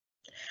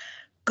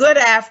Good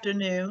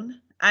afternoon.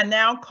 I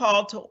now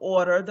call to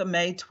order the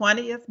May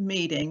 20th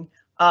meeting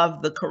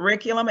of the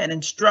Curriculum and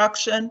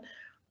Instruction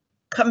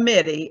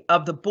Committee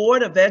of the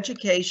Board of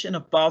Education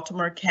of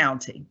Baltimore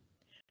County.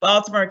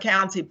 Baltimore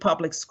County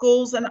Public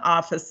Schools and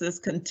offices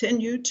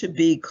continue to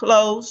be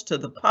closed to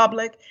the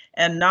public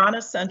and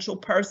non-essential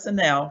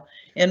personnel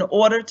in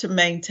order to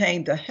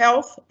maintain the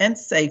health and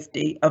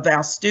safety of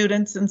our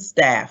students and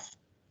staff.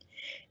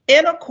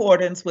 In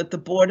accordance with the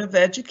Board of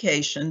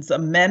Education's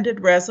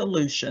amended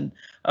resolution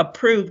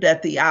approved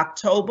at the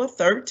October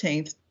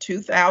 13th,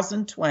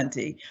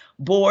 2020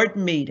 board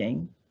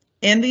meeting,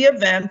 in the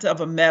event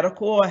of a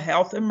medical or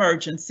health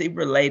emergency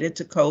related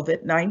to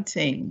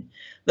COVID-19,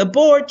 the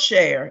board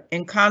chair,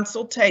 in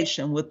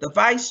consultation with the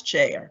vice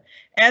chair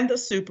and the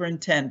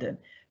superintendent,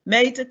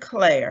 may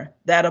declare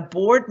that a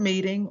board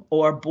meeting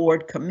or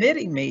board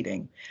committee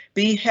meeting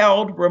be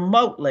held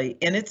remotely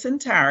in its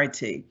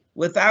entirety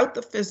without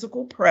the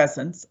physical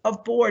presence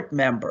of board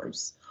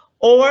members,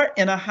 or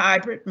in a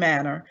hybrid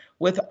manner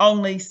with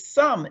only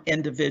some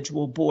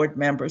individual board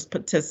members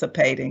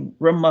participating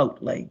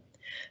remotely,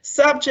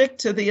 subject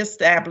to the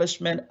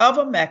establishment of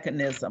a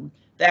mechanism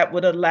that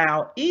would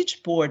allow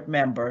each board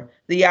member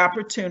the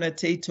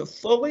opportunity to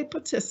fully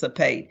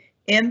participate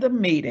in the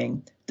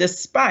meeting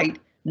despite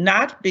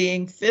not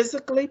being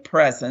physically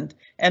present,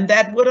 and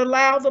that would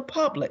allow the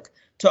public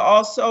to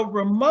also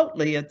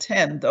remotely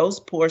attend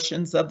those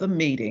portions of the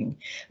meeting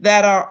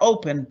that are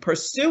open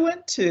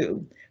pursuant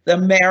to the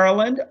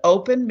Maryland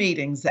Open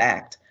Meetings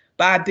Act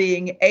by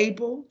being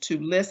able to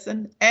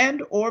listen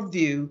and/or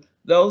view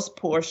those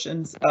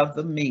portions of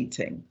the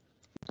meeting.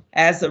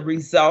 As a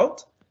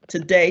result,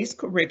 today's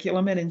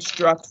Curriculum and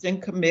Instruction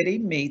Committee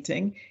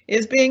meeting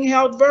is being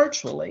held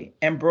virtually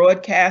and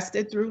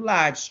broadcasted through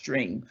live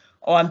stream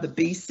on the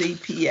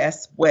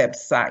BCPS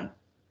website.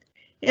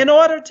 In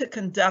order to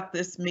conduct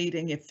this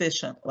meeting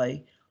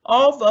efficiently,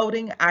 all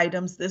voting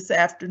items this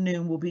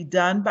afternoon will be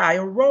done by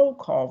a roll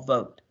call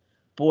vote.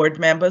 Board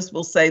members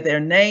will say their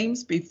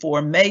names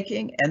before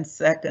making and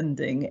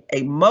seconding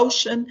a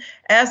motion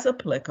as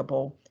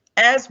applicable,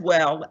 as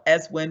well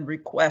as when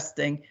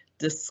requesting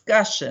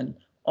discussion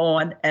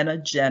on an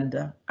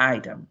agenda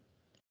item.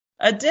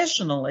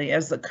 Additionally,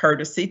 as a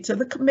courtesy to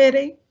the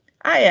committee,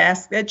 I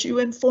ask that you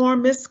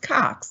inform Ms.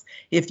 Cox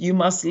if you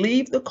must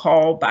leave the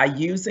call by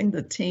using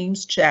the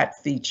Teams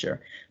chat feature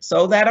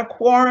so that a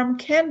quorum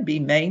can be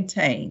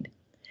maintained.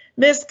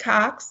 Ms.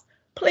 Cox,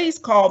 please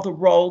call the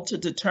roll to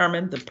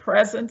determine the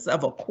presence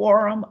of a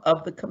quorum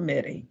of the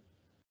committee.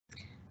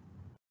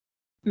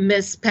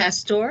 Ms.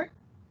 Pastor?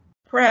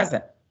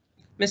 Present.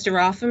 Mr.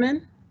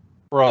 Rofferman?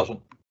 Present.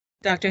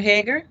 Dr.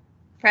 Hager?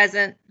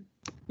 Present.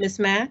 Ms.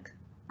 Mack?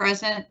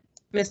 Present.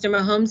 Mr.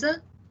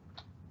 Mahomza?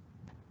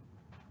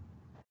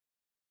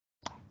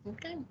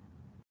 Okay.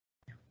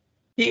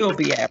 He will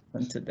be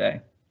absent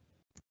today.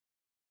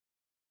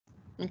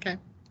 Okay.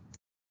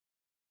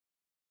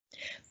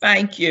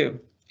 Thank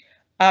you.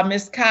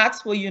 Ms.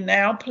 Cox, will you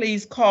now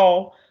please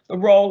call the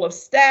roll of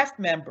staff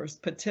members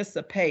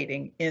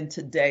participating in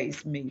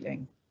today's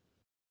meeting?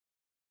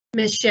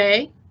 Ms.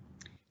 Shea?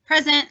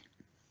 Present.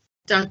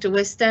 Dr.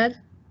 Wisted?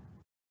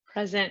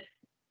 Present.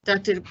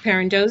 Dr.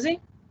 Parendozzi?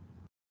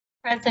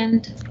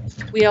 Present.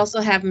 We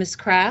also have Ms.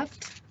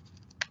 Kraft?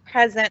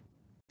 Present.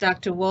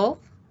 Dr. Wolf?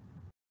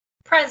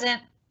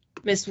 Present.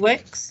 Ms.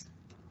 Wicks?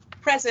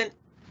 Present.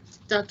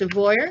 Dr.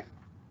 Boyer?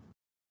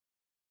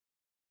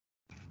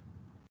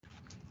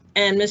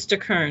 And Mr.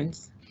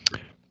 Kearns?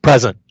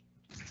 Present.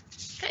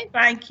 Okay,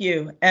 thank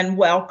you, and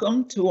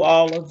welcome to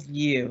all of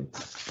you.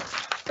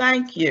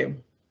 Thank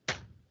you.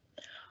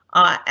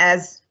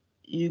 As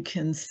you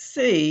can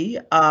see,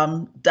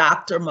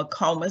 Dr.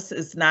 McComas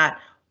is not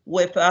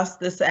with us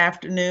this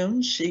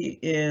afternoon. She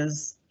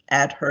is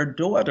at her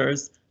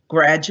daughter's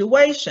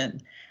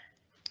graduation.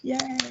 Yay.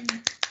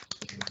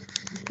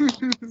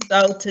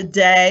 So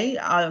today,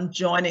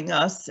 joining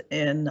us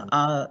in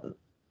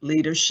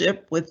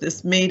leadership with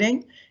this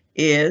meeting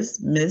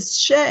is Ms.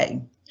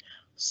 Shea.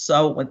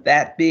 So with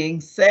that being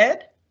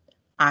said,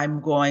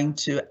 I'm going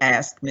to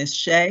ask Ms.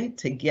 Shea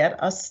to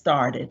get us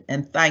started.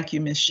 And thank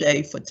you, Ms.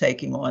 Shea, for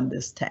taking on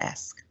this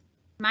task.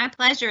 My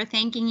pleasure.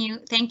 Thank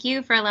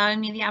you for allowing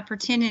me the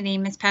opportunity,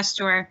 Ms.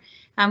 Pastor.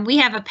 We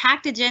have a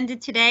packed agenda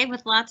today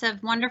with lots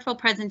of wonderful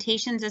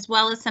presentations as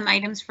well as some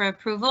items for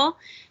approval.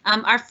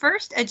 Our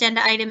first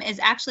agenda item is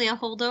actually a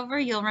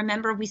holdover. You'll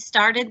remember we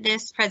started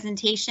this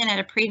presentation at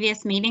a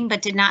previous meeting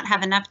but did not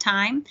have enough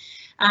time.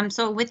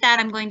 So with that,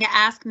 I'm going to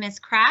ask Ms.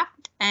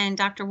 Kraft and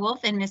Dr. Wolf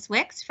and Ms.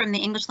 Wicks from the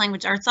English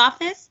Language Arts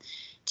Office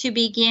to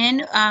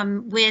begin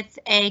with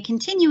a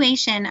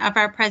continuation of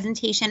our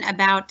presentation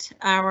about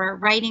our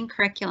writing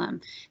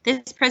curriculum.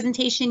 This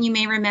presentation, you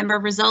may remember,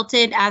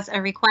 resulted as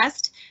a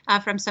request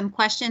from some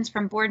questions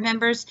from board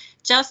members,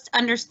 just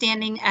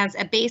understanding as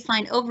a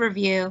baseline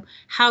overview,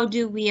 how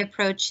do we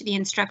approach the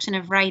instruction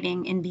of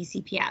writing in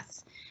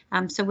BCPS?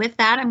 So with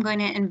that, I'm going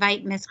to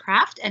invite Ms.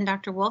 Kraft and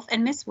Dr. Wolf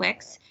and Ms.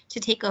 Wicks to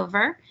take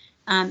over.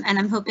 And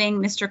I'm hoping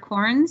Mr.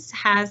 Corns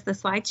has the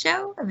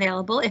slideshow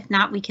available. If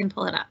not, we can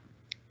pull it up.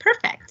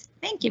 Perfect.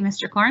 Thank you,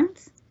 Mr.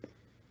 Corns.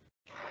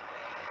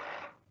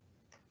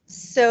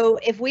 So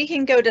if we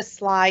can go to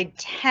slide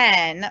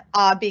 10,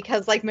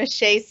 because like Ms.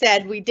 Shea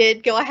said, we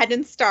did go ahead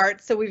and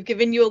start. So we've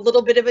given you a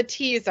little bit of a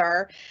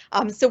teaser.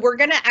 So we're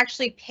going to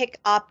actually pick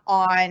up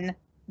on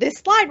this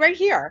slide right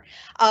here,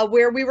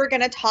 where we were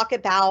going to talk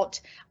about,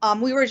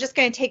 we were just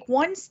going to take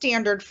one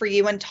standard for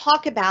you and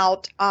talk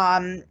about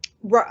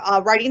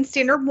writing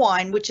standard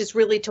 1, which is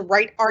really to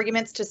write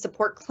arguments to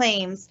support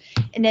claims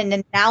in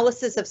an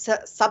analysis of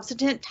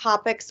substantive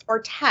topics or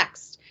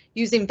text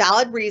using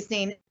valid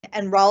reasoning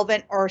and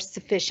relevant or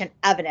sufficient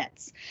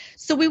evidence.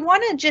 So we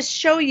want to just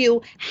show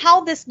you how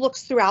this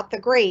looks throughout the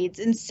grades.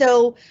 And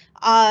so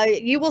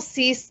you will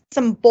see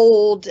some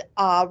bold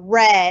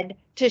red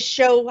to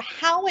show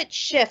how it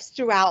shifts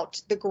throughout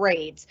the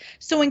grades.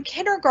 So in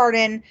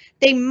kindergarten,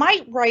 they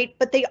might write,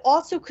 but they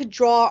also could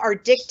draw or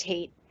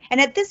dictate. And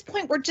at this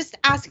point, we're just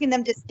asking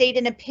them to state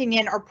an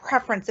opinion or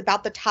preference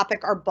about the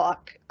topic or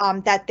book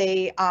that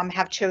they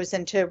have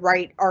chosen to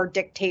write or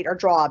dictate or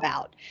draw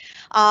about.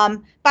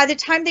 By the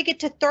time they get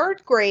to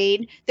 3rd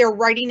grade, they're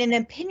writing an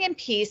opinion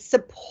piece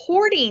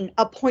supporting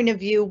a point of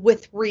view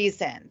with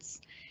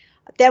reasons.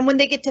 Then when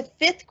they get to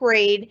 5th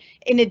grade,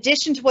 in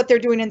addition to what they're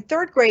doing in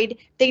 3rd grade,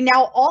 they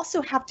now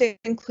also have to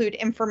include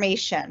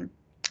information.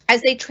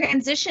 As they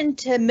transition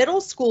to middle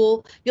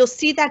school, you'll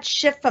see that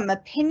shift from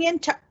opinion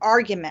to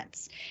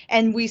arguments,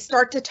 and we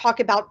start to talk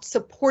about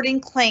supporting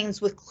claims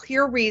with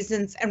clear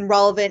reasons and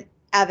relevant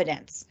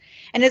evidence.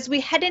 And as we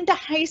head into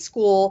high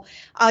school,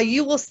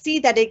 you will see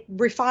that it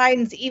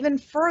refines even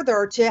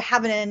further to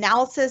have an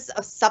analysis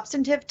of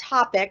substantive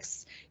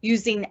topics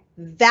using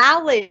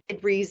valid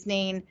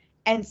reasoning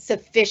and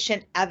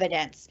sufficient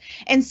evidence.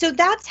 And so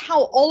that's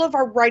how all of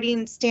our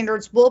writing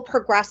standards will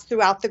progress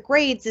throughout the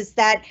grades, is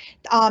that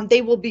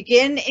they will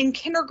begin in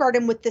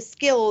kindergarten with the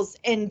skills,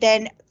 and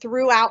then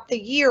throughout the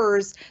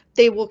years,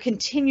 they will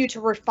continue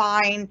to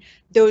refine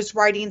those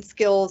writing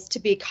skills to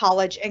be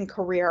college and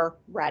career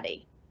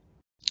ready.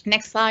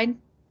 Next slide.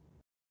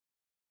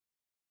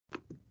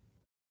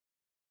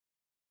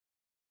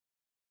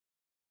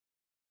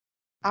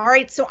 All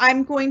right, so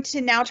I'm going to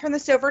now turn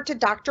this over to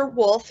Dr.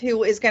 Wolf,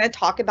 who is going to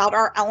talk about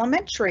our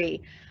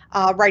elementary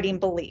writing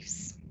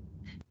beliefs.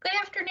 Good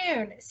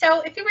afternoon.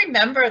 So if you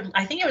remember,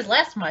 I think it was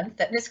last month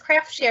that Ms.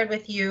 Kraft shared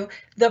with you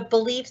the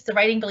beliefs, the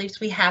writing beliefs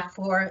we have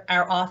for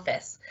our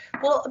office.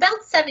 Well,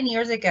 about 7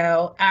 years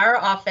ago, our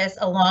office,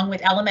 along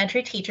with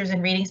elementary teachers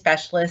and reading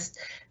specialists,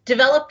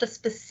 developed a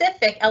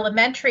specific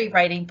elementary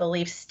writing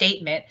belief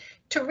statement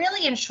to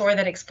really ensure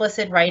that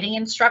explicit writing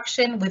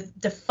instruction with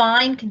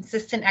defined,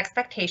 consistent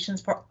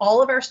expectations for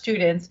all of our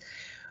students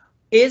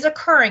is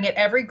occurring at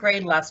every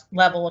grade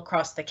level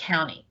across the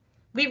county.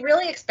 We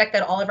really expect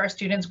that all of our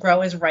students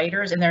grow as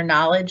writers in their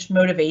knowledge,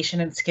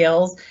 motivation, and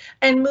skills,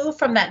 and move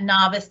from that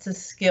novice to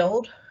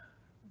skilled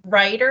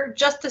writer,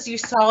 just as you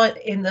saw it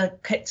in the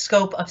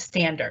scope of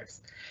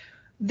standards.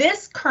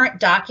 This current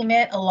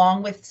document,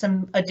 along with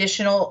some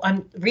additional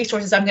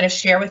resources I'm going to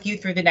share with you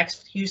through the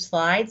next few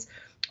slides,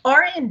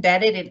 are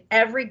embedded in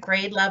every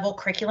grade level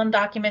curriculum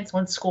documents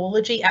on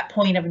Schoology at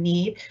point of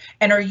need,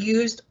 and are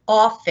used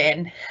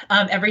often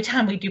every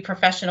time we do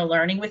professional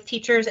learning with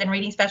teachers and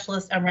reading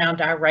specialists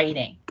around our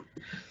writing.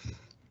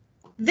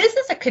 This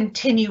is a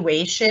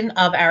continuation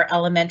of our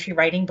elementary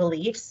writing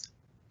beliefs,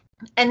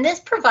 and this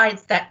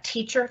provides that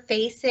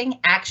teacher-facing,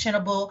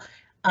 actionable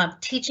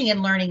teaching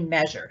and learning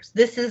measures.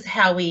 This is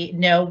how we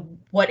know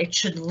what it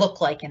should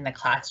look like in the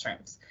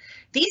classrooms.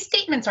 These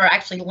statements are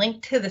actually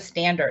linked to the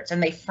standards,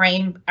 and they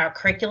frame our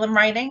curriculum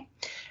writing,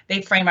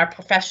 they frame our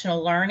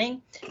professional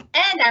learning,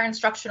 and our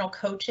instructional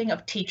coaching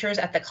of teachers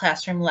at the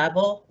classroom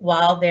level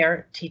while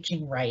they're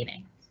teaching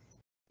writing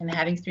and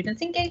having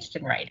students engaged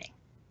in writing.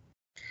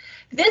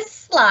 This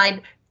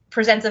slide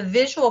presents a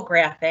visual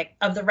graphic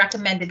of the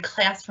recommended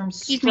classroom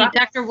structure. Excuse me,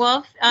 Dr.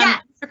 Wolf.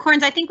 Yeah. Mr.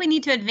 Corns, I think we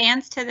need to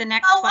advance to the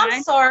next slide.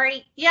 I'm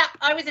sorry. Yeah,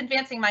 I was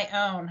advancing my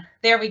own.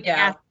 There we go.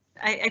 Yeah.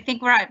 I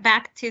think we're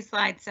back 2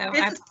 slides, so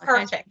this is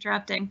perfect.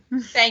 Interrupting.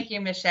 Thank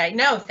you, Ms. Shea.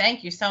 No,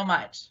 thank you so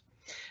much.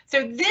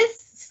 So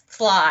this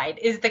slide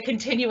is the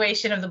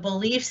continuation of the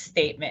belief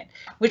statement,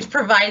 which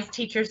provides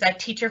teachers that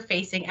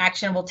teacher-facing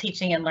actionable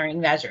teaching and learning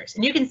measures.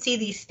 And you can see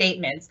these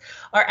statements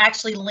are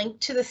actually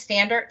linked to the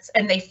standards,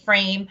 and they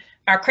frame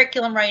our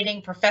curriculum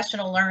writing,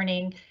 professional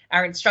learning,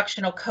 our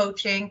instructional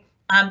coaching,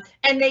 and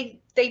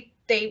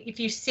if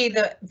you see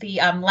the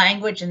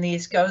language in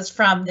these goes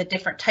from the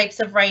different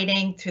types of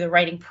writing to the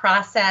writing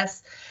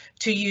process,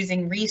 to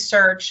using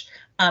research,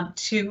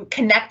 to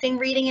connecting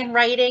reading and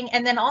writing,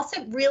 and then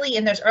also really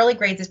in those early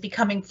grades is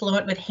becoming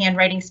fluent with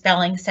handwriting,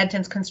 spelling,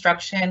 sentence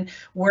construction,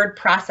 word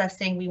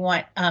processing. We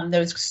want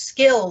those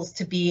skills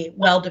to be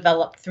well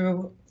developed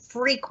through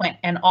frequent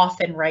and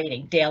often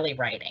writing, daily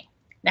writing.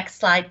 Next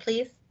slide,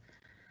 please.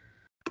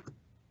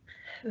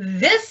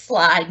 This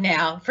slide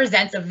now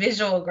presents a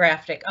visual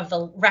graphic of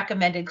the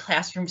recommended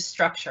classroom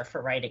structure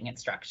for writing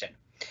instruction.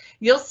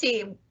 You'll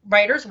see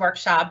writer's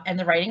workshop and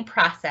the writing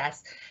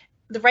process.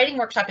 The writing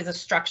workshop is a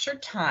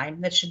structured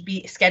time that should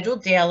be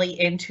scheduled daily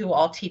into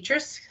all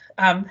teachers'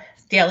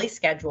 daily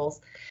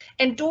schedules.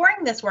 And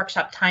during this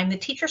workshop time, the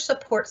teacher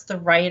supports the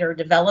writer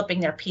developing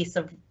their piece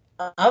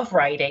of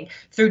writing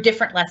through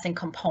different lesson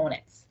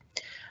components.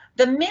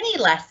 The mini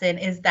lesson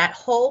is that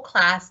whole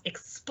class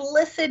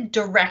explicit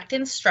direct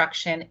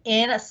instruction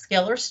in a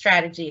skill or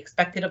strategy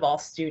expected of all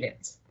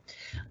students.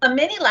 A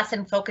mini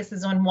lesson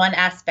focuses on one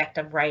aspect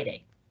of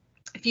writing.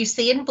 If you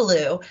see in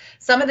blue,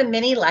 some of the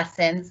mini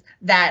lessons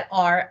that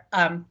are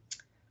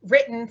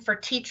written for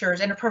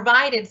teachers and are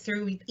provided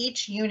through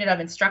each unit of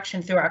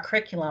instruction through our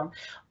curriculum.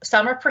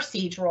 Some are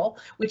procedural,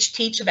 which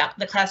teach about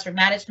the classroom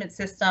management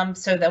system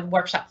so the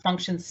workshop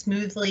functions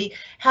smoothly,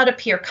 how to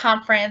peer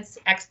conference,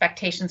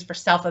 expectations for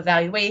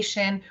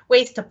self-evaluation,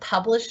 ways to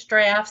publish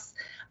drafts,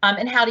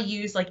 and how to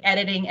use like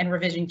editing and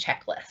revision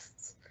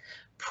checklists.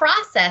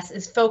 Process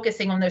is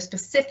focusing on those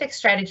specific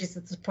strategies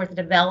that support the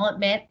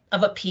development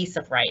of a piece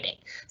of writing.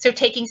 So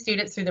taking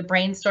students through the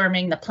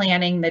brainstorming, the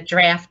planning, the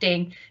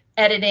drafting,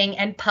 editing,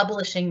 and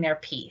publishing their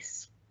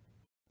piece.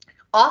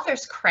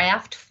 Author's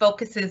craft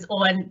focuses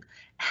on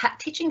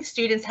teaching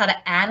students how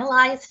to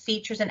analyze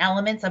features and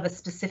elements of a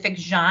specific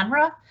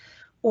genre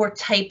or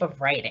type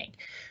of writing.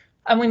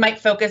 And we might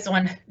focus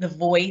on the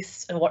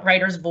voice, what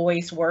writer's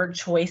voice, word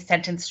choice,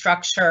 sentence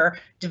structure,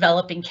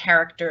 developing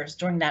characters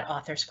during that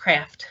author's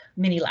craft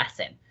mini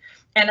lesson.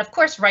 And of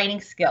course, writing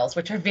skills,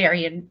 which are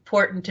very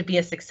important to be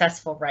a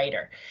successful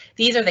writer.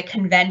 These are the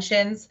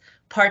conventions,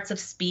 parts of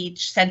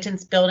speech,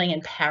 sentence building,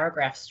 and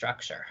paragraph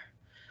structure.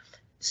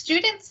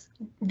 Students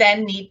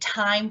then need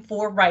time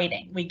for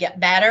writing. We get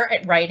better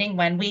at writing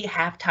when we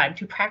have time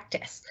to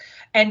practice.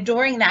 And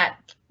during that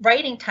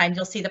writing time,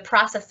 you'll see the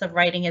process of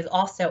writing is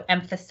also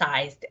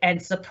emphasized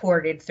and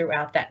supported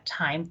throughout that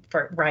time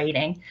for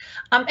writing.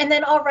 And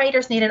then all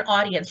writers need an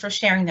audience for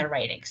sharing their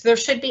writing. So there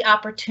should be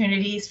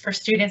opportunities for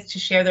students to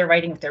share their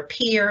writing with their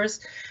peers,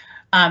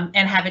 and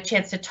have a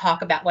chance to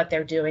talk about what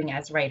they're doing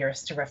as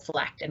writers to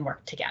reflect and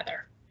work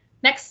together.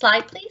 Next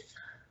slide, please.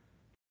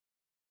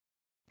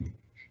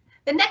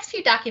 The next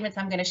few documents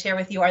I'm going to share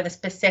with you are the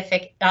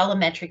specific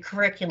elementary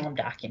curriculum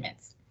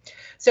documents.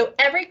 So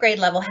every grade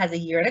level has a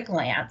year at a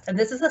glance, and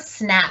this is a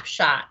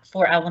snapshot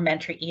for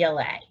elementary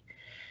ELA.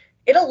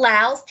 It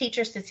allows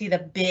teachers to see the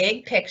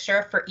big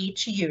picture for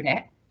each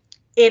unit.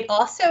 It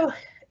also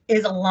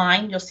is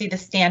aligned. You'll see the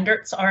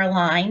standards are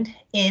aligned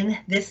in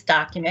this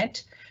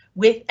document.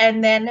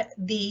 And then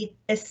the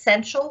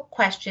essential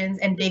questions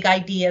and big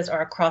ideas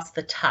are across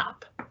the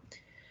top.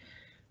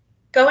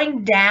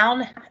 Going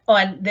down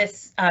on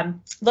this,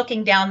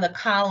 looking down the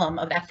column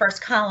of that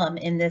first column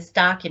in this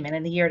document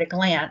in the year at a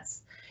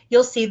glance,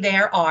 you'll see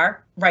there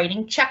are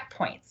writing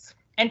checkpoints.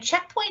 And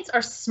checkpoints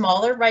are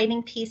smaller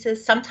writing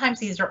pieces. Sometimes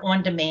these are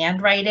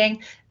on-demand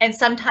writing, and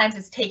sometimes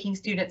it's taking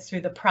students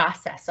through the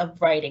process of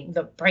writing,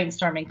 the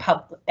brainstorming,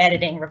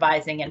 editing,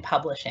 revising, and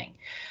publishing.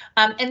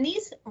 And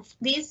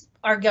these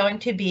are going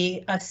to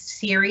be a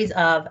series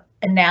of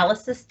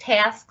analysis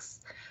tasks,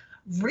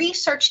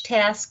 research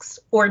tasks,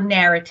 or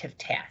narrative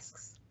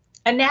tasks.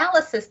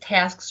 Analysis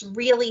tasks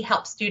really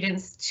help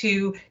students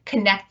to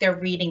connect their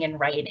reading and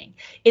writing.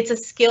 It's a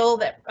skill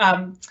that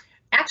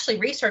actually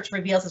research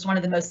reveals is one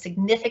of the most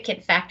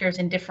significant factors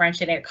in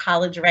differentiating a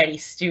college-ready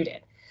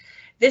student.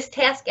 This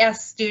task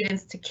asks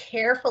students to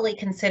carefully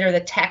consider the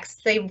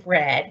text they've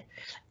read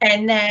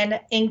and then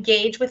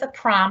engage with a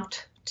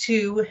prompt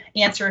to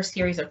answer a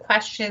series of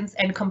questions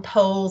and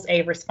compose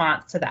a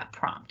response to that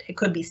prompt. It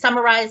could be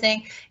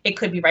summarizing, it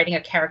could be writing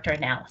a character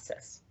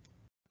analysis.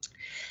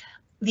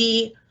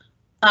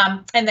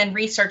 And then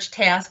research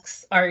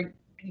tasks are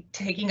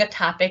taking a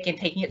topic and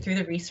taking it through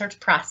the research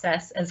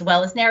process, as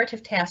well as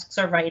narrative tasks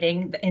are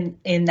writing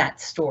in that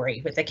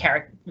story with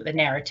the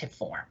narrative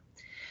form.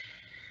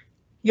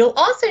 You'll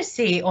also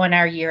see on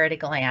our year at a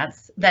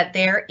glance that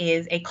there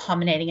is a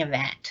culminating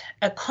event.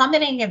 A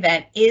culminating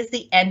event is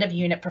the end of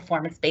unit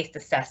performance-based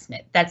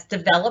assessment that's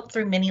developed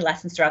through mini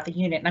lessons throughout the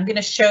unit. And I'm going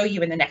to show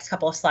you in the next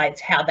couple of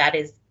slides how that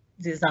is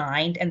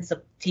designed and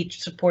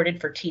supported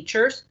for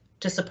teachers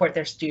to support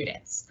their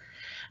students.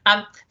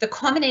 The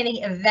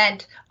culminating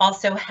event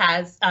also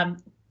has,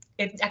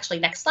 it's actually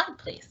next slide,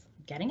 please.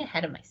 I'm getting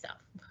ahead of myself.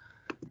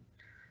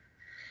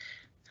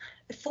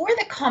 For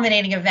the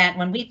culminating event,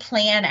 when we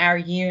plan our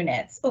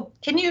units, oh,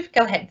 can you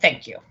go ahead?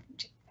 Thank you.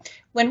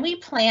 When we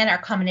plan our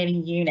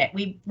culminating unit,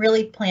 we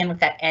really plan with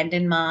that end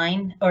in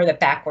mind or the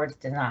backwards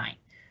design.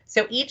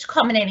 So each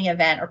culminating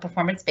event or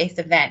performance-based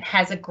event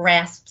has a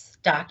GRASPS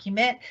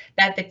document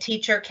that the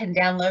teacher can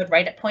download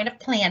right at point of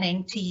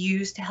planning to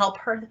use to help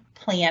her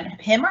plan,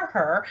 him or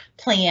her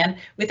plan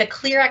with a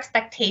clear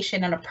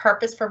expectation and a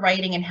purpose for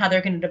writing and how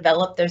they're going to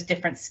develop those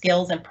different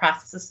skills and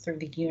processes through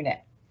the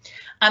unit.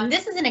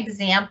 This is an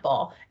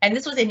example, and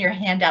this was in your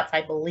handouts,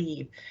 I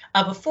believe,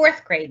 of a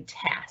 4th grade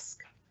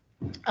task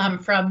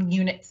from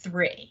Unit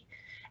 3.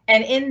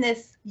 And in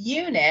this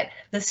unit,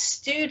 the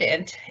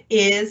student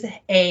is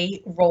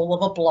a role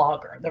of a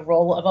blogger, the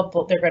role of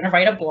a, they're going to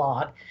write a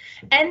blog,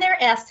 and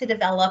they're asked to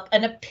develop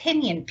an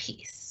opinion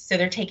piece. So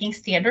they're taking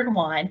standard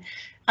 1,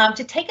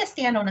 to take a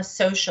stand on a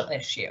social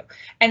issue.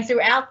 And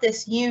throughout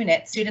this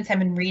unit, students have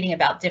been reading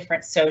about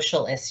different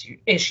social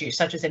issues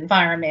such as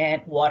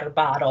environment, water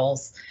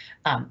bottles,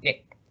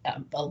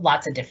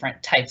 lots of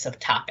different types of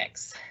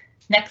topics.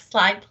 Next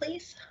slide,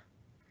 please.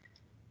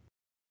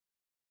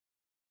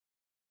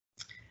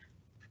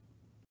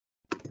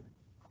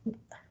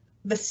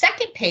 The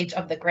second page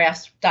of the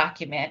GRASP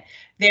document,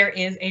 there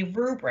is a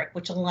rubric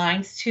which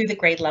aligns to the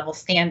grade level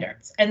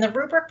standards, and the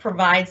rubric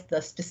provides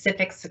the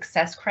specific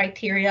success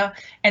criteria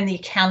and the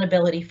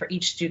accountability for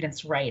each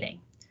student's writing.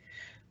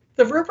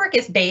 The rubric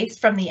is based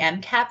from the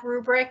MCAP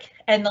rubric,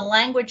 and the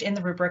language in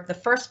the rubric, the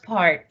first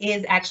part,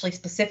 is actually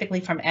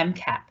specifically from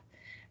MCAP.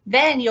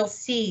 Then you'll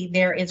see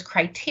there is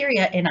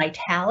criteria in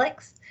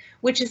italics,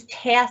 which is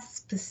task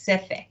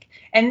specific.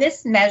 And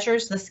this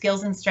measures the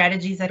skills and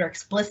strategies that are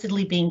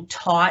explicitly being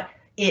taught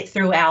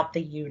throughout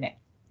the unit.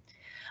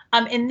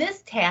 In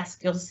this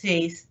task, you'll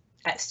see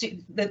this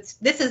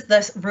is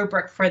the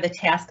rubric for the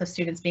task of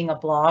students being a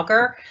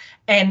blogger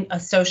and a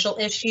social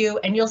issue.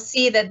 And you'll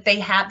see that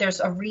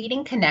there's a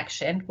reading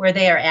connection where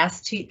they are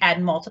asked to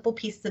add multiple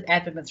pieces of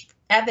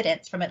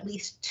evidence from at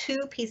least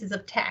 2 pieces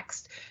of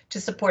text to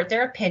support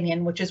their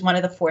opinion, which is one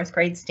of the 4th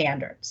grade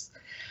standards.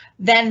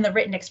 Then the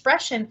written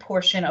expression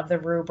portion of the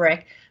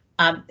rubric,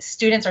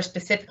 students are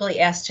specifically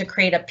asked to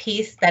create a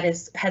piece that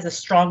has a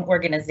strong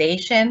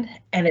organization,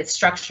 and it's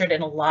structured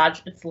in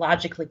it's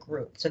logically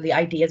grouped. So the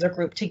ideas are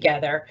grouped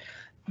together.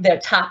 The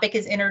topic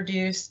is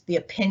introduced, the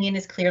opinion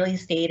is clearly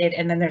stated,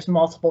 and then there's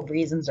multiple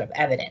reasons of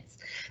evidence.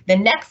 The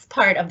next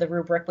part of the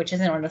rubric, which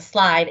isn't on the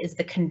slide, is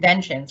the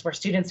conventions, where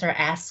students are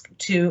asked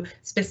to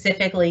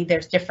specifically,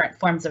 there's different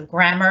forms of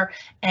grammar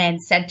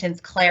and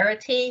sentence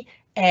clarity,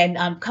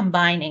 and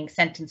combining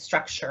sentence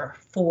structure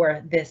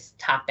for this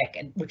topic,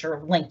 and which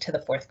are linked to the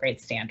 4th grade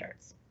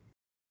standards.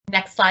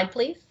 Next slide,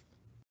 please.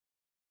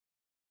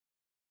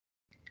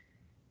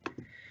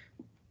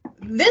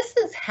 This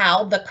is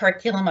how the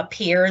curriculum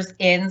appears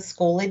in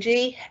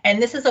Schoology,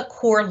 and this is a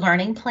core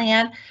learning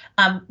plan,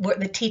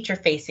 the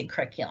teacher-facing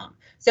curriculum.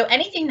 So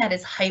anything that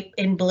is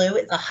in blue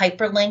is a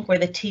hyperlink where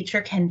the teacher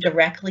can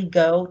directly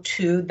go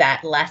to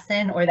that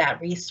lesson or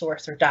that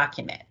resource or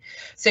document.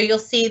 So you'll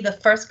see the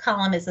first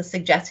column is a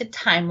suggested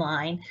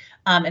timeline,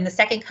 and the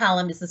second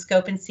column is the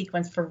scope and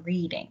sequence for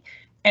reading.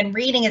 And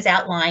reading is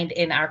outlined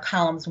in our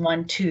columns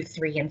 1, 2,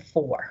 3, and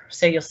 4.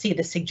 So you'll see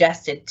the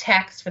suggested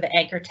text for the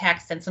anchor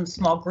text and some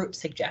small group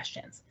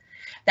suggestions.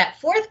 That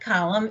 4th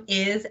column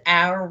is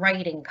our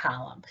writing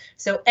column.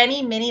 So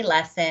any mini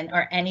lesson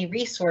or any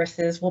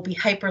resources will be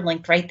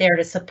hyperlinked right there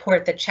to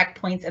support the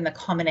checkpoints and the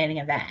culminating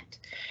event.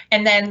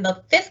 And then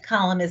the 5th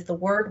column is the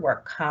word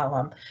work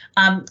column.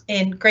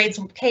 In grades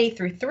K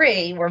through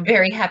 3, we're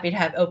very happy to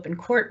have open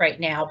court right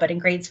now, but in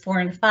grades 4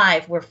 and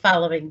 5, we're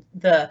following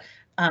the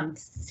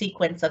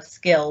sequence of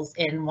skills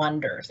in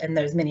Wonders, and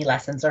those mini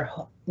lessons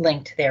are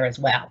linked there as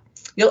well.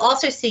 You'll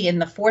also see in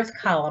the 4th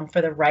column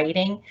for the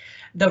writing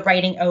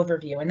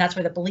overview, and that's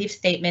where the belief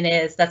statement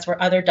is. That's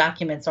where other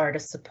documents are to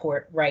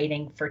support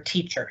writing for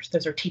teachers.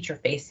 Those are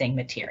teacher-facing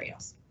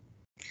materials.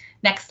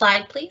 Next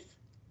slide, please.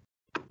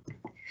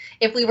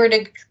 If we were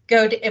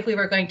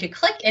going to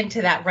click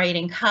into that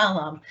writing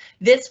column,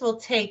 this will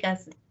take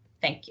us.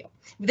 Thank you.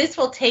 This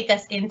will take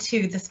us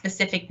into the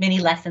specific mini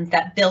lessons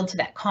that build to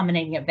that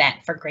culminating event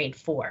for grade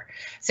 4.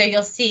 So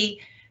you'll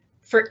see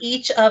for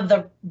each of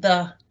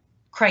the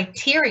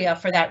criteria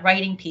for that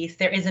writing piece,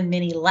 there is a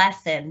mini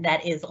lesson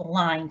that is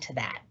aligned to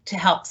that to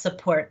help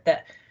support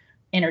the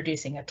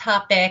introducing a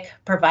topic,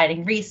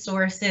 providing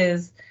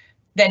resources.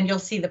 Then you'll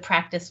see the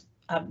practice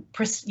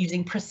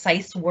using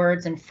precise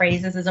words and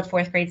phrases as a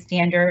 4th grade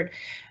standard,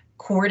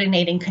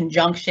 coordinating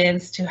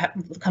conjunctions to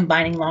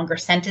combining longer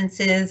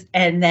sentences,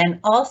 and then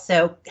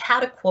also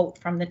how to quote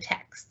from the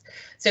text.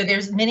 So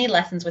there's many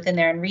lessons within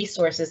there and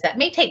resources that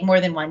may take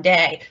more than one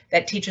day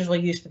that teachers will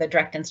use for the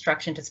direct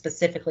instruction to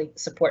specifically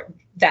support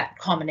that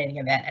culminating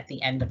event at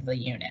the end of the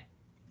unit.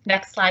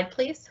 Next slide,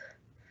 please.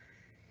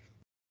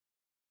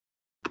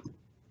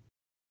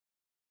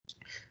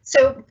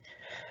 So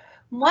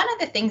one of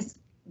the things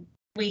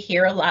we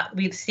hear a lot,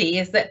 we see,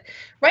 is that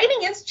writing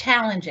is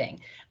challenging.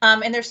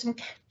 And there's some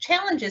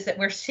challenges that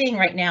we're seeing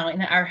right now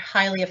in our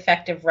highly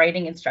effective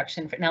writing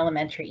instruction for an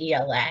elementary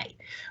ELA.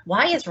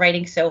 Why is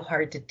writing so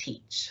hard to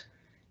teach?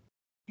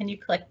 Can you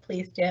click,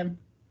 please, Jim?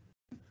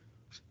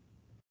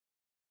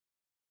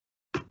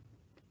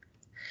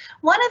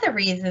 One of the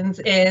reasons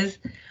is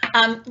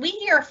we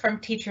hear from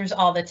teachers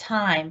all the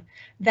time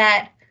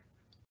that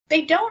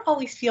they don't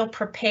always feel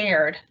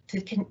prepared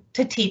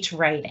to teach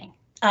writing.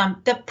 We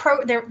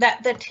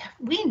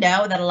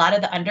know that a lot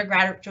of the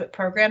undergraduate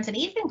programs and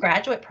even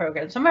graduate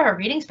programs, some of our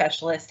reading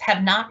specialists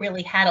have not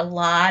really had a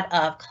lot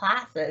of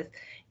classes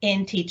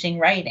in teaching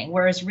writing,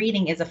 whereas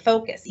reading is a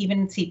focus.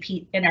 Even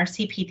in our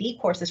CPD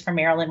courses for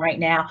Maryland right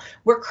now,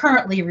 we're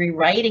currently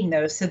rewriting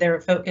those so they're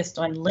focused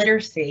on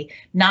literacy,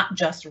 not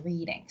just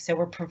reading. So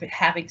we're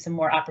having some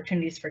more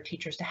opportunities for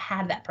teachers to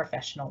have that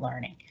professional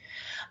learning.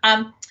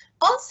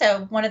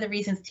 Also, one of the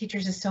reasons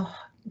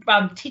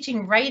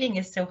teaching writing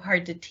is so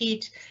hard to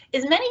teach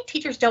is many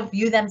teachers don't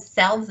view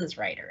themselves as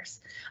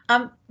writers.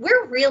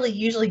 We're really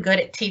usually good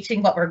at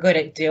teaching what we're good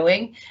at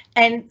doing.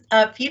 And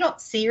if you don't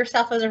see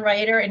yourself as a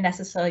writer and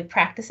necessarily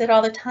practice it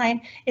all the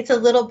time, it's a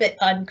little bit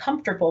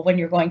uncomfortable when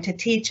you're going to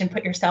teach and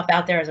put yourself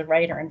out there as a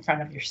writer in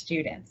front of your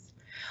students.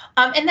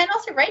 And then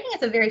also writing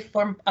is a very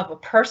form of a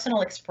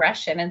personal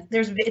expression, and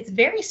it's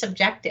very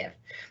subjective.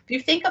 If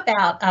you think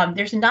about,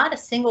 there's not a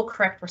single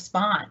correct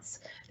response.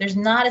 There's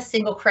not a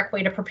single correct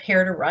way to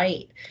prepare to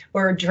write,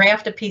 or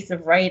draft a piece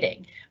of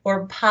writing,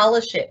 or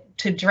polish it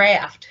to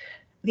draft.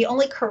 The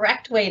only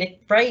correct way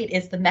to write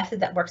is the method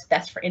that works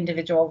best for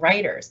individual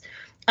writers.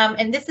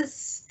 And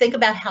think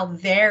about how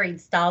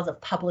varied styles of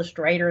published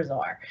writers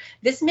are.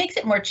 This makes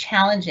it more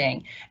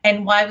challenging,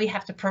 and why we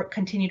have to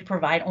continue to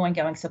provide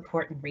ongoing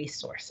support and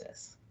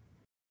resources.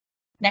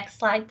 Next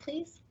slide,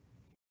 please.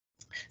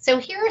 So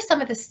here are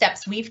some of the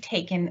steps we've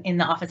taken in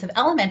the Office of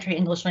Elementary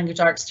English Language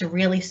Arts to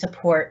really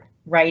support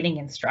writing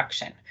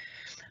instruction.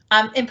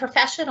 In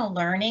professional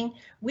learning,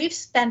 we've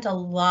spent a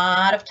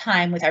lot of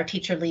time with our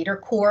teacher leader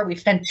corps. We've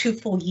spent 2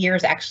 full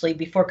years actually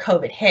before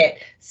COVID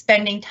hit,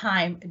 spending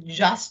time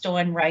just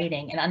on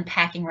writing and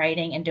unpacking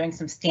writing and doing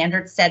some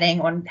standard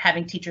setting on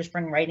having teachers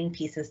bring writing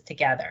pieces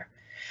together.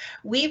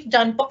 We've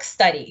done book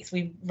studies.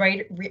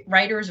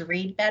 Writers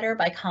Read Better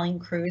by Colleen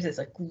Cruz is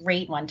a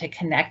great one to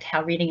connect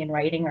how reading and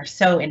writing are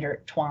so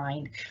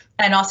intertwined.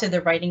 And also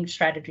the Writing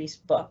Strategies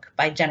book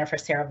by Jennifer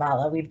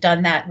Saravallo. We've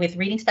done that with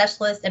reading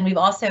specialists, and we've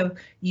also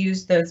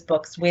used those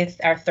books with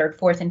our 3rd,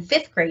 4th, and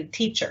 5th grade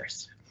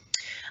teachers.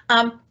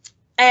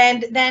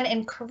 And then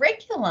in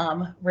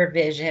curriculum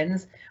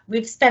revisions,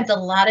 we've spent a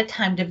lot of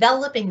time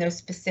developing those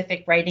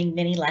specific writing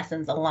mini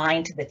lessons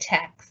aligned to the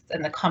text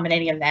and the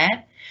culminating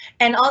event,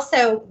 and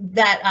also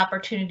that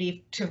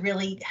opportunity to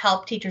really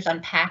help teachers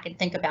unpack and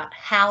think about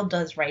how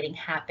does writing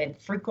happen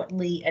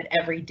frequently and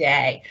every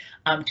day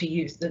to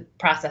use the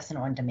process in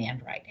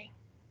on-demand writing.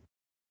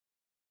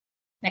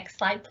 Next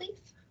slide, please.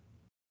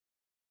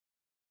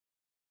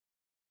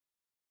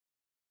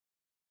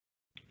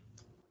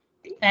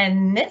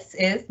 And this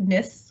is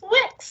Miss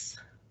Wicks.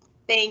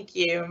 Thank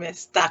you,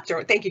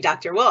 Thank you,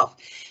 Dr. Wolf.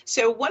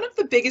 So one of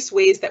the biggest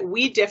ways that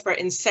we differ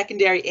in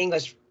secondary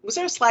English, was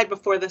there a slide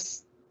before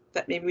this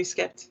that maybe we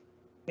skipped?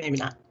 Maybe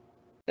not.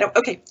 No,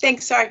 okay,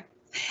 thanks, sorry.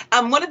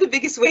 One of the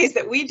biggest ways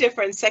that we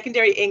differ in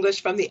secondary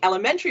English from the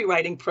elementary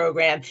writing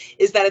program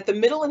is that at the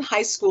middle and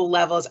high school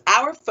levels,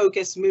 our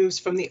focus moves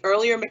from the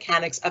earlier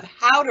mechanics of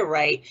how to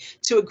write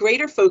to a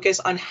greater focus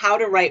on how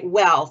to write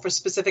well for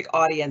specific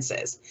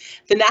audiences.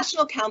 The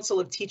National Council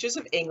of Teachers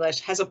of English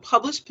has a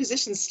published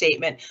position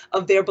statement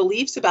of their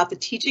beliefs about the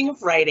teaching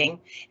of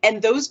writing,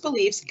 and those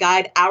beliefs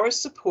guide our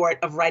support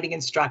of writing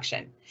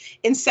instruction.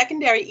 In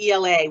secondary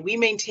ELA, we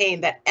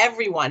maintain that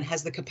everyone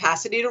has the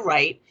capacity to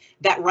write,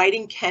 that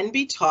writing can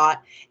be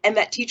taught, and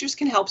that teachers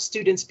can help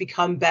students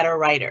become better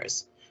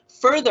writers.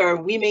 Further,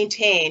 we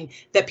maintain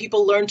that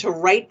people learn to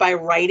write by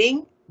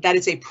writing, that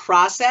is a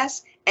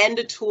process and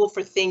a tool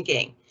for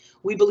thinking.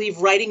 We believe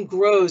writing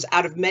grows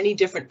out of many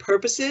different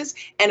purposes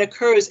and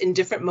occurs in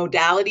different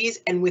modalities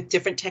and with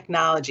different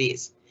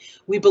technologies.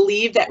 We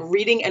believe that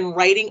reading and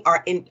writing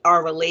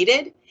are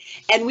related,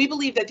 and we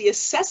believe that the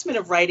assessment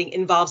of writing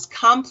involves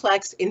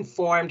complex,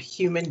 informed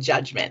human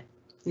judgment.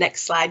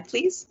 Next slide,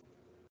 please.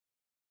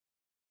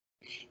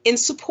 In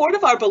support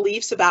of our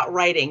beliefs about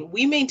writing,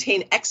 we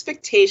maintain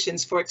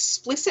expectations for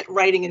explicit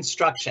writing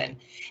instruction,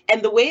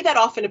 and the way that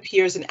often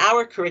appears in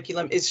our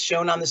curriculum is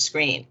shown on the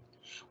screen.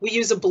 We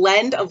use a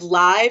blend of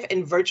live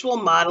and virtual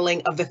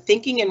modeling of the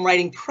thinking and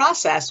writing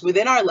process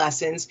within our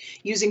lessons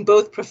using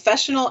both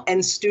professional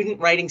and student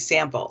writing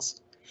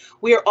samples.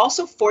 We are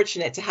also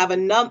fortunate to have a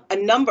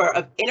number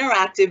of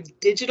interactive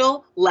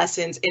digital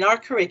lessons in our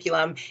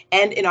curriculum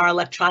and in our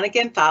electronic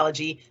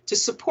anthology to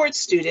support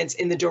students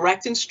in the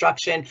direct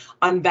instruction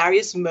on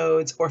various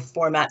modes or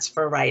formats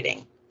for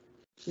writing.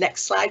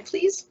 Next slide,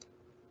 please.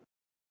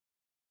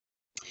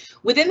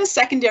 Within the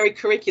secondary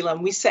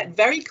curriculum, we set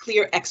very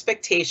clear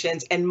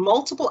expectations and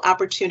multiple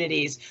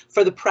opportunities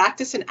for the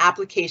practice and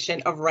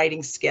application of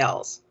writing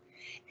skills.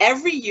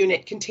 Every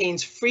unit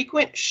contains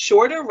frequent,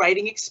 shorter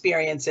writing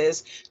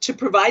experiences to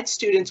provide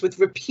students with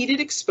repeated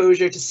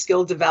exposure to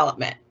skill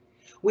development.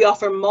 We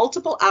offer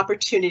multiple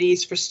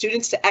opportunities for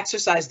students to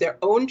exercise their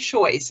own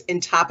choice in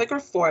topic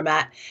or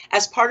format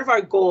as part of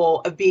our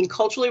goal of being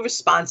culturally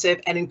responsive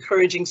and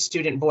encouraging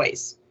student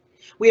voice.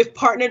 We have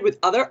partnered with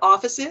other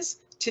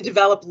offices to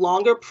develop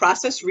longer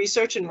process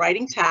research and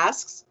writing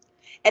tasks,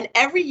 and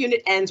every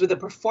unit ends with a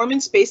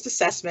performance-based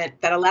assessment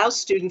that allows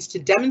students to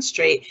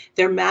demonstrate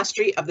their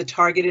mastery of the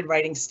targeted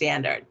writing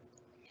standard.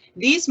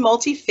 These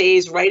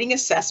multi-phase writing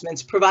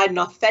assessments provide an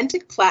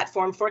authentic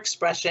platform for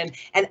expression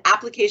and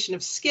application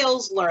of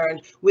skills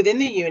learned within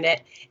the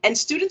unit, and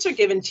students are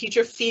given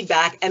teacher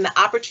feedback and the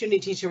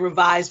opportunity to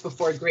revise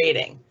before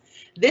grading.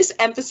 This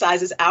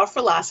emphasizes our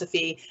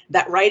philosophy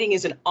that writing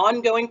is an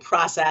ongoing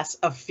process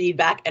of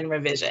feedback and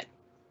revision.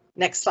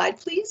 Next slide,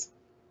 please.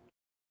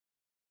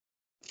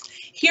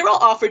 Here I'll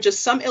offer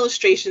just some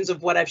illustrations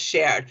of what I've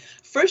shared.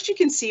 First, you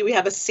can see we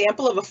have a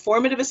sample of a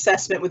formative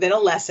assessment within a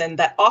lesson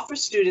that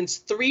offers students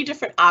 3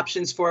 different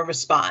options for a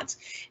response.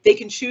 They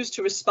can choose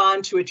to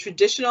respond to a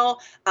traditional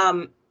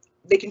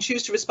They can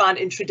choose to respond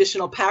in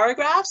traditional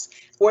paragraphs,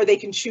 or they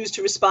can choose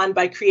to respond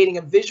by creating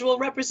a visual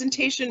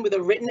representation with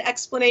a written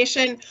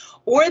explanation,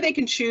 or they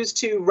can choose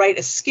to write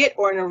a skit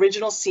or an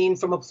original scene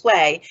from a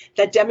play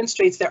that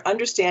demonstrates their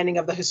understanding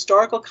of the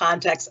historical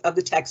context of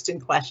the text in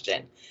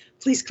question.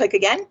 Please click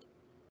again.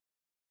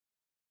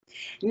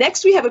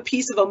 Next, we have a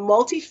piece of a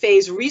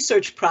multi-phase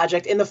research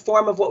project in the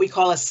form of what we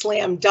call a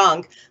slam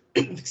dunk,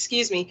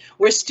 excuse me,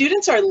 where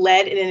students are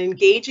led in an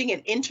engaging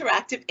and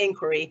interactive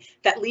inquiry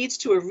that leads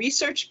to a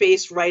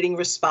research-based writing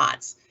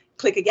response.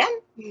 Click again.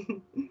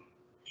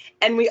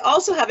 And we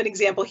also have an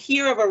example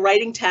here of a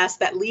writing task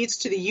that leads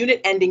to the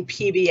unit-ending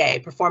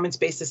PBA,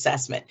 performance-based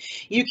assessment.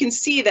 You can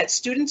see that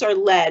students are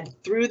led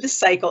through the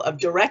cycle of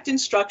direct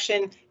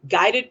instruction,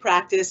 guided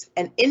practice,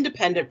 and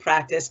independent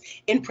practice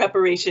in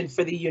preparation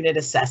for the unit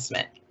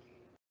assessment.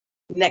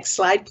 Next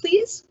slide,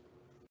 please.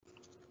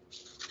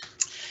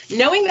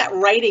 Knowing that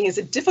writing is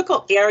a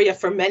difficult area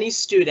for many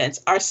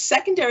students, our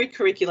secondary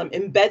curriculum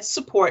embeds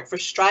support for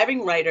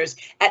striving writers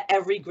at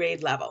every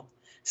grade level.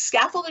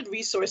 Scaffolded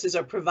resources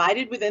are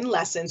provided within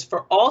lessons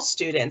for all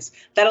students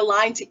that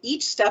align to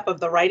each step of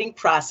the writing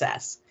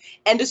process.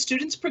 And as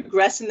students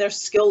progress in their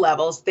skill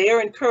levels, they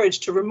are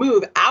encouraged to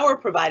remove our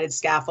provided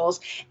scaffolds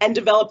and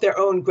develop their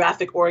own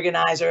graphic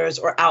organizers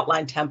or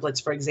outline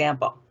templates, for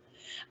example.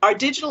 Our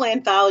digital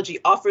anthology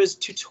offers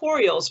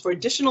tutorials for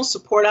additional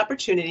support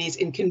opportunities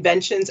in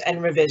conventions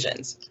and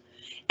revisions.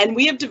 And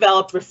we have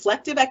developed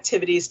reflective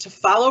activities to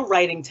follow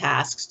writing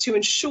tasks to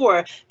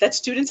ensure that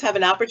students have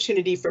an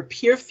opportunity for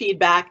peer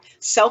feedback,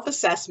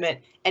 self-assessment,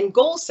 and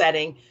goal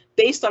setting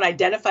based on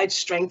identified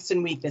strengths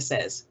and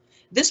weaknesses.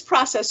 This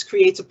process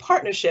creates a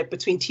partnership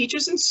between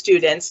teachers and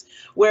students,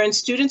 wherein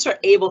students are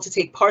able to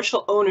take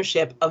partial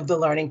ownership of the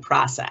learning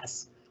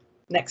process.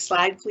 Next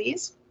slide,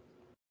 please.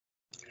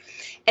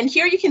 And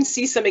here you can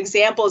see some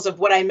examples of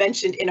what I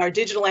mentioned in our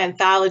digital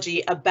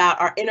anthology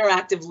about our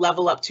interactive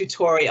level up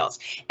tutorials.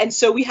 And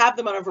so we have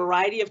them on a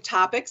variety of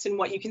topics, and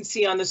what you can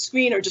see on the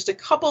screen are just a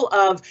couple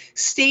of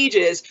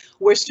stages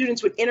where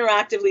students would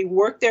interactively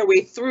work their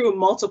way through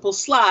multiple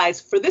slides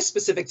for this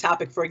specific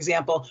topic, for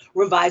example,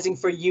 revising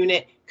for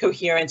unit,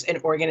 coherence, and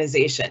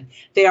organization.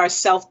 They are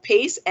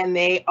self-paced and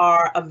they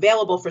are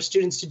available for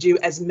students to do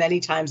as many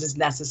times as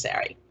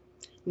necessary.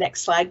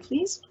 Next slide,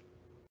 please.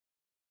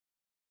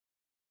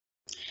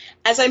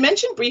 As I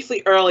mentioned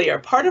briefly earlier,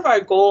 part of our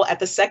goal at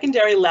the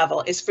secondary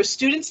level is for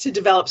students to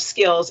develop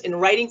skills in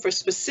writing for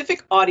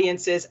specific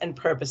audiences and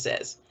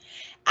purposes.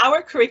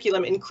 Our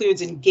curriculum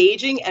includes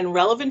engaging and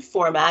relevant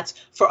formats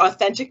for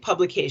authentic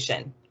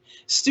publication.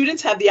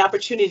 Students have the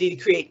opportunity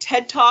to create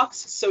TED Talks,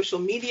 social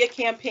media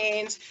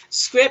campaigns,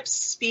 scripts,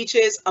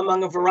 speeches,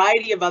 among a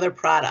variety of other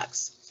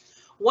products.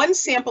 One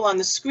sample on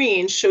the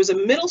screen shows a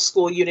middle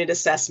school unit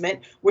assessment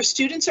where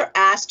students are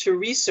asked to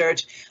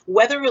research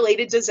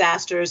weather-related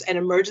disasters and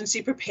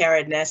emergency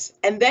preparedness,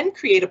 and then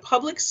create a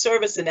public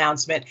service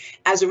announcement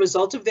as a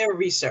result of their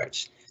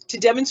research to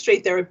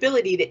demonstrate their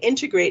ability to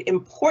integrate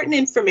important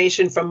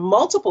information from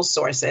multiple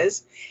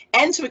sources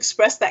and to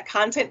express that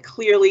content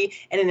clearly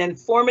in an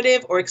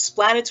informative or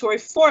explanatory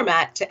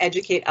format to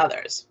educate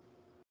others.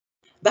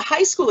 The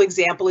high school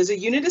example is a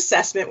unit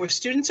assessment where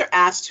students are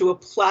asked to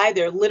apply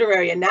their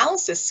literary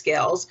analysis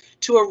skills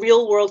to a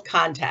real-world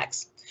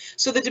context.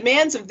 So the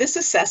demands of this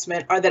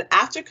assessment are that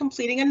after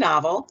completing a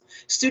novel,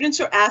 students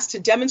are asked to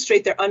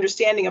demonstrate their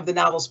understanding of the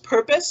novel's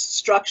purpose,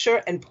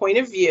 structure, and point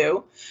of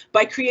view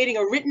by creating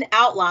a written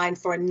outline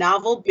for a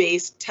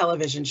novel-based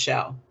television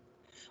show.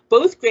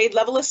 Both grade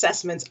level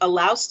assessments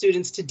allow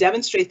students to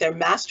demonstrate their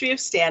mastery of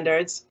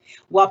standards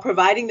while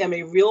providing them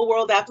a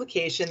real-world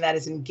application that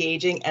is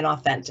engaging and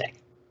authentic.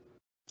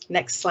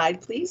 Next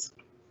slide, please.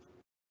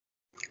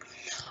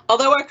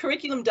 Although our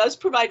curriculum does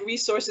provide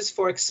resources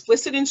for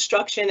explicit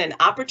instruction and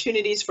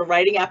opportunities for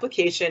writing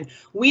application,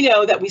 we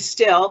know that we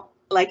still,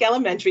 like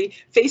elementary,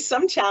 face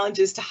some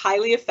challenges to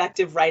highly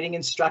effective writing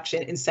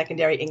instruction in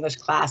secondary English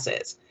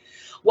classes.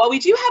 While we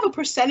do have a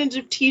percentage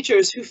of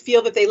teachers who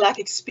feel that they lack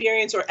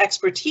experience or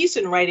expertise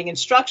in writing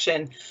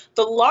instruction,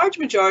 the large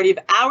majority of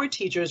our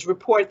teachers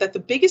report that the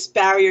biggest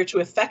barrier to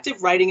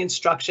effective writing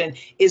instruction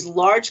is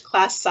large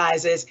class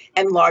sizes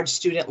and large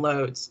student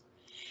loads.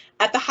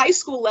 At the high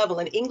school level,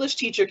 an English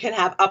teacher can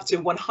have up to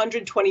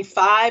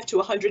 125 to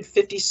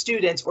 150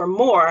 students or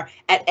more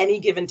at any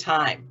given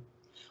time.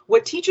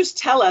 What teachers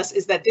tell us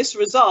is that this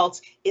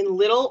results in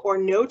little or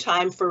no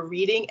time for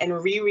reading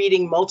and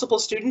rereading multiple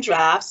student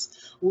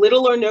drafts,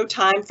 little or no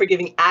time for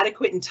giving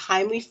adequate and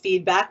timely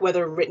feedback,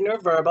 whether written or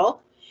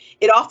verbal.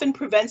 It often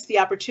prevents the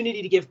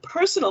opportunity to give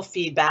personal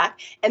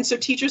feedback, and so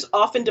teachers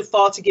often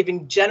default to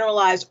giving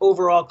generalized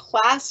overall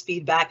class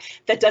feedback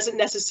that doesn't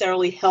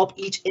necessarily help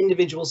each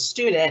individual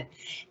student.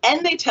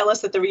 And they tell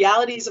us that the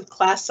realities of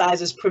class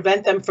sizes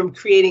prevent them from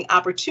creating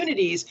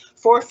opportunities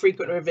for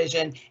frequent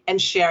revision and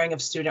sharing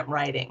of student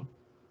writing.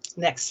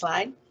 Next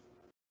slide.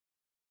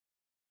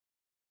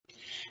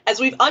 As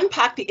we've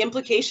unpacked the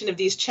implication of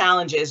these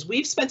challenges,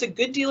 we've spent a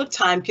good deal of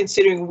time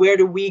considering where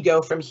do we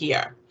go from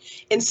here.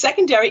 In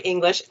secondary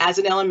English, as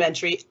in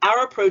elementary,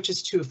 our approach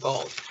is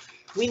twofold.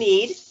 We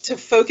need to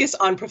focus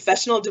on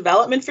professional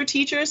development for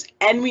teachers,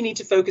 and we need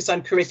to focus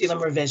on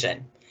curriculum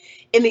revision.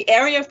 In the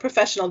area of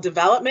professional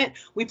development,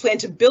 we plan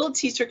to build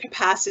teacher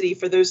capacity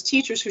for those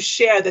teachers who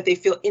share that they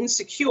feel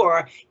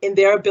insecure in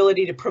their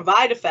ability to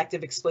provide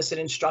effective explicit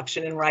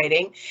instruction in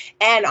writing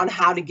and on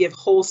how to give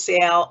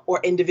wholesale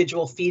or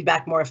individual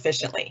feedback more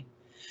efficiently.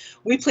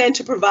 We plan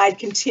to provide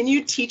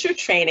continued teacher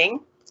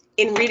training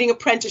in reading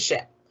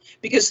apprenticeship,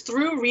 because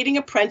through reading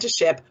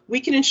apprenticeship, we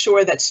can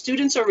ensure that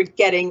students are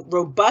getting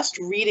robust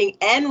reading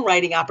and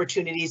writing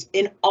opportunities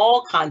in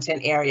all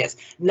content areas,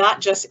 not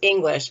just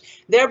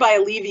English, thereby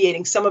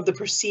alleviating some of the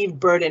perceived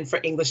burden for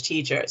English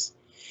teachers.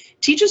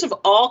 Teachers of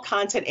all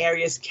content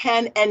areas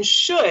can and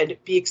should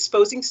be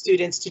exposing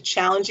students to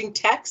challenging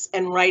text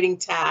and writing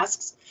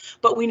tasks,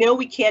 but we know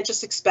we can't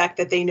just expect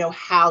that they know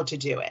how to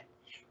do it.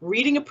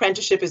 Reading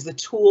apprenticeship is the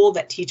tool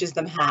that teaches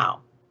them how.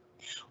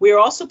 We are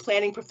also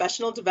planning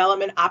professional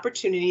development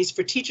opportunities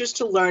for teachers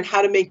to learn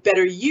how to make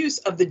better use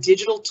of the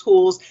digital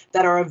tools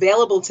that are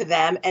available to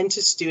them and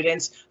to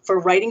students for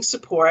writing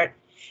support,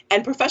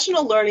 and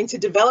professional learning to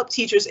develop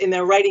teachers in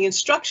their writing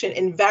instruction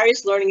in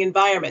various learning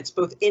environments,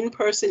 both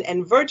in-person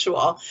and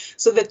virtual,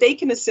 so that they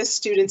can assist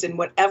students in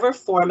whatever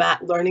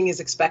format learning is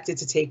expected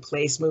to take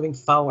place moving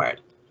forward.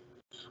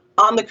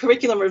 On the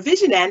curriculum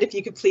revision end, if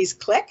you could please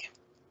click.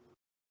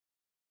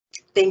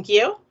 Thank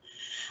you.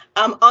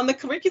 On the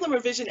curriculum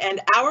revision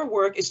end, our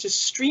work is to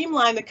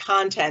streamline the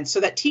content so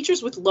that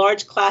teachers with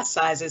large class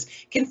sizes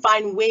can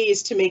find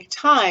ways to make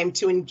time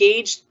to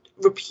engage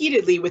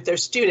repeatedly with their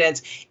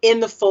students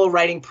in the full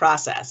writing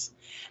process.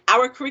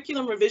 Our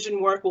curriculum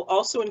revision work will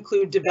also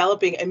include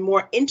developing a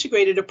more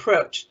integrated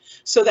approach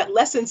so that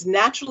lessons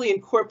naturally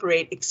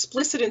incorporate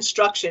explicit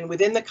instruction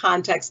within the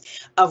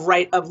context of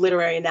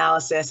literary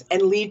analysis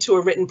and lead to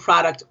a written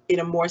product in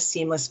a more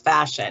seamless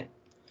fashion.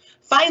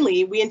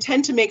 Finally, we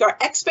intend to make our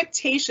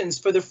expectations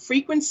for the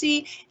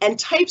frequency and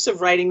types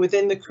of writing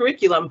within the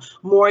curriculum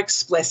more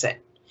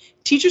explicit.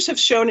 Teachers have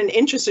shown an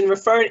interest in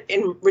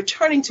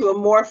returning to a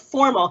more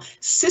formal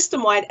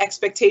system-wide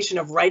expectation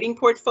of writing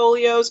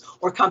portfolios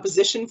or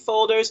composition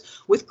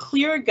folders with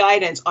clearer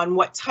guidance on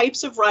what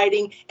types of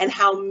writing and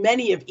how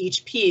many of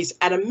each piece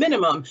at a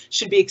minimum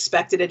should be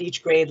expected at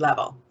each grade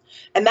level.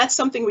 And that's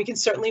something we can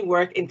certainly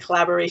work in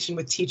collaboration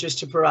with teachers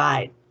to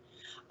provide.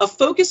 A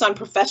focus on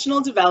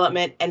professional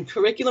development and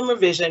curriculum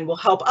revision will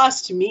help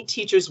us to meet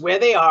teachers where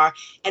they are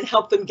and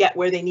help them get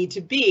where they need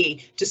to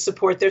be to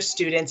support their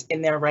students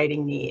in their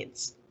writing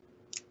needs.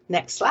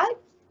 Next slide.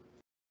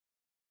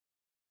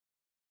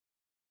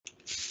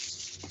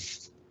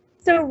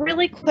 So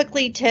really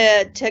quickly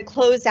to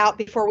close out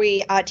before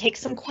we take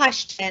some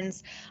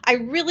questions, I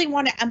really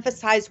want to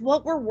emphasize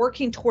what we're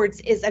working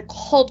towards is a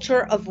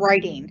culture of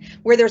writing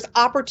where there's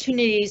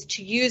opportunities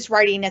to use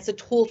writing as a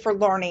tool for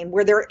learning,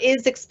 where there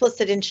is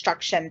explicit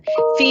instruction,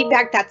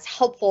 feedback that's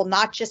helpful,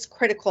 not just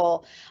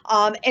critical.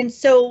 And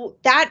so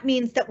that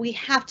means that we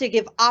have to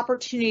give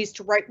opportunities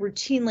to write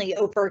routinely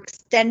over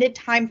extended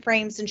time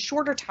frames and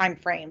shorter time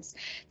frames.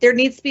 There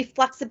needs to be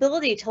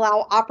flexibility to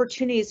allow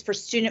opportunities for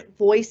student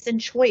voice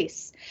and choice.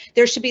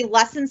 There should be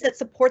lessons that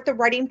support the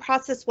writing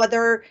process,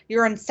 whether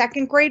you're in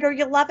 2nd grade or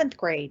 11th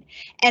grade.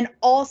 And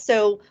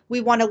also,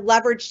 we want to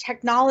leverage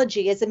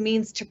technology as a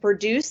means to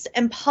produce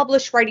and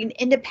publish writing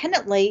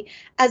independently,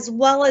 as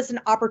well as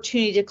an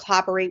opportunity to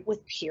collaborate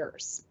with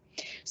peers.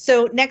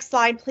 So next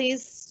slide,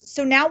 please.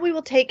 So now we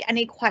will take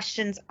any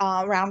questions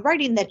around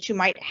writing that you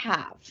might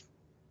have.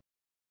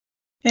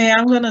 Hey,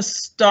 I'm going to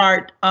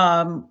start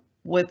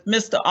with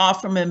Mr.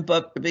 Offerman,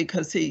 but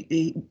because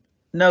he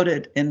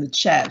noted in the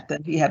chat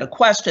that he had a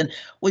question.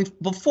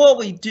 Before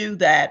we do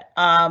that,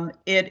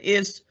 it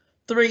is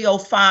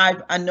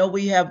 3:05. I know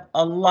we have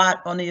a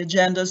lot on the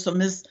agenda, so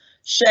Ms.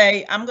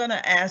 Shea, I'm going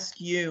to ask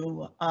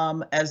you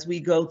as we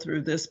go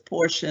through this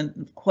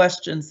portion,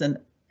 questions and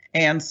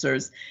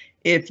answers,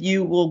 if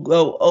you will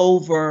go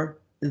over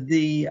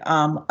the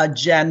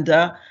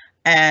agenda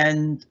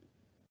and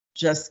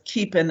just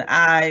keep an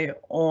eye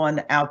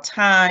on our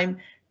time,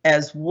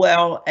 as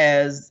well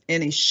as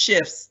any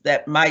shifts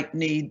that might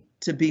need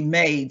to be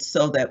made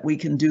so that we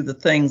can do the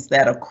things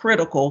that are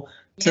critical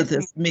to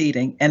this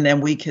meeting, and then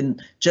we can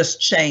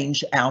just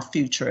change our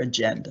future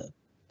agenda.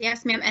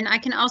 Yes, ma'am. And I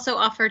can also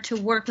offer to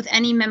work with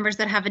any members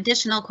that have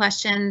additional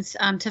questions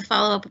to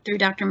follow up through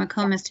Dr.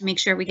 McComas to make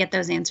sure we get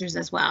those answers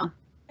as well.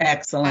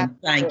 Excellent.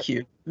 Thank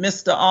you.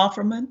 Mr.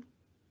 Offerman.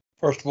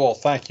 First of all,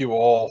 thank you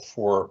all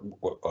for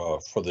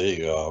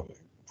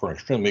an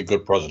extremely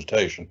good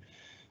presentation.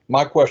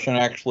 My question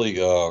actually,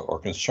 or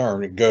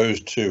concern, goes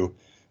to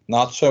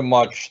not so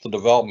much the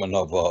development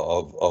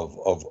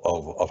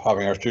of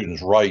having our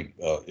students write,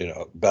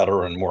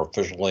 better and more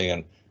efficiently,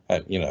 and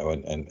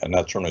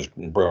that certainly is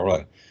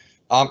brilliant.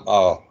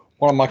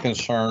 One of my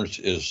concerns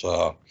is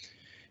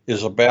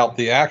about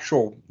the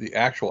actual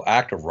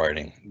act of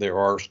writing. There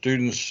are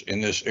students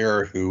in this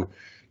era who,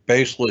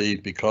 basically,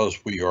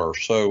 because we are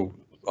so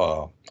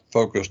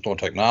focused on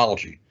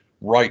technology,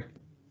 right,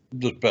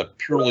 but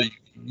purely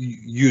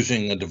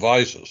using the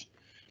devices.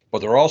 But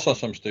there are also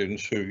some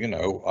students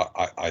who,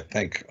 I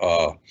think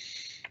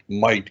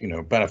might,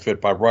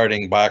 benefit by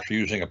writing by actually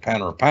using a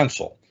pen or a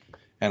pencil.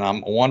 And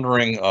I'm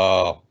wondering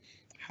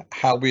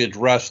how we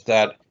address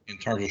that in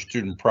terms of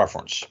student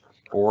preference,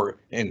 or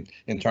in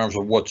terms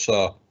of what's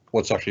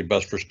actually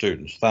best for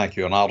students. Thank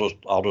you, and I'll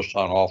just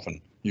sign off, and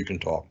you can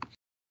talk.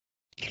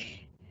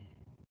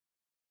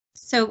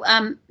 So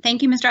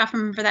thank you, Mr.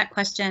 Offerman, for that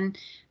question.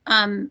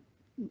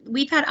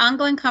 We've had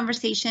ongoing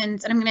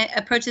conversations, and I'm going to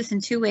approach this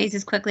in two ways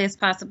as quickly as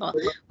possible.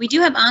 We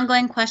do have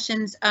ongoing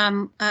conversations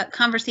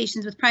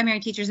with primary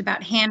teachers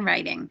about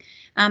handwriting,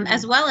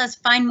 as well as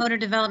fine motor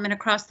development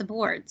across the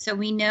board. So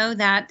we know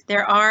that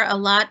there are a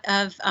lot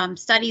of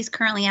studies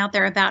currently out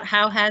there about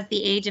how has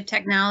the age of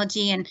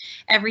technology and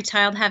every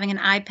child having an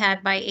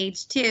iPad by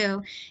age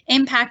 2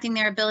 impacting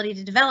their ability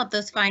to develop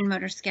those fine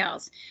motor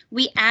skills.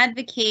 We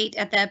advocate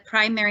at the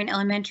primary and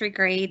elementary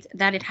grades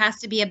that it has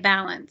to be a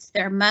balance.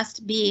 There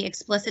must be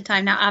explicit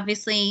time. Now,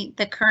 obviously,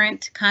 the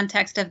current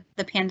context of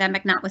the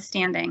pandemic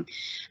notwithstanding,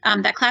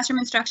 that classroom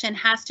instruction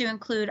has to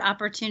include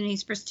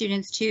opportunities for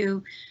students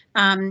to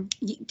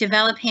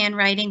develop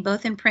handwriting,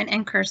 both in print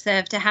and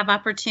cursive, to have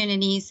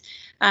opportunities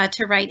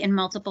to write in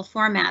multiple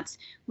formats.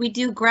 We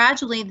do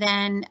gradually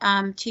then,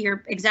 to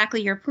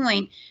exactly your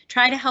point,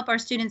 try to help our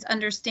students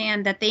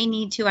understand that they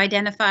need to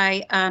identify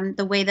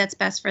the way that's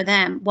best for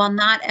them, while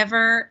not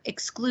ever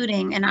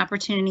excluding an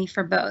opportunity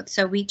for both.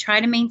 So we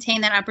try to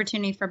maintain that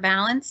opportunity for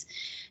balance.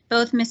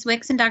 Both Ms.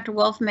 Wicks and Dr.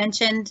 Wolf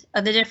mentioned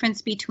the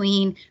difference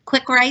between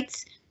quick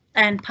writes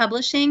and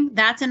publishing.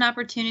 That's an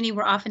opportunity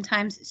where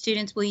oftentimes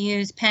students will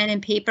use pen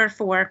and paper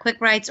for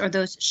quick writes or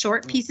those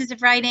short pieces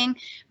of writing,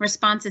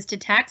 responses to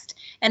text.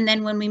 And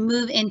then when we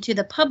move into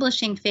the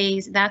publishing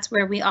phase, that's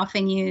where we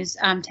often use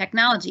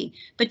technology.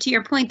 But to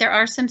your point, there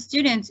are some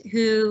students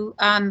who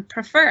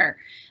prefer.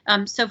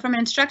 So from an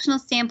instructional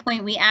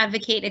standpoint, we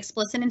advocate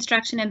explicit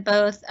instruction in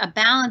both, a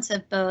balance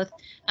of both,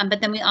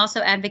 but then we also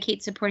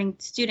advocate supporting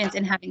students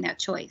in having that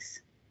choice.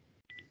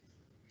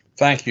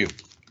 Thank you.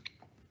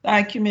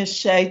 Thank you, Ms.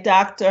 Shea.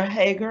 Dr.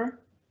 Hager.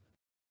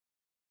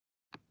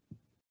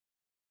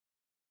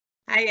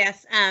 Hi,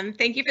 yes.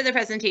 Thank you for the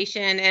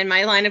presentation. And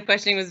my line of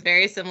questioning was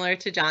very similar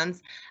to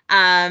John's.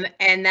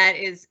 And that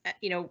is,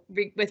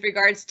 with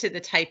regards to the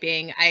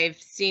typing,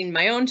 I've seen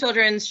my own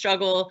children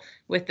struggle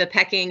with the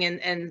pecking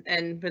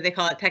and what they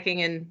call it,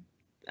 pecking and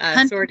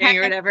sorting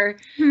or whatever.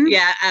 Mm-hmm.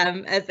 Yeah,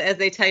 as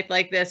they type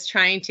like this,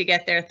 trying to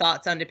get their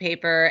thoughts onto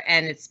paper,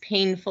 and it's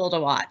painful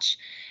to watch.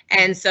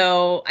 And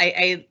so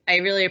I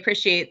really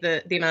appreciate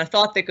the amount of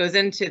thought that goes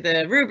into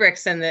the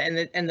rubrics and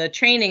the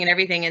training and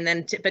everything, and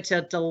then but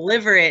to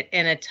deliver it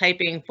in a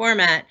typing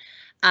format.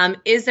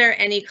 Is there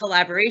any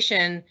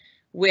collaboration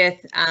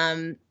with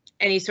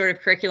any sort of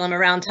curriculum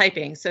around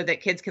typing so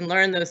that kids can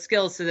learn those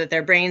skills, so that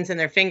their brains and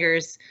their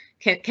fingers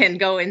can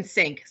go in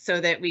sync, so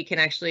that we can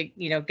actually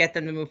get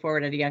them to move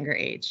forward at a younger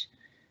age?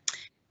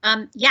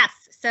 Yes.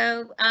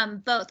 So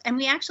both, and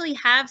we actually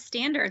have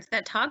standards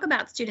that talk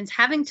about students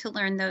having to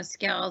learn those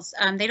skills.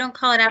 They don't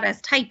call it out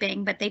as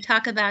typing, but they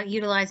talk about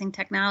utilizing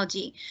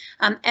technology.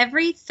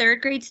 Every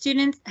third grade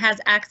student has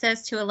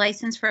access to a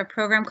license for a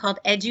program called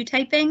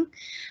EduTyping,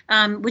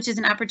 which is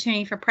an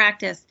opportunity for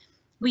practice.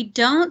 We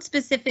don't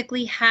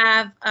specifically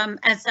have,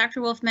 as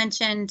Dr. Wolf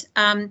mentioned,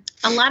 a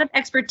lot of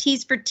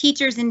expertise for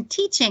teachers in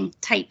teaching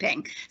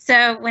typing.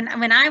 So when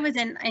I was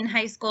in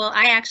high school,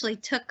 I actually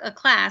took a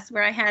class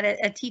where I had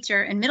a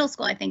teacher in middle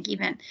school, I think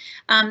even.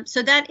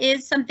 So that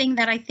is something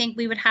that I think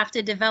we would have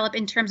to develop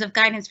in terms of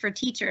guidance for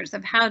teachers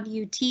of how do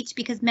you teach,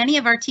 because many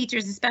of our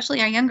teachers,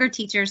 especially our younger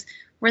teachers,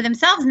 were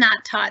themselves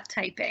not taught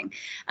typing.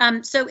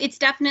 So it's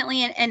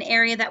definitely an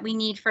area that we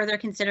need further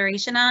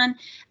consideration on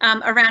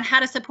around how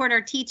to support our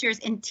teachers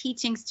in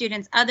teaching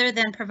students other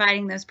than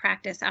providing those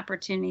practice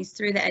opportunities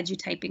through the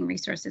EduTyping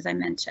resources I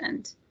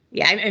mentioned.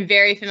 Yeah, I'm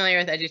very familiar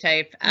with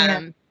EduType,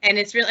 and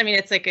it's really,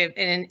 it's like an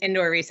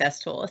indoor recess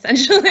tool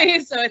essentially.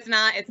 So it's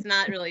not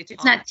really taught.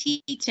 It's not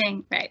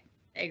teaching, right?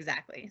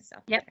 Exactly. So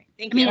yep.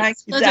 Thank you. It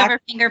goes over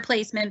finger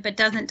placement, but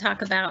doesn't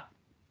talk about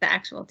the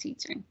actual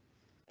teaching.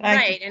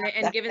 Right,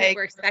 and given that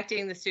we're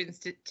expecting the students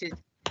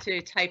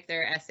to type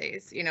their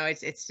essays,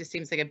 it just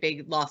seems like a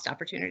big lost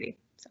opportunity.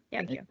 So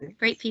thank you.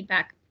 Great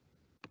feedback.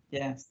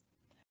 Yes,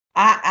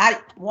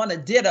 I want to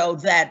ditto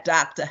that,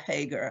 Dr.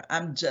 Hager.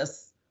 I'm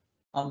just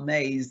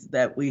amazed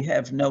that we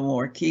have no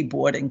more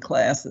keyboarding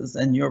classes,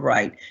 and you're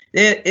right.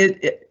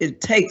 It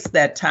takes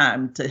that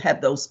time to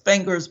have those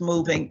fingers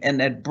moving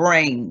and that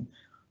brain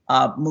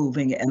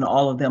moving, and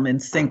all of them in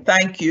sync.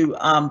 Thank you,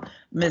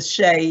 Ms.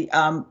 Shea.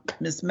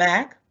 Ms.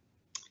 Mack.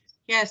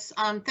 Yes,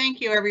 thank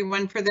you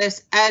everyone for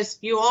this. As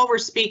you all were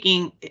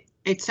speaking,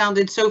 it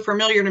sounded so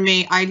familiar to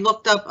me. I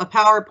looked up a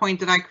PowerPoint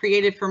that I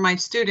created for my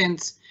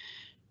students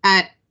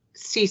at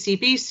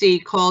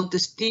CCBC called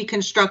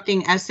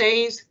Deconstructing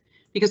Essays,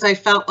 because I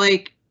felt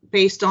like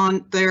based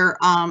on their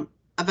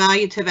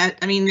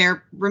evaluative,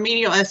 their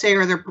remedial essay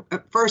or their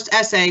first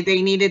essay,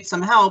 they needed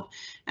some help.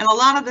 And a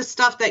lot of the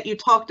stuff that you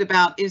talked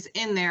about is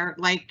in there,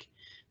 like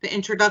the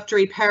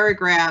introductory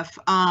paragraph,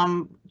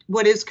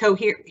 what is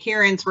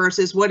coherence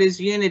versus what is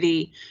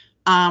unity,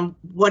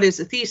 what is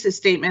a thesis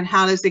statement,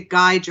 how does it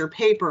guide your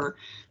paper.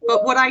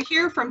 But what I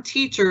hear from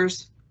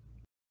teachers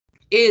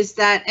is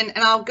that, and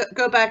I'll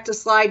go back to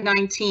slide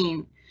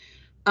 19.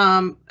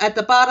 At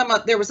the bottom,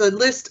 there was a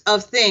list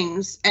of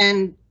things,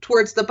 and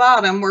towards the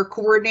bottom were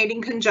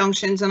coordinating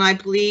conjunctions, and I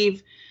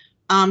believe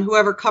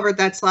whoever covered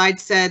that slide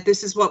said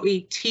this is what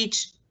we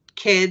teach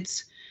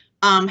kids,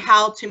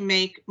 how to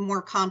make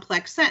more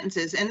complex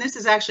sentences. And this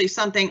is actually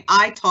something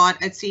I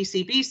taught at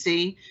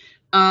CCBC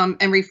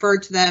and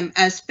referred to them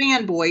as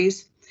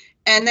fanboys.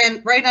 And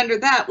then right under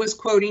that was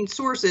quoting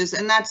sources,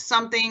 and that's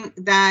something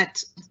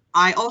that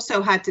I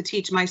also had to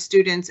teach my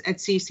students at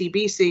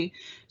CCBC.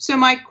 So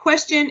my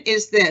question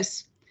is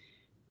this.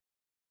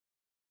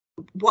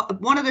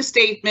 One of the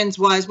statements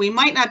was we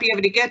might not be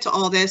able to get to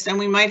all this and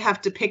we might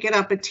have to pick it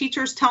up, but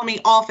teachers tell me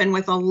often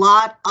with a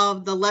lot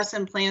of the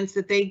lesson plans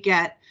that they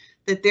get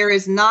that there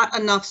is not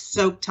enough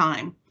soak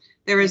time.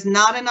 There is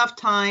not enough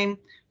time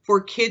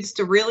for kids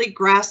to really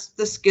grasp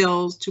the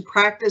skills, to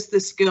practice the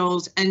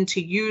skills, and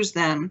to use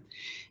them.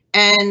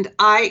 And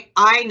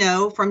I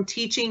know from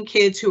teaching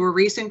kids who are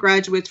recent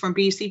graduates from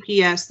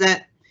BCPS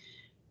that,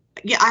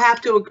 yeah, I have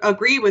to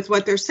agree with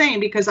what they're saying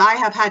because I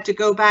have had to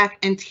go back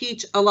and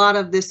teach a lot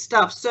of this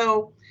stuff.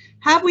 So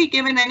have we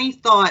given any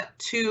thought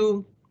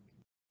to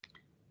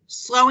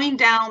slowing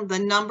down the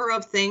number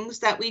of things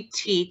that we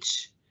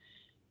teach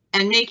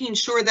and making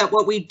sure that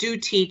what we do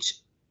teach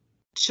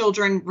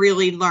children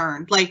really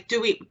learn? Like,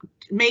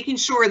 making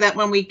sure that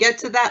when we get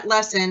to that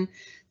lesson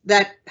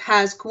that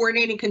has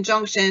coordinating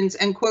conjunctions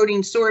and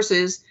quoting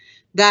sources,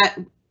 that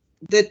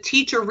the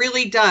teacher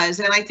really does.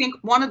 And I think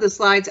one of the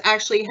slides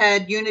actually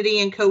had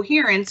unity and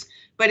coherence,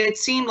 but it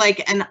seemed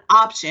like an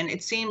option.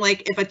 It seemed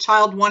like if a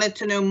child wanted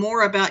to know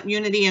more about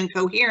unity and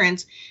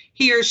coherence,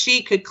 he or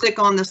she could click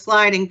on the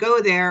slide and go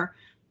there,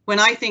 when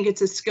I think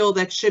it's a skill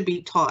that should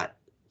be taught.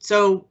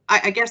 So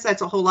I guess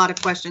that's a whole lot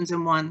of questions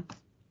in one.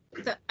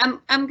 So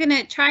I'm going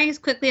to try as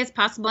quickly as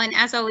possible. And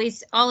as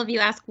always, all of you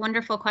ask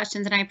wonderful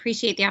questions, and I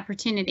appreciate the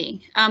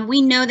opportunity.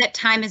 We know that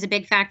time is a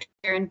big factor,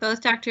 and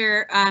both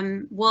Dr.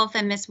 Wolf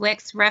and Ms.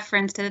 Wicks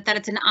referenced that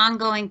it's an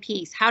ongoing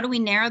piece. How do we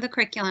narrow the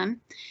curriculum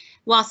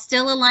while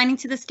still aligning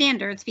to the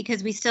standards,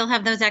 because we still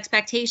have those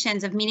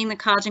expectations of meeting the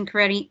college and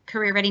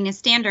career readiness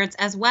standards,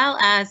 as well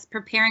as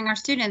preparing our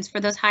students for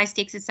those high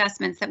stakes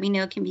assessments that we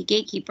know can be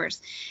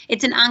gatekeepers.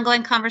 It's an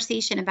ongoing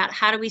conversation about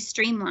how do we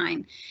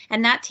streamline,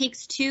 and that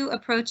takes two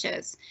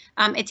approaches.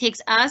 It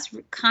takes us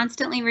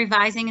constantly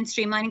revising and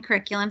streamlining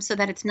curriculum so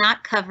that it's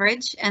not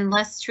coverage and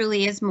less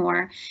truly is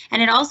more.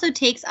 And it also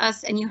takes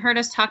us, and you heard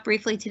us talk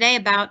briefly today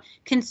about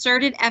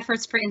concerted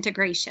efforts for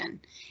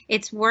integration.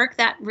 It's work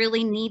that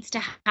really needs to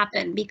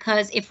happen,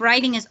 because if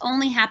writing is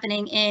only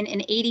happening in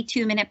an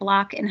 82-minute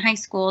block in high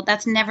school,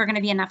 that's never going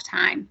to be enough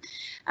time.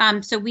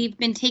 So we've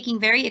been taking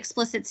very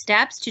explicit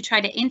steps to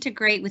try to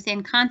integrate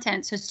within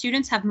content so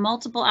students have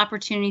multiple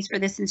opportunities for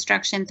this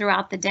instruction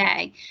throughout the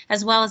day,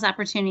 as well as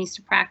opportunities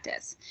to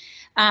practice.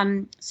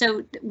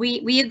 So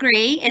we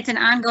agree it's an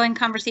ongoing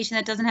conversation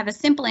that doesn't have a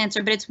simple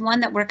answer, but it's one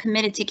that we're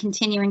committed to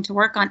continuing to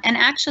work on. And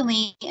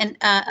actually,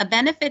 a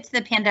benefit to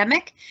the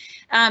pandemic,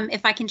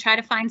 if I can try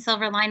to find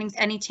silver linings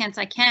any chance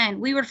I can,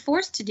 we were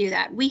forced to do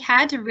that. We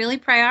had to really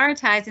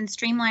prioritize and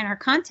streamline our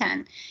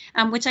content,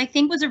 which I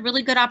think was a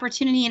really good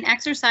opportunity and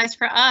exercise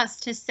for us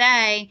to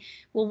say,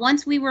 well,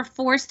 once we were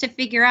forced to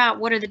figure out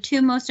what are the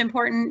two most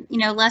important,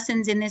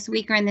 lessons in this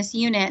week or in this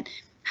unit,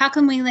 how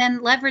can we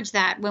then leverage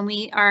that when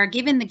we are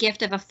given the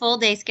gift of a full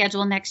day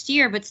schedule next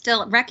year, but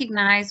still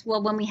recognize,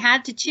 well, when we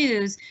had to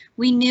choose,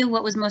 we knew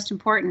what was most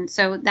important.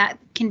 So that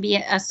can be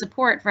a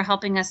support for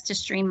helping us to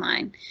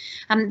streamline.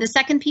 The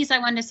second piece I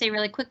wanted to say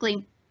really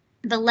quickly,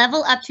 the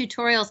level up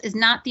tutorials is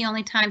not the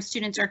only time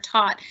students are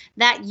taught.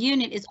 That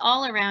unit is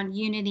all around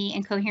unity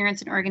and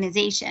coherence and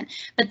organization,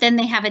 but then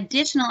they have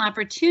additional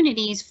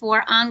opportunities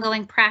for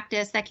ongoing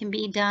practice that can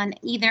be done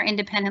either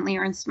independently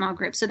or in small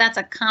groups. So that's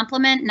a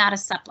complement, not a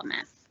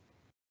supplement.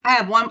 I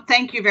have one.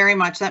 Thank you very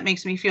much. That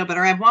makes me feel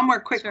better. I have one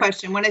more quick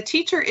question. When a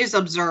teacher is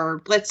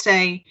observed, let's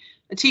say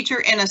a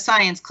teacher in a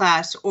science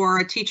class or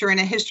a teacher in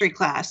a history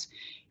class,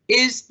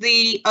 is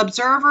the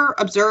observer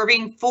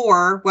observing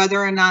for whether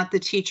or not the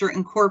teacher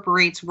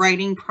incorporates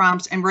writing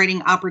prompts and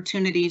writing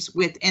opportunities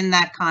within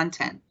that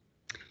content?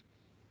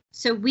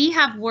 So we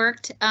have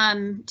worked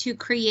to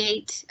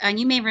create,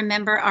 you may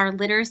remember our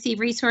literacy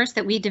resource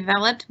that we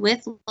developed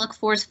with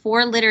Look4's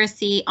for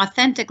literacy,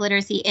 authentic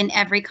literacy in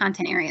every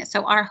content area.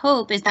 So our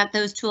hope is that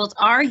those tools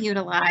are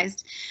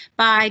utilized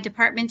by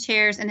department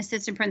chairs and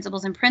assistant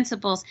principals and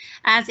principals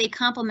as a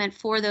complement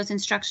for those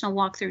instructional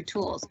walkthrough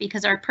tools,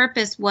 because our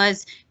purpose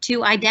was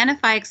to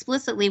identify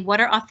explicitly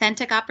what are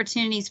authentic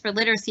opportunities for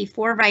literacy,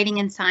 for writing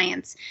and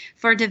science,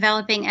 for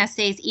developing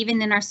essays,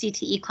 even in our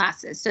CTE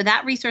classes. So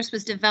that resource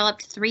was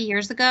developed 3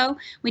 years ago.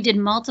 We did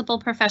multiple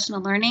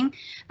professional learning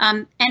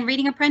and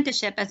reading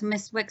apprenticeship, as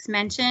Ms. Wicks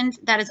mentioned.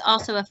 That is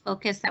also a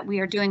focus that we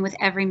are doing with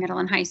every middle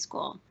and high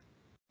school.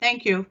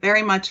 Thank you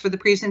very much for the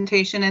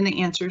presentation and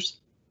the answers.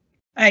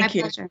 Thank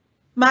you. Pleasure.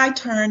 My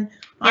turn.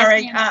 All Yes,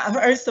 right. ma'am.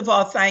 First of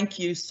all, thank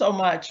you so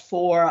much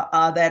for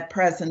that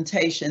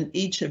presentation,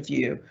 each of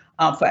you,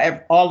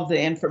 for all of the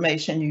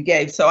information you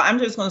gave. So I'm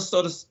just going to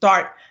sort of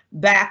start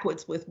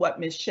backwards with what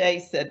Ms. Shea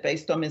said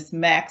based on Ms.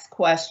 Mack's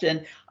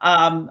question,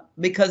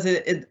 because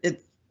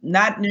it's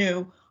not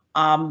new.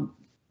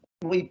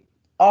 We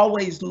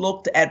always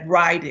looked at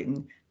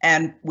writing,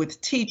 and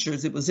with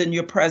teachers, it was in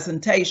your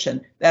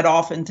presentation that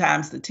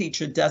oftentimes the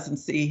teacher doesn't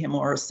see him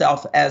or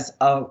herself as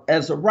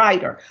a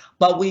writer,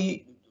 but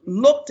we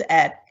looked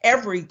at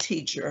every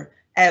teacher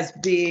as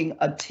being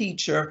a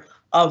teacher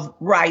of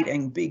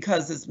writing,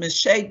 because as Ms.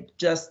 Shea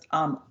just,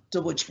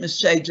 to which Ms.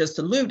 Shea just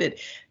alluded,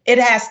 it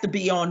has to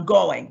be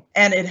ongoing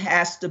and it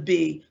has to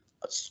be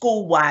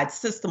school-wide,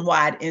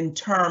 system-wide in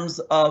terms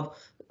of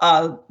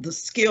the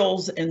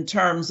skills, in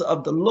terms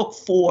of the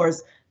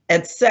look-fors,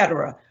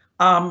 etc.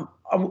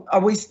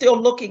 Are we still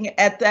looking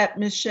at that,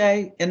 Ms.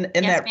 Shea, in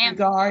Yes, that ma'am.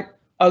 regard?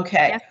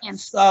 Okay. Yes, ma'am.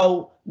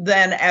 So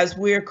then as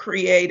we're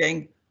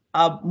creating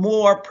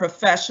more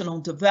professional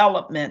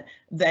development,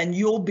 then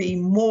you'll be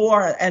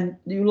more, and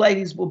you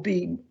ladies will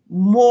be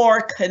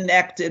more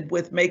connected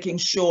with making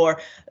sure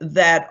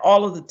that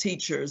all of the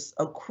teachers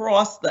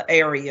across the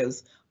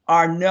areas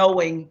are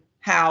knowing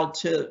how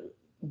to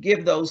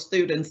give those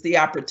students the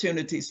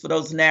opportunities for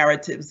those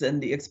narratives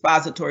and the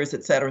expositories,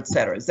 et cetera, et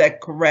cetera. Is that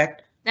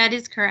correct? That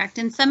is correct.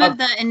 And some of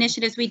the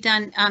initiatives we've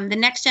done, the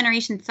Next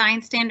Generation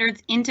Science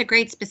Standards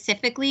integrate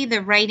specifically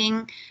the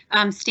writing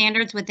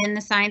standards within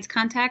the science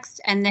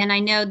context. And then I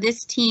know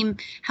this team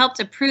helped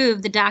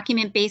approve the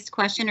document-based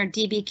question, or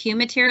DBQ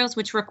materials,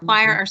 which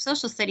require our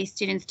social studies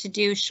students to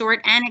do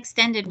short and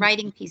extended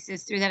writing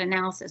pieces through that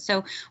analysis.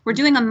 So we're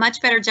doing a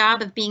much better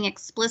job of being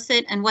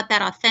explicit and what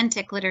that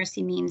authentic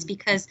literacy means,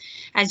 because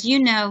as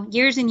you know,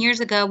 years and years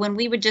ago, when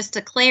we would just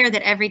declare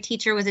that every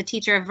teacher was a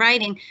teacher of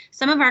writing,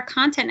 some of our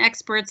content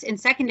experts in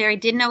secondary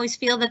didn't always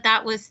feel that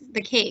that was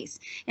the case.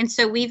 And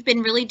so we've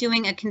been really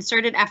doing a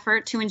concerted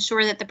effort to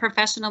ensure that the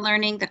professional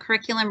learning, the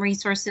curriculum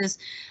resources,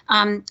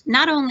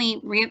 not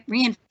only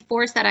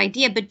reinforce that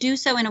idea, but do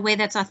so in a way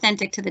that's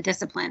authentic to the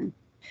discipline.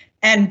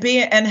 And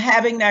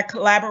having that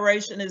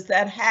collaboration, is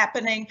that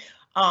happening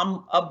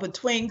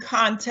between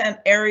content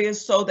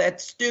areas so that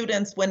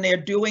students, when they're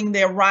doing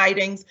their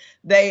writings,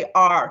 they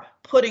are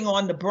putting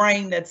on the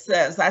brain that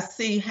says, I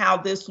see how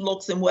this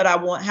looks and what I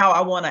want, how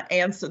I want to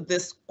answer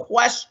this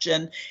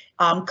question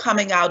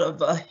coming out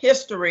of a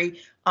history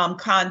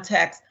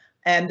context.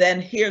 And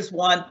then here's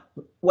one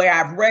where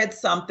I've read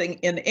something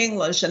in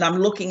English and I'm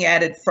looking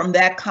at it from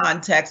that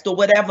context, or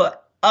whatever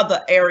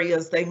other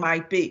areas they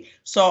might be.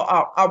 So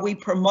are we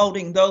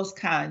promoting those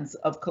kinds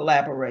of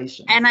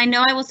collaboration? And I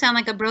know I will sound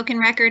like a broken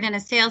record and a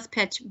sales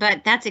pitch,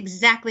 but that's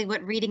exactly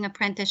what Reading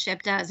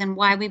Apprenticeship does, and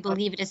why we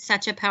believe it is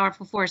such a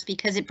powerful force,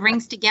 because it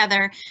brings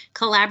together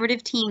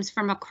collaborative teams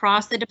from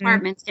across the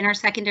departments in our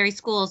secondary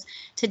schools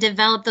to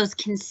develop those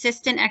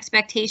consistent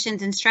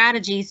expectations and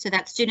strategies so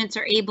that students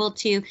are able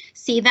to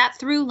see that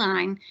through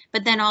line,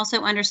 but then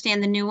also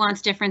understand the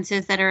nuanced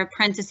differences that are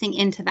apprenticing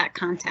into that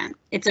content.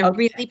 It's a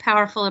really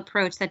powerful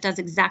approach that does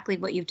exactly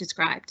what you've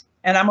described.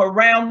 And I'm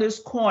around this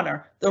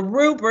corner. The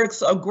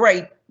rubrics are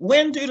great.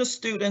 When do the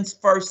students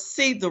first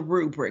see the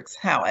rubrics,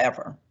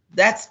 however?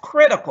 That's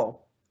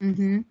critical.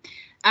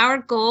 Our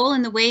goal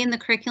and the way in the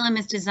curriculum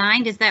is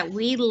designed is that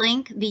we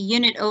link the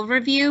unit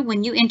overview.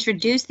 When you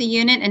introduce the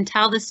unit and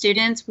tell the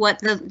students what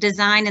the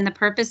design and the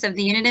purpose of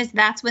the unit is,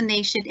 that's when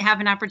they should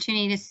have an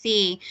opportunity to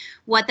see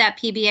what that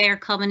PBA or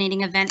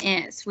culminating event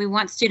is. We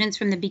want students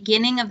from the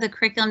beginning of the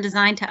curriculum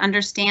design to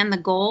understand the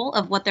goal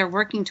of what they're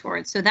working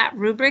towards. So that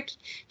rubric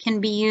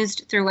can be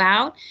used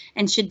throughout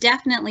and should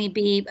definitely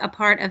be a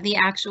part of the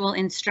actual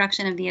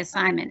instruction of the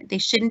assignment. They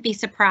shouldn't be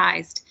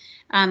surprised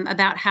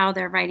about how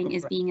their writing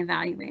is being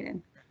evaluated.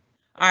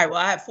 All right, well,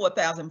 I have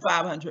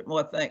 4,500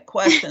 more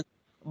questions,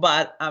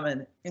 but I'm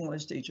an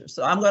English teacher.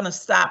 So I'm going to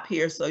stop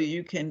here so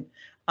you can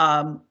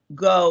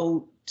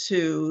go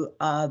to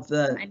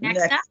the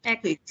next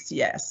topic. Piece.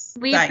 Yes.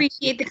 We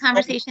appreciate the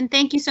conversation.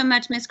 Thank you so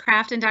much, Ms.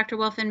 Kraft and Dr.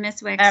 Wolf and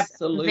Ms. Wicks.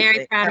 Absolutely.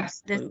 Very proud of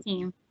this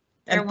team.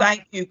 And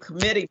thank you,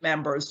 committee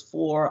members,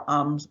 for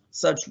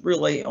such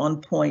really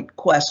on-point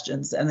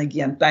questions. And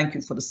again, thank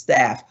you for the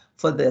staff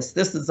for this.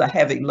 This is a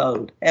heavy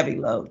load, heavy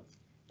load.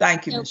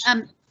 Thank you,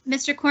 so,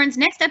 Mr. Corns,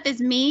 next up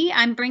is me.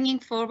 I'm bringing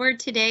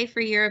forward today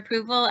for your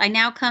approval. I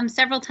now come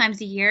several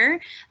times a year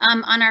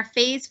on our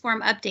phase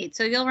form update.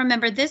 So you'll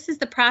remember this is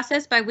the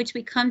process by which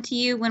we come to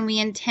you when we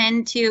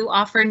intend to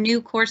offer new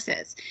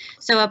courses.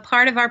 So a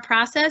part of our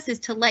process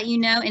is to let you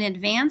know in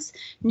advance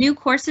new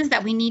courses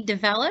that we need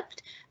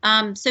developed.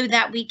 so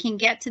that we can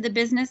get to the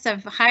business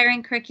of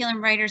hiring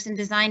curriculum writers and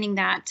designing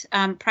that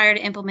prior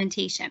to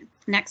implementation.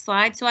 Next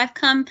slide. So I've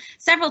come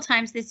several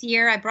times this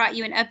year. I brought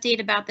you an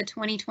update about the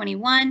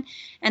 2021,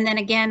 and then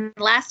again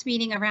last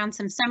meeting around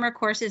some summer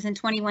courses in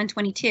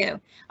 21-22.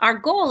 Our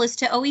goal is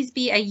to always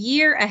be a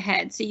year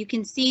ahead. So you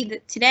can see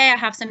that today I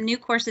have some new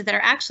courses that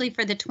are actually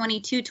for the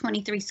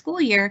 22-23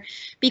 school year,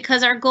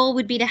 because our goal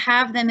would be to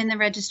have them in the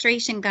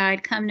registration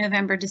guide come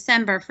November,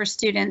 December for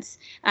students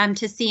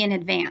to see in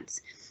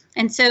advance.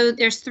 And so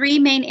there's 3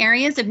 main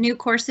areas of new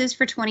courses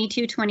for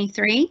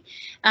 22-23.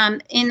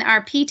 In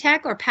our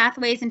P-Tech, or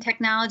Pathways in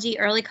Technology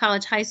Early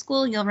College High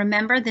School, you'll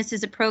remember this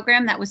is a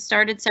program that was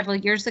started several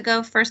years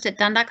ago, first at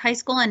Dundalk High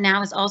School and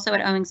now is also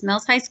at Owings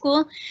Mills High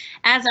School.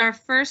 As our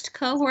first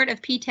cohort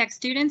of P-Tech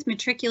students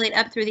matriculate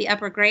up through the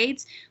upper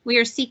grades, we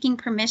are seeking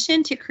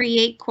permission to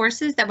create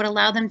courses that would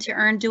allow them to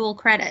earn dual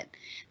credit.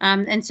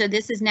 And so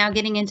this is now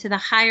getting into the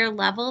higher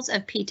levels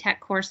of P-Tech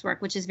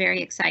coursework, which is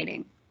very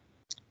exciting.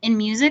 In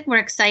music, we're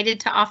excited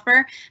to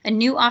offer a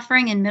new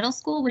offering in middle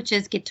school, which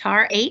is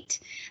Guitar 8.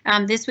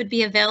 This would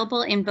be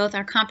available in both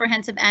our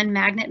comprehensive and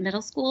magnet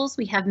middle schools.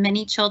 We have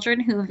many children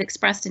who have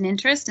expressed an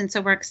interest, and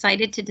so we're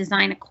excited to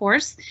design a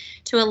course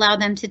to allow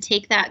them to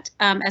take that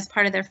as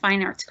part of their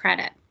fine arts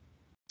credit.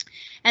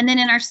 And then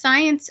in our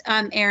science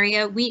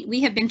area,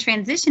 we have been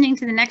transitioning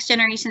to the next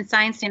generation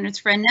science standards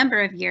for a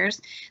number of years.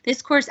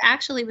 This course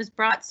actually was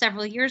brought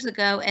several years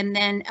ago and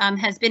then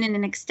has been in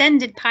an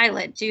extended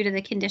pilot due to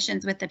the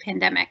conditions with the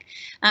pandemic.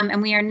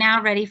 And we are now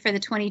ready for the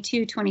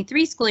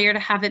 22-23 school year to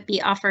have it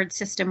be offered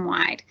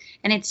system-wide.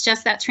 And it's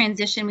just that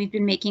transition we've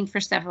been making for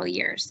several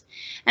years.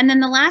 And then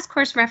the last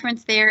course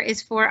reference there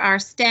is for our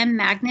STEM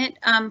magnet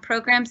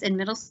programs in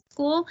middle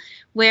school,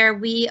 where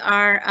we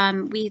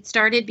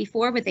started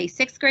before with a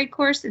 6th grade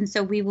course, and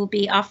so we will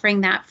be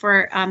offering that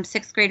for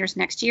 6th graders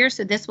next year.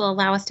 So this will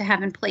allow us to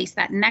have in place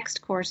that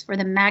next course for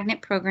the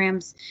magnet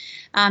programs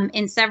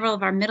in several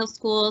of our middle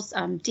schools,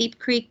 Deep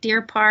Creek,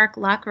 Deer Park,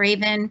 Loch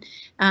Raven,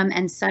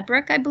 and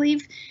Sudbrook, I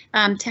believe,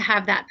 to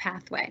have that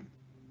pathway.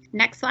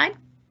 Next slide.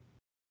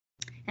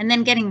 And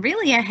then getting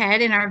really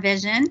ahead in our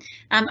vision,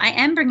 I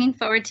am bringing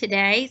forward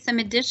today some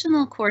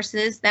additional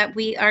courses that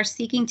we are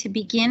seeking to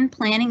begin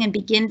planning and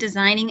begin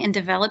designing and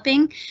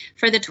developing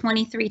for the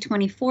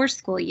 23-24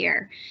 school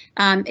year.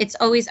 It's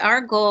always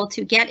our goal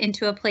to get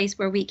into a place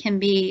where we can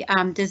be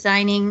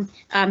designing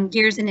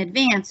years in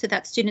advance so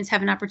that students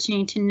have an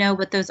opportunity to know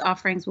what those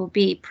offerings will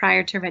be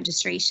prior to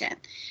registration.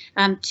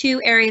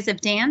 2 areas of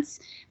dance.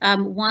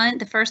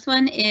 The first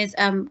one is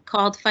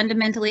called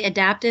Fundamentally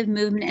Adaptive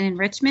Movement and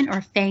Enrichment,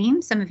 or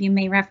FAME. Some of you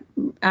may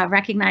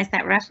recognize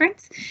that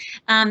reference.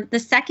 The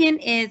second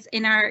is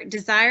in our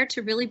desire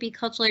to really be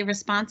culturally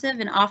responsive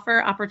and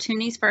offer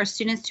opportunities for our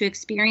students to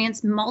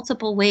experience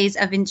multiple ways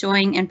of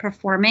enjoying and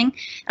performing.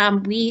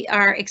 We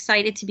are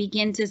excited to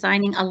begin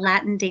designing a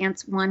Latin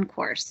Dance 1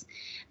 course.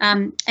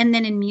 And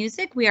then in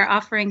music, we are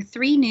offering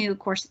 3 new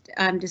course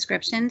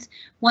descriptions.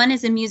 One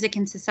is in Music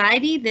and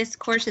Society. This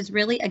course is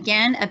really,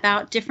 again,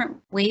 about different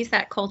ways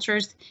that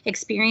cultures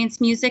experience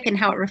music and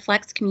how it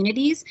reflects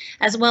communities,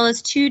 as well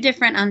as 2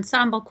 different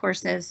ensemble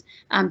courses,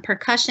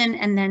 percussion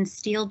and then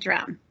steel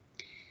drum.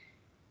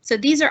 So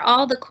these are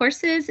all the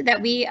courses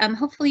that we,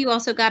 hopefully you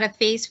also got a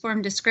phase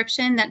form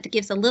description that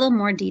gives a little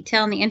more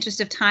detail. In the interest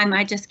of time,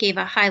 I just gave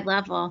a high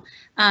level.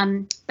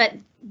 But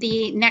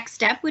the next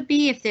step would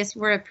be, if this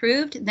were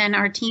approved, then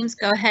our teams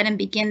go ahead and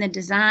begin the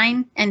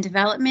design and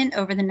development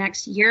over the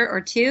next year or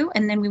 2,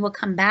 and then we will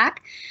come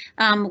back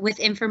with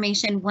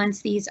information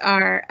once these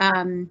are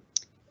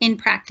in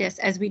practice,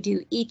 as we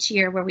do each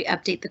year, where we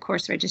update the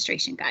course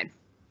registration guide.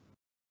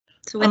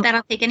 So with that,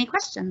 I'll take any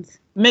questions.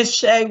 Ms.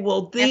 Shea,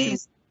 will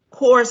these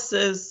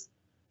courses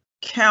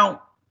count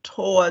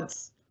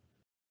towards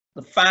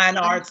the fine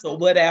arts or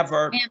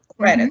whatever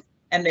credit?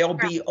 And they'll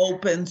be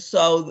open,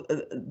 so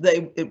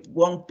it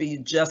won't be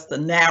just a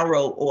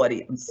narrow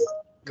audience.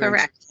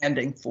 Correct.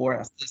 Standing for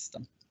a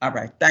system. All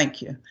right,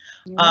 thank you.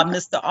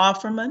 Mr.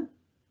 Offerman?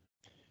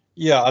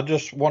 Yeah, I'm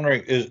just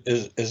wondering, is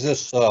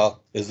the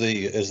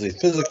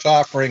physics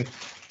offering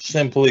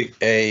simply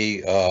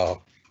an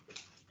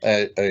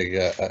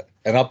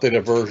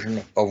updated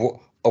version of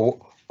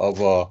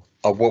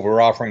what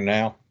we're offering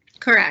now?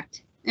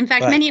 Correct. In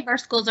fact, many of our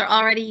schools are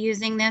already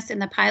using this in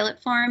the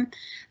pilot form.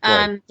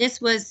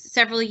 This was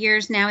several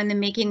years now in the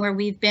making, where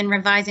we've been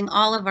revising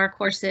all of our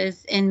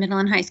courses in middle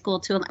and high school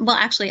to, well,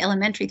 actually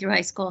elementary through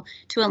high school,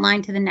 to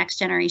align to the next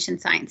generation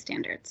science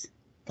standards.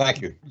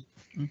 Thank you.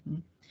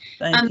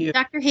 Thank you.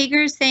 Dr.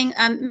 Hager is saying,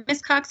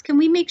 Ms. Cox, can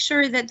we make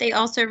sure that they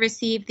also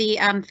receive the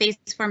phase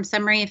form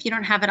summary? If you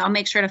don't have it, I'll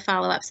make sure to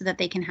follow up so that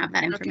they can have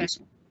that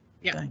information.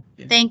 Okay.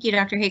 Yeah. Thank you,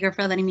 Dr. Hager,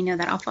 for letting me know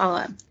that. I'll follow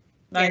up.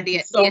 Yeah,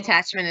 the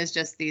attachment is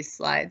just these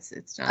slides.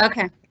 It's not.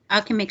 Okay, I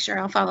can make sure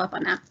I'll follow up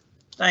on that.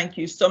 Thank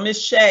you. So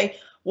Ms. Shea,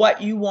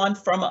 what you want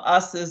from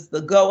us is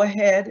the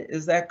go-ahead,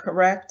 is that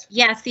correct?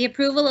 Yes, the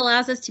approval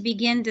allows us to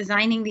begin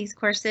designing these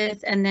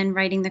courses and then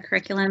writing the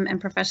curriculum and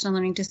professional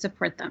learning to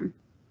support them,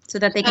 so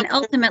that they can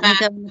ultimately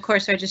go in the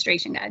course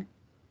registration guide.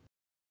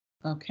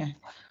 Okay.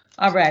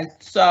 All right.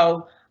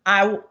 So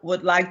I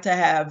would like to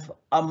have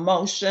a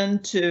motion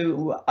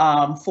to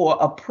for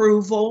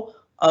approval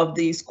of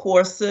these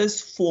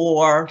courses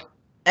for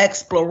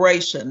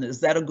exploration. Is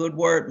that a good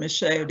word,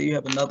 Michelle? Or do you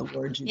have another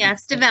word?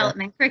 Yes,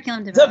 development,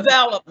 curriculum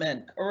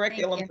development.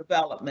 Curriculum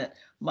development,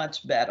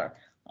 much better.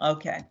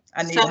 Okay,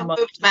 I need So a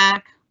motion. moved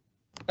back.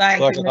 Thank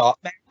you, Second, Ms.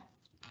 Mack.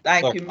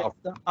 Thank you, second.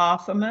 Mr.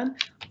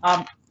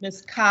 Offerman.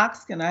 Ms.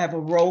 Cox, can I have a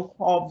roll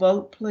call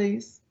vote,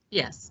 please?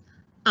 Yes.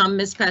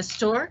 Ms.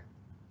 Pastor,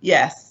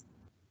 Yes.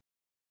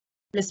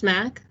 Ms.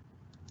 Mack,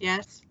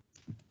 Yes.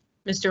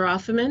 Mr.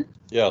 Offerman,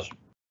 Yes.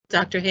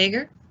 Dr.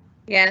 Hager.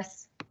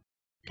 Yes.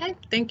 Okay,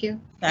 thank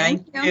you.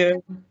 Thank Thank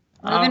you.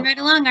 Moving right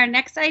along, our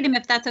next item,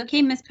 if that's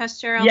okay, Ms.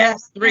 Pastor.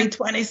 Yes,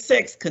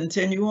 326,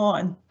 continue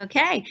on.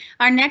 Okay,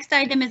 our next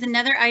item is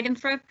another item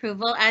for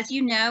approval. As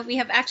you know, we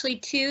have actually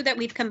two that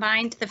we've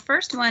combined. The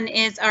first one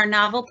is our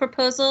novel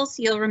proposals.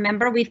 You'll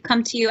remember we've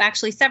come to you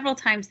actually several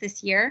times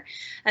this year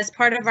as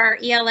part of our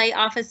ELA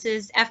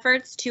office's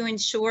efforts to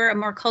ensure a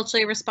more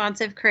culturally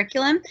responsive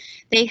curriculum.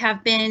 They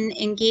have been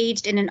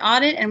engaged in an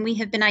audit, and we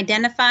have been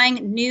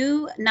identifying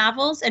new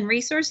novels and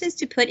resources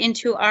to put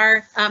into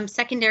our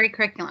secondary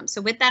curriculum.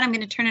 So with that, I'm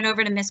going to turn it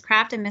over to Ms.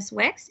 Kraft and Ms.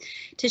 Wicks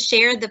to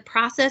share the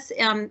process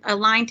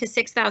aligned to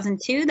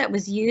 6002 that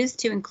was used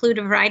to include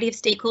a variety of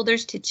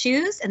stakeholders to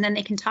choose, and then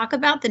they can talk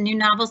about the new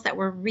novels that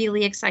we're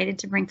really excited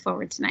to bring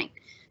forward tonight.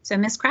 So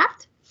Ms.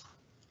 Kraft?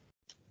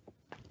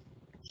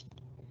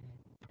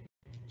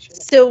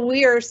 So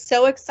we are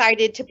so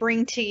excited to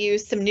bring to you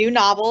some new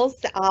novels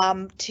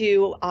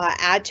to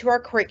add to our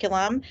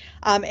curriculum.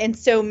 And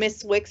so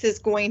Ms. Wicks is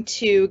going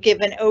to give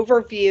an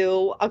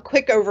overview, a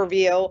quick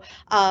overview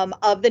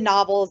of the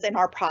novels in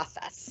our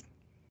process.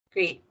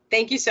 Great.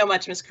 Thank you so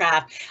much, Ms.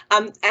 Kraft.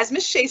 As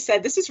Ms. Shea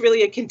said, this is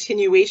really a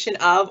continuation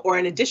of or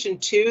in addition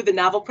to the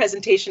novel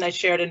presentation I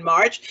shared in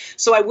March.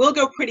 So I will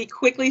go pretty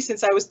quickly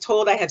since I was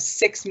told I have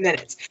 6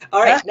 minutes.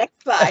 All right,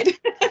 next slide.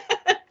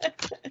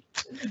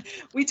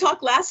 We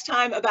talked last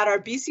time about our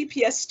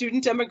BCPS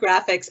student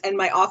demographics and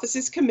my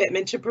office's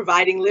commitment to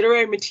providing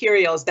literary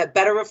materials that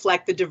better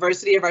reflect the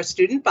diversity of our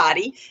student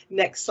body.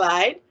 Next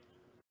slide.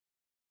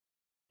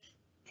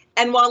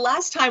 And while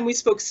last time we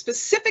spoke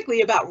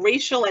specifically about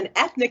racial and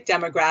ethnic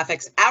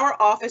demographics, our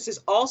office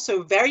is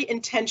also very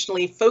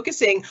intentionally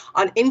focusing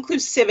on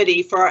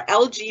inclusivity for our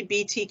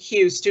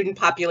LGBTQ student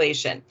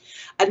population.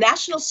 A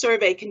national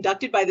survey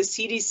conducted by the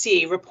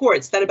CDC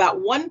reports that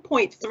about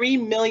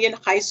 1.3 million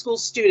high school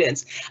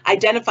students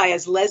identify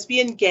as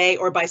lesbian, gay,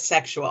 or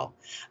bisexual.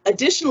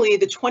 Additionally,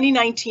 the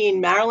 2019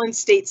 Maryland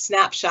State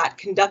Snapshot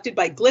conducted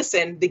by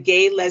GLSEN, the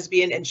Gay,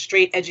 Lesbian, and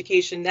Straight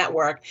Education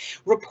Network,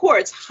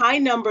 reports high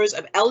numbers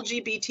of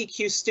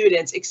LGBTQ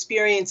students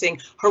experiencing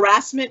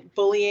harassment,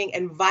 bullying,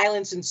 and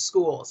violence in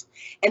schools.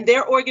 And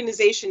their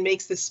organization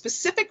makes the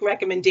specific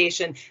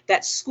recommendation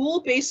that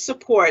school-based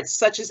supports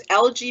such as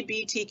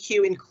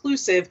LGBTQ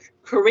inclusive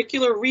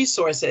curricular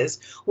resources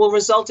will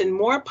result in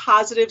more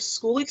positive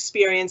school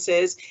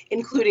experiences,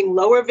 including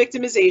lower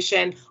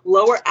victimization,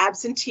 lower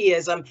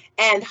absenteeism,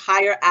 and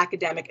higher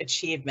academic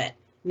achievement.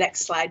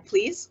 Next slide,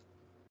 please.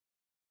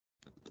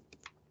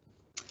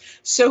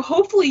 So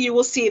hopefully you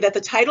will see that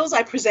the titles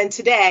I present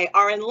today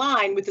are in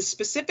line with the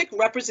specific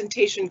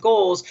representation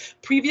goals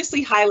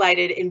previously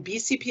highlighted in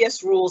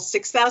BCPS Rule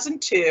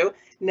 6002.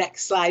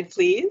 Next slide,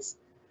 please.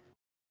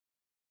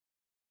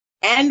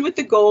 And with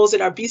the goals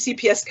in our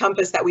BCPS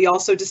Compass that we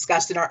also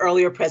discussed in our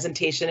earlier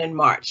presentation in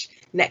March.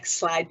 Next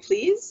slide,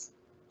 please.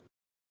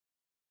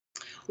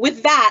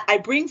 With that, I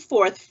bring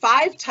forth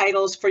 5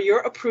 titles for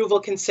your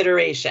approval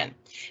consideration.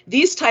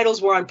 These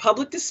titles were on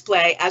public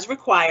display as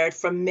required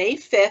from May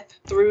 5th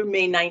through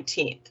May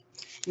 19th.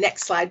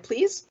 Next slide,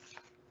 please.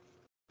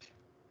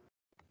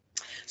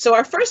 So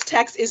our first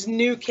text is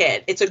New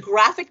Kid. It's a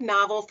graphic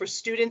novel for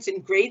students in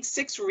grade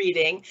 6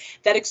 reading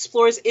that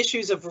explores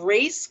issues of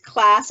race,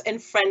 class,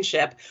 and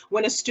friendship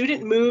when a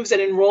student moves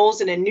and enrolls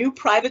in a new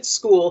private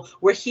school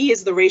where he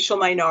is the racial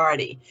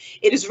minority.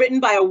 It is written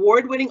by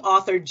award-winning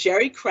author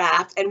Jerry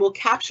Craft and will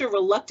capture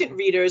reluctant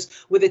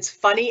readers with its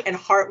funny and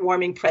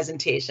heartwarming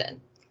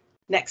presentation.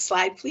 Next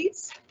slide,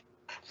 please.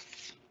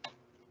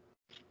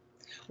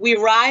 We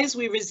Rise,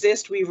 We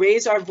Resist, We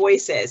Raise Our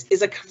Voices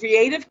is a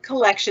creative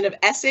collection of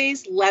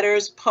essays,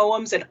 letters,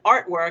 poems, and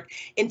artwork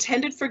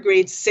intended for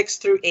grades 6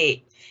 through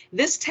 8.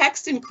 This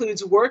text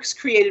includes works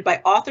created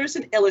by authors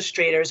and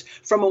illustrators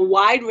from a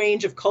wide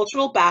range of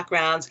cultural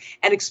backgrounds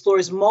and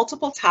explores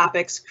multiple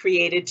topics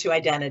connected to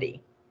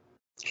identity.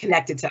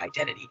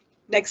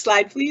 Next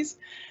slide, please.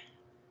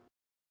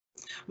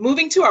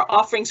 Moving to our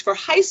offerings for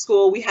high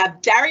school, we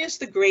have Darius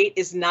the Great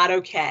is Not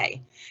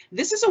Okay.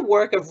 This is a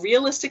work of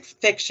realistic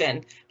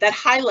fiction that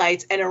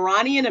highlights an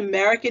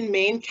Iranian-American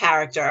main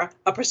character,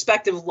 a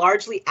perspective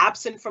largely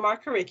absent from our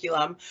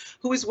curriculum,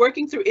 who is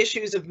working through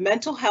issues of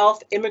mental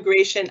health,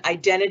 immigration,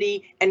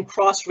 identity, and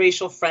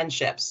cross-racial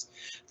friendships.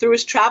 Through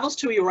his travels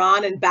to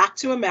Iran and back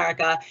to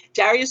America,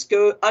 Darius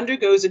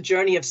undergoes a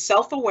journey of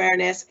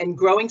self-awareness and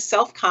growing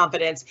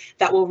self-confidence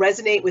that will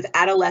resonate with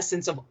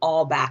adolescents of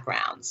all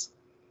backgrounds.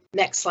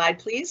 Next slide,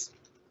 please.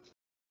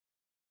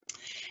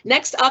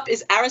 Next up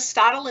is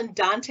Aristotle and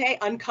Dante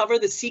Uncover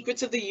the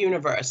Secrets of the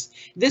Universe.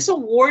 This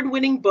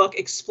award-winning book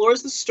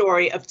explores the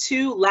story of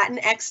two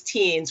Latinx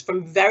teens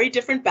from very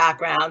different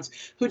backgrounds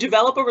who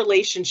develop a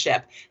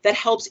relationship that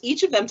helps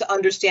each of them to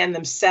understand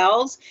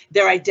themselves,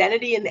 their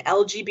identity in the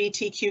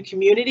LGBTQ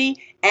community,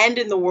 and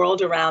in the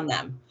world around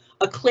them.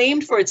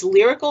 Acclaimed for its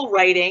lyrical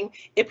writing,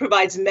 it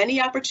provides many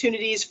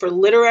opportunities for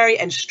literary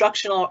and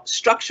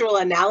structural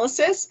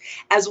analysis,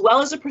 as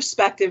well as a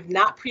perspective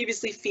not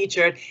previously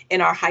featured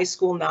in our high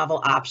school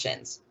novel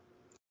options.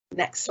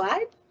 Next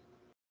slide.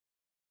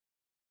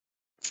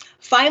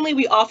 Finally,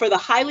 we offer the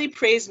highly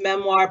praised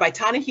memoir by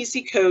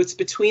Ta-Nehisi Coates,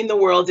 Between the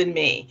World and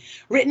Me.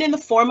 Written in the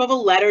form of a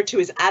letter to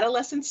his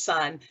adolescent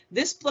son,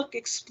 this book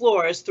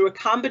explores, through a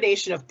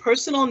combination of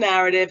personal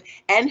narrative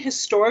and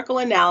historical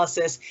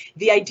analysis,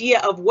 the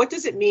idea of what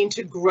does it mean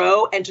to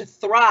grow and to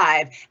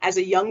thrive as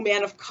a young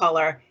man of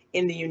color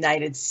in the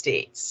United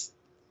States.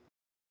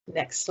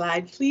 Next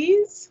slide,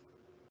 please.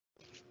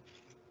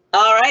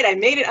 All right, I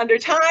made it under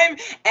time,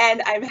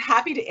 and I'm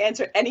happy to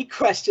answer any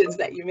questions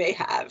that you may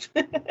have.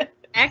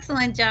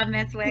 Excellent job,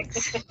 Ms.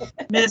 Wicks.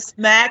 Miss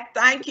Mack,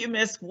 thank you,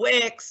 Miss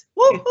Wicks.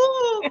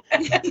 Woohoo!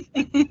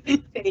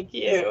 Thank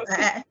you.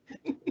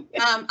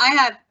 I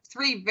have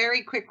 3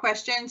 very quick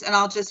questions, and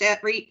I'll just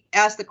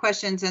ask the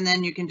questions and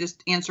then you can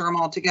just answer them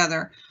all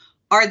together.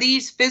 Are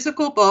these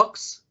physical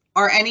books?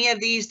 Are any of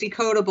these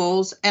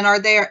decodables? And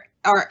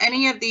are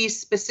any of these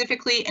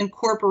specifically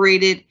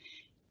incorporated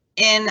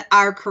in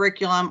our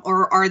curriculum,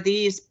 or are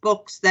these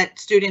books that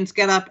students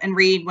get up and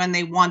read when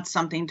they want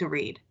something to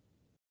read?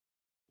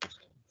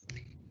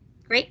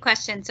 Great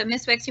question. So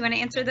Ms. Wicks, you want to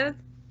answer those?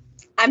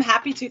 I'm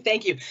happy to,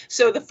 thank you.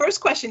 So the first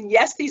question,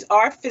 yes, these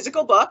are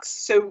physical books.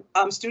 So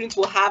students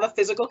will have a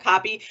physical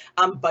copy,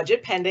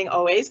 budget pending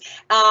always.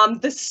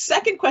 The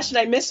second question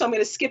I missed, so I'm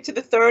going to skip to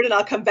the third and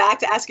I'll come back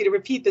to ask you to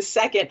repeat the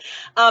second.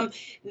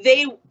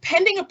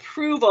 Pending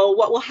approval,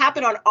 what will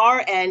happen on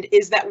our end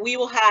is that we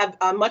will have,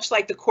 much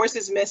like the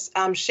courses Miss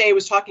Shea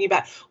was talking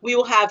about, we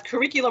will have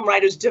curriculum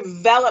writers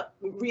develop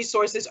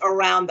resources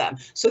around them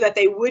so that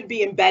they would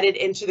be embedded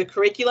into the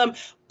curriculum,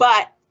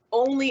 but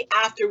only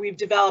after we've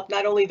developed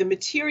not only the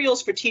materials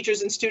for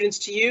teachers and students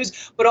to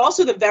use, but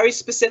also the very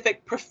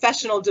specific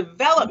professional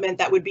development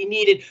that would be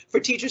needed for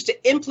teachers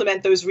to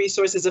implement those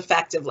resources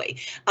effectively.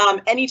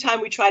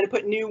 Anytime we try to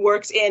put new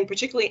works in,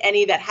 particularly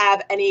any that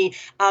have any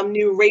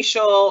new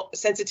racial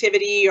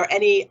sensitivity or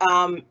any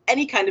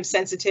kind of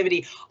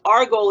sensitivity,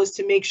 our goal is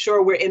to make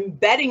sure we're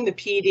embedding the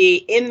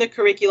PD in the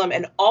curriculum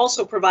and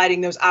also providing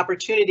those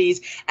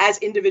opportunities as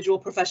individual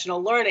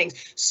professional learnings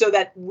so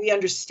that we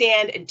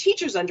understand and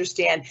teachers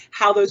understand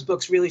how those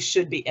books really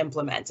should be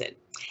implemented.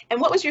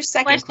 And what was your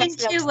second question?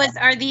 Question 2 was,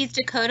 are these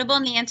decodable?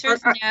 And the answer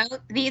is no.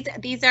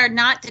 These are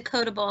not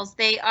decodables.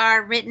 They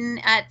are written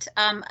at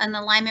an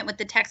alignment with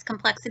the text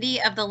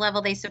complexity of the level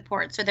they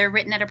support. So they're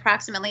written at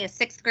approximately a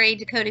 6th grade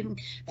decoding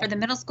for the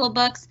middle school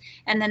books,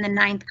 and then the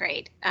 9th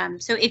grade.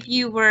 So if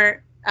you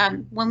were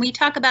when we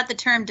talk about the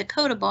term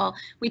decodable,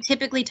 we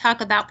typically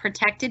talk about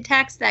protected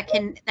text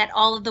that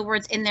all of the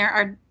words in there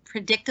are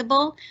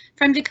predictable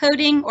from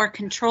decoding or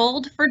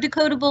controlled for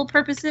decodable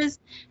purposes.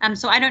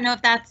 So I don't know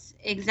if that's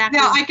exactly.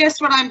 No, I guess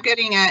what I'm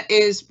getting at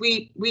is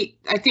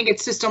I think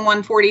it's System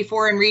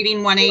 144 and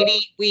Reading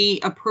 180. We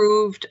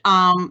approved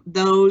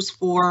those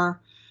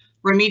for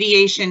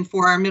remediation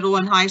for our middle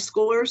and high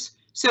schoolers.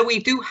 So we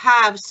do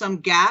have some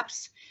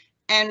gaps,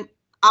 and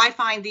I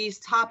find these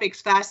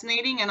topics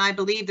fascinating, and I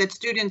believe that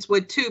students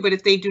would too, but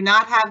if they do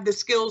not have the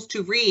skills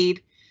to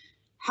read,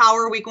 how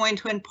are we going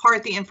to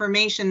impart the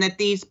information that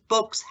these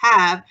books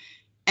have?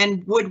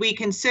 And would we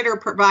consider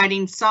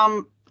providing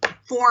some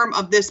form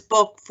of this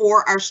book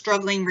for our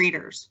struggling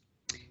readers?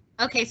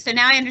 Okay, so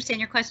now I understand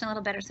your question a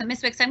little better. So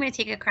Ms. Wicks, I'm going to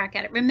take a crack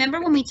at it.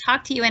 Remember when we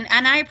talked to you,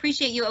 and I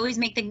appreciate you always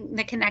make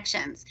the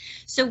connections.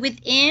 So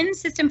within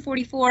System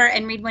 44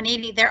 and Read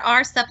 180, there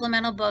are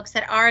supplemental books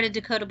that are at a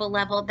decodable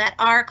level that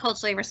are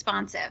culturally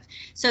responsive.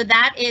 So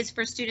that is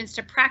for students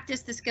to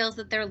practice the skills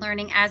that they're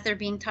learning as they're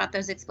being taught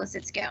those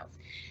explicit skills.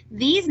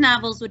 These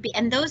novels would be,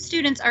 and those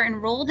students are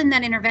enrolled in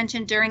that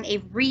intervention during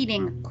a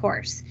reading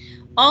course.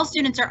 All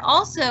students are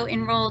also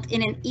enrolled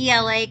in an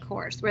ELA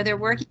course where they're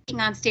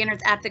working on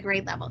standards at the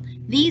grade level.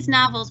 These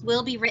novels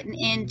will be written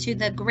into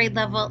the grade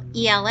level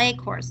ELA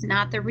course,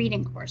 not the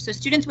reading course. So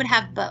students would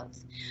have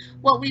both.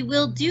 What we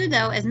will do,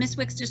 though, as Ms.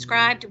 Wicks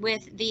described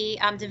with the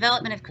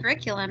development of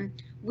curriculum,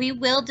 we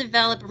will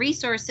develop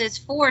resources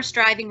for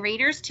striving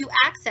readers to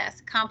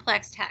access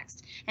complex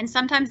text. And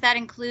sometimes that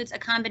includes a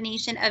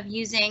combination of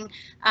using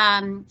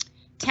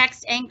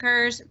text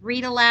anchors,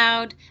 read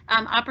aloud,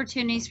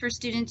 opportunities for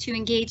students to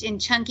engage in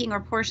chunking or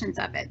portions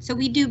of it. So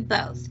we do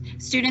both.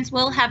 Students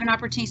will have an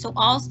opportunity, so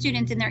all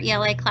students in their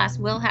ELA class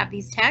will have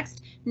these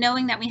texts,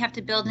 knowing that we have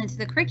to build into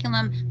the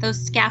curriculum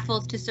those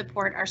scaffolds to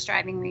support our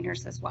striving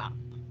readers as well.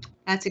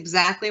 That's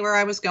exactly where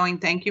I was going.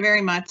 Thank you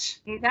very much.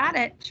 You got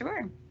it,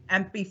 sure.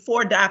 And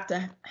before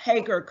Dr.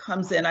 Hager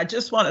comes in, I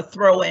just want to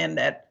throw in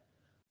that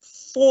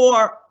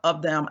 4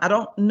 of them, I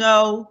don't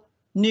know,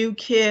 new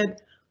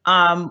kid,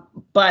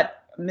 but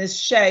Ms.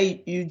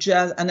 Shea,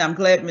 and I'm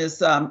glad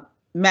Ms.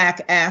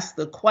 Mack asked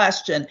the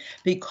question,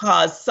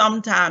 because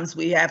sometimes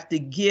we have to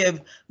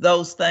give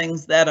those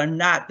things that are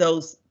not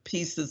those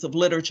pieces of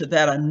literature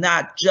that are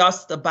not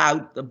just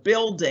about the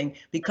building,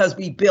 because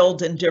we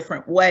build in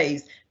different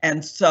ways.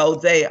 And so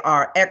they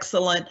are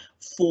excellent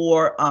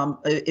for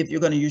if you're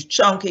going to use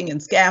chunking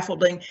and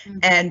scaffolding,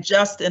 and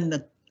just in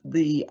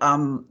the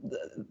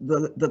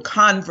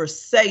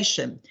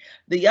conversation.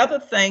 The other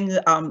thing,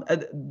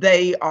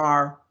 they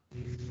are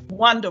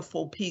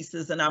wonderful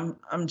pieces, and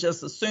I'm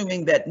just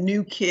assuming that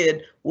New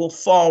Kid will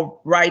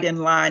fall right in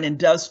line and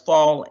does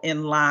fall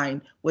in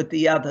line with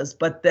the others,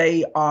 but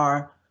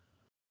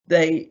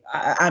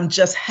I'm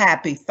just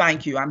happy.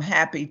 Thank you. I'm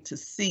happy to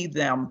see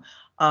them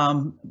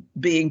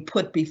being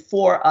put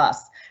before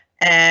us.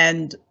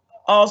 And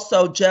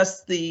also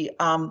just the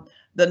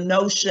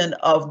notion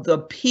of the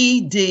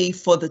PD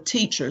for the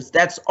teachers.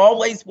 That's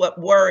always what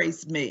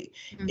worries me,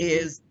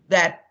 is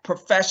that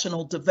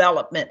professional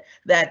development,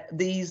 that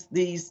these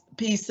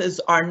pieces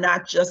are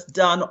not just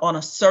done on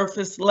a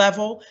surface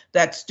level,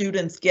 that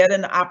students get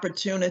an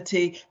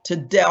opportunity to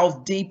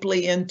delve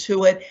deeply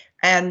into it.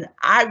 And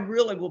I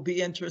really will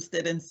be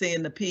interested in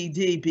seeing the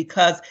PD,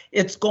 because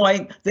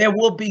there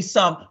will be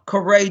some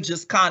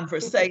courageous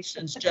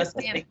conversations just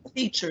getting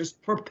teachers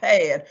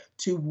prepared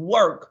to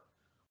work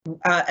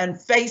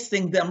and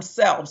facing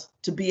themselves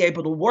to be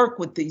able to work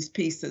with these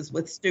pieces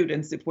with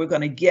students if we're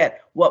going to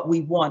get what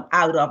we want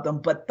out of them.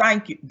 But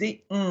thank you.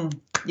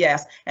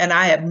 Yes, and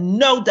I have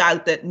no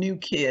doubt that New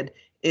Kid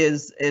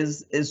is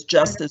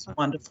just as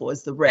wonderful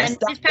as the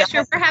rest. And Ms.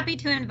 Pestor, we're happy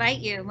to invite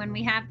you when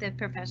we have the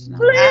professional.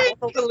 Please,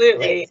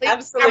 Absolutely,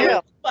 absolutely.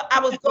 I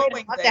was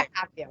going there.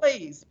 Have you.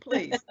 Please,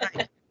 thank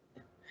you.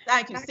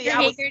 Thank you. See, Dr.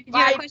 I was Hager, did you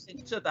have a question?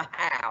 invited to the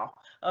how.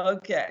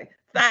 Okay,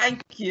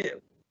 thank you.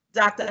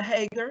 Dr.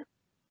 Hager?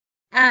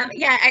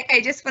 Yeah, I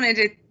just wanted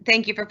to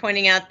thank you for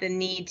pointing out the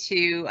need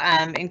to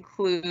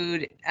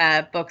include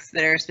books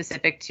that are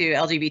specific to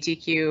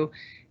LGBTQ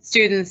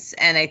students,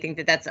 and I think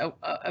that that's a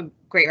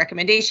great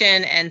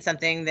recommendation and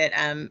something that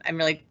I'm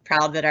really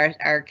proud that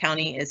our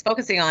county is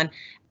focusing on.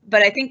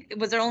 But I think,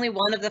 was there only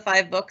one of the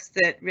 5 books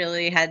that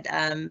really had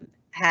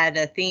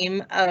a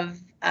theme of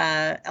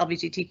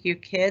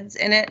LGBTQ kids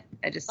in it?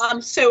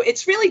 So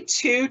it's really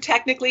 2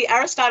 technically.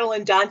 Aristotle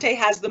and Dante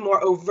has the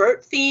more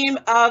overt theme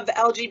of the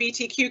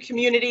LGBTQ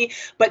community,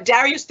 but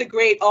Darius the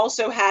Great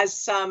also has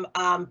some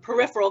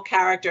peripheral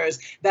characters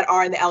that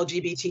are in the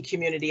LGBT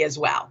community as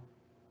well.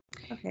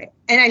 Okay,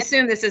 and I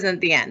assume this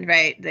isn't the end,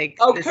 right? Like,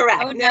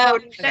 correct. Oh, no.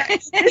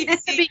 This is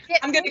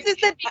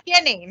the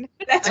beginning.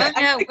 That's Oh,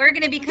 no, we're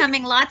going to be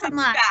coming lots and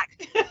lots.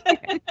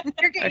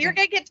 You're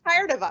gonna get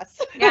tired of us.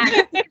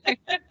 Yeah.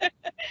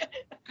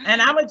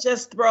 And I would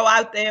just throw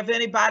out there, if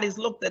anybody's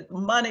looked at the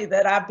money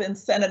that I've been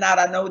sending out,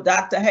 I know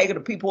Dr. Hager, the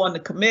people on the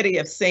committee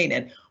have seen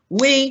it.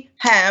 We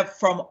have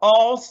from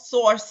all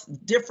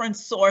different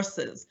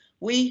sources,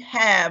 we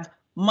have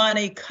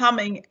money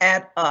coming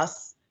at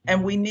us.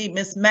 And we need,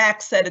 Ms.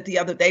 Mack said it the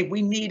other day,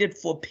 we need it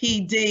for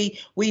PD,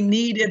 we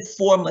need it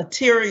for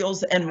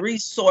materials and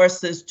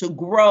resources to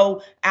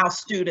grow our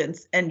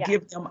students and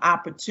give them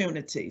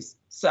opportunities.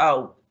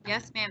 So.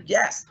 Yes, ma'am.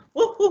 Yes.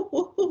 Woo, woo,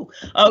 woo, woo.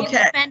 We will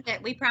Okay. spend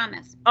it, we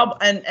promise. Oh,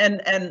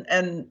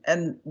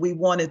 and we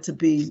want it to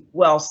be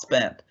well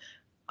spent.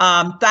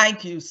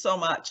 Thank you so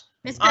much.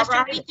 Ms. All Pestor,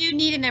 right. we do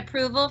need an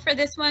approval for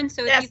this one,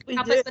 so Yes, if you we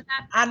can help do. us with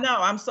that. I know,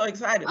 I'm so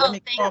excited. Oh, Let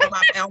me thank call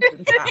my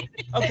mountains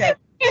out. Okay,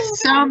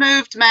 So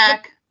moved,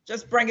 Mac.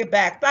 just bring it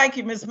back. Thank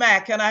you, Ms.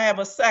 Mack. Can I have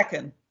a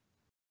second?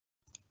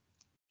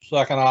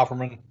 Second,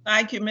 Offerman.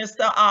 Thank you,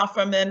 Mr.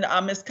 Offerman.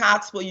 Ms.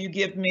 Cox, will you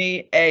give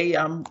me a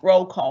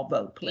roll call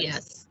vote, please?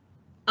 Yes.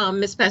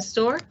 Ms.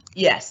 Pastor,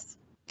 Yes.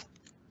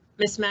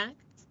 Ms. Mack,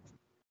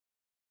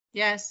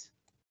 Yes.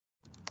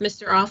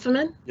 Mr.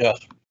 Offerman, Yes.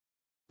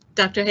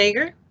 Dr.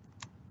 Hager.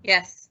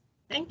 Yes.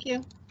 Thank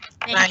you.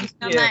 Thank you so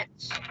Thank you. much.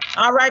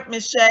 All right,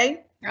 Ms.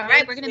 Shea. All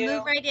right, we're going to you.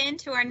 move right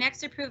into our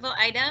next approval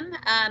item.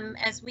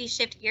 As we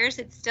shift gears,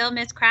 it's still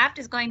Ms. Kraft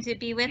is going to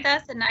be with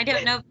us, and I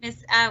don't know if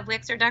Ms.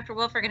 Wicks or Dr.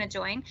 Wolf are going to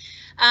join.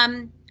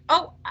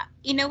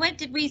 You know what?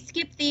 Did we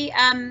skip the,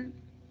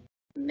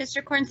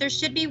 Mr. Corns, there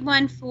should be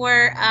one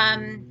for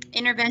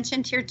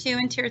intervention tier 2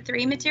 and tier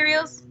 3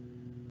 materials.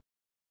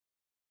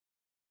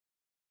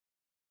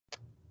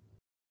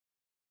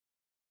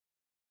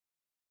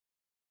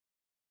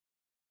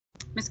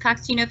 Ms.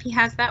 Cox, do you know if he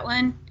has that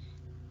one?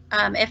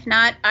 If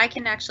not, I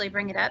can actually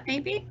bring it up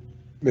maybe.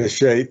 Ms.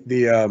 Shea,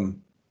 the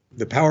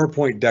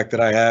PowerPoint deck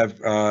that I have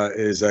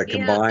is a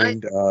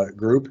combined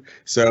group.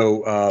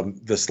 So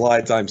the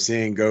slides I'm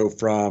seeing go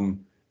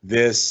from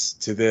this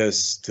to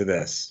this to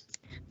this.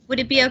 Would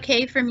it be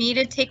okay for me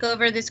to take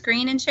over the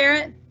screen and share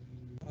it?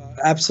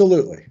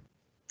 Absolutely.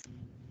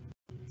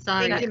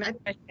 Sorry, Thank you, I Ms.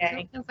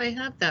 don't know if I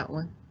have that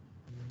one.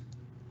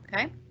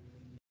 Okay.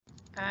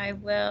 I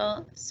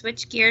will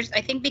switch gears.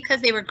 I think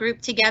because they were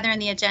grouped together in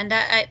the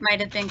agenda, it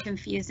might have been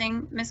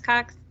confusing, Ms.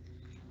 Cox.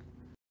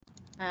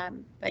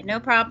 But no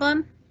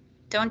problem.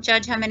 Don't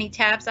judge how many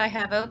tabs I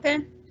have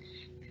open.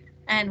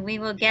 And we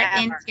will get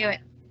into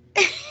it.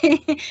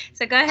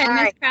 So go ahead, All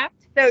Ms. right. Kraft.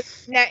 So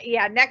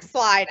yeah, next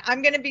slide.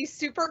 I'm going to be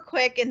super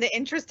quick in the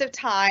interest of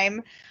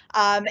time.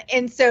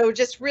 And so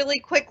just really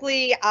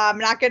quickly,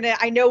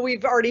 I know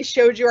we've already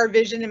showed you our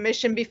vision and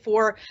mission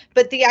before,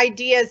 but the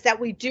idea is that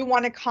we do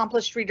want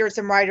accomplished readers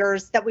and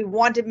writers, that we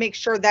want to make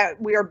sure that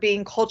we are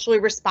being culturally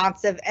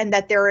responsive and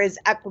that there is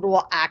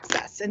equitable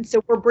access. And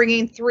so we're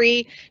bringing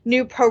 3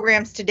 new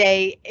programs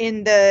today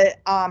in the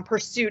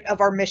pursuit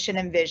of our mission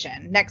and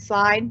vision. Next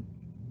slide.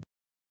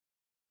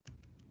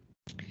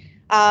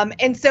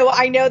 And so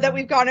I know that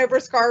we've gone over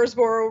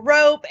Scarborough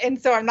Rope, and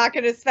so I'm not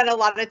going to spend a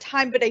lot of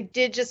time, but I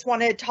did just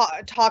want to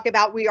talk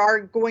about, we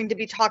are going to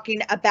be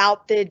talking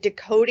about the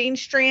decoding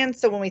strand.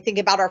 So when we think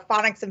about our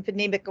phonics and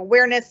phonemic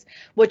awareness,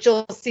 what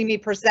you'll see me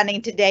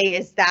presenting today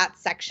is that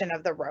section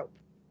of the rope.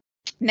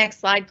 Next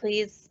slide,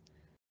 please.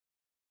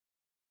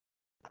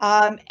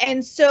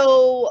 And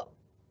so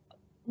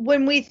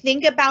when we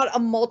think about a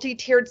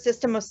multi-tiered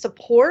system of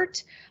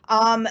support,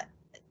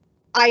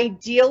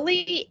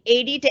 ideally,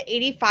 80 to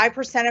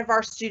 85% of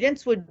our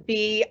students would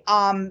be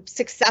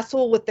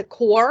successful with the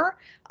core.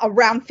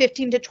 Around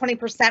 15 to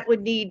 20%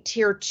 would need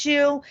tier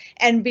 2,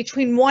 and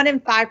between 1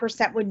 and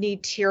 5% would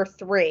need tier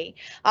 3.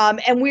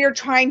 And we are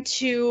trying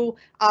to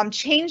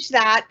change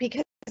that,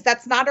 because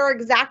that's not our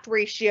exact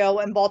ratio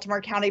in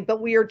Baltimore County,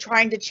 but we are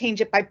trying to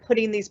change it by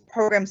putting these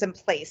programs in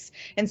place.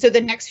 And so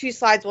the next few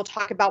slides we'll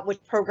talk about which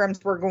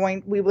programs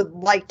we would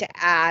like to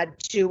add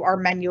to our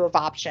menu of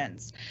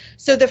options.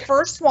 So the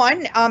first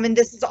one, and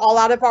this is all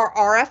out of our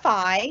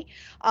RFI,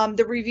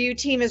 the review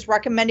team is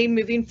recommending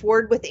moving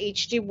forward with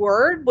HD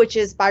Word, which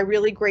is by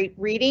Really Great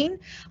Reading.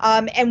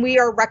 And we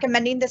are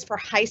recommending this for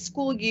high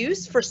school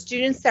use for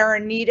students that are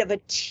in need of a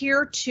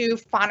tier 2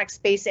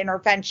 phonics-based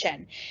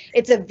intervention.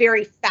 It's a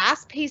very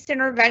fast-paced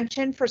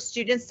intervention for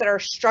students that are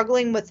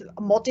struggling with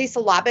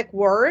multisyllabic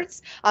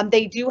words.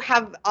 They do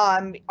have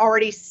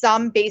already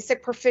some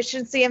basic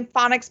proficiency in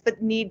phonics,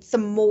 but need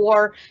some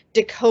more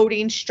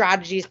decoding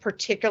strategies,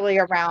 particularly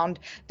around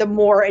the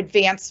more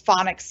advanced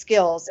phonics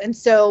skills. And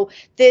so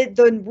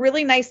the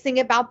really nice thing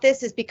about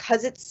this is,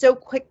 because it's so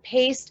quick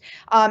paced,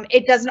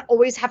 it doesn't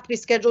always have to be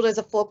scheduled as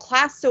a full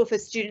class. So if a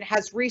student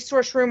has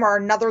resource room or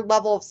another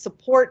level of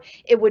support,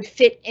 it would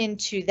fit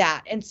into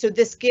that. And so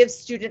this gives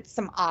students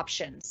some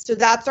options. So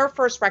that's our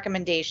first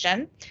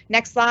recommendation.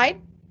 Next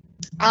slide.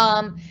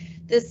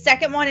 The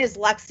second one is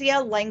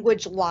Lexia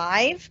Language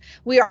Live.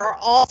 We are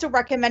also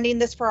recommending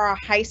this for our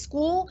high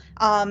school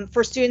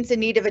for students in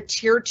need of a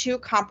tier 2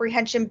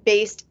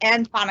 comprehension-based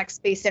and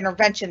phonics-based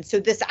intervention. So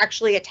this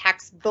actually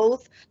attacks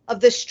both of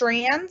the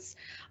strands.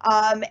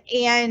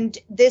 And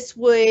this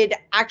would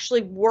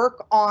actually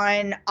work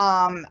on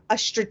a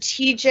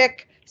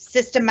strategic,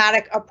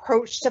 systematic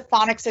approach to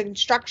phonics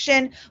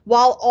instruction,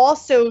 while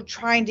also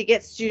trying to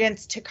get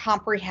students to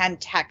comprehend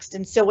text.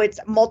 And so it's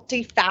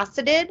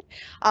multifaceted,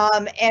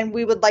 and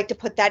we would like to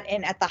put that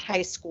in at the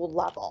high school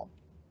level.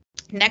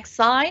 Next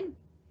slide.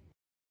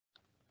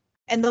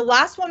 And the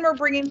last one we're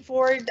bringing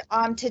forward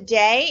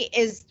today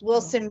is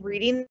Wilson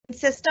Reading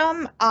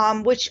System,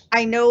 which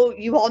I know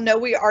you all know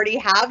we already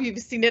have. You've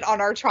seen it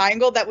on our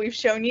triangle that we've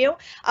shown you,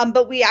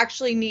 but we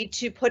actually need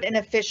to put an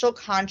official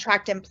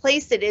contract in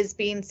place. It is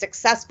being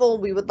successful.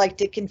 We would like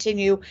to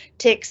continue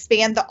to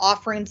expand the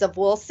offerings of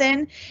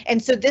Wilson.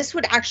 And so this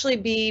would actually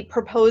be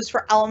proposed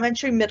for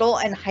elementary, middle,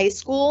 and high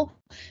school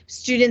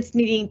students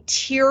needing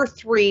tier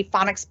 3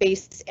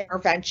 phonics-based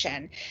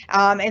intervention.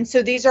 And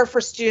so these are for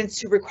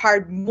students who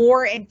required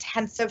more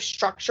intensive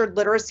structured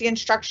literacy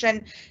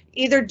instruction,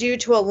 either due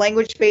to a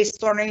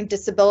language-based learning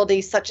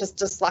disability such as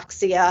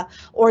dyslexia,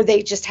 or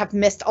they just have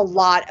missed a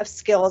lot of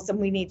skills and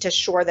we need to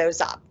shore those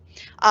up.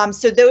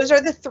 So those are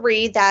the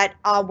 3 that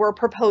we're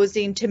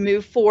proposing to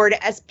move forward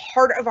as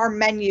part of our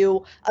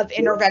menu of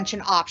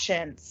intervention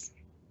options.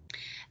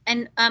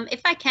 And if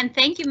I can,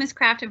 thank you, Ms.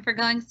 Crafton, for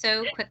going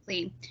so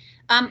quickly.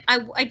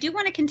 I do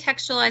want to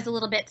contextualize a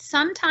little bit.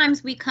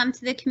 Sometimes we come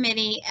to the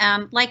committee,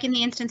 like in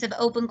the instance of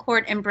Open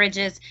Court and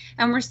Bridges,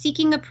 and we're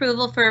seeking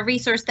approval for a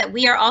resource that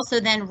we are also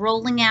then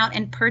rolling out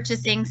and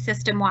purchasing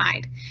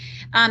system-wide.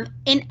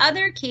 In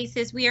other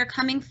cases, we are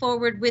coming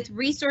forward with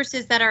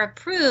resources that are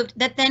approved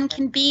that then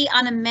can be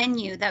on a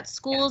menu that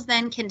schools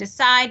then can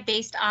decide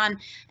based on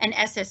an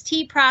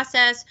SST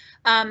process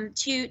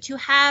to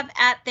have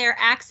at their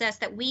access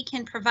that we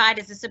can provide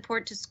as a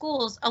support to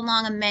schools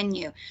along a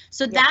menu.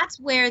 So that's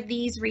where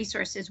these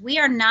resources, we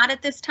are not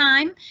at this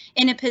time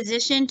in a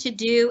position to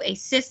do a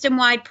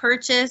system-wide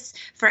purchase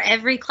for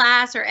every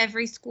class or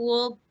every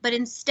school, but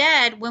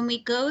instead when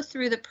we go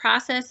through the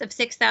process of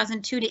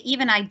 6002 to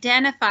even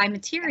identify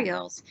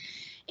materials,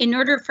 in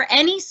order for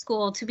any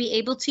school to be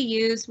able to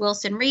use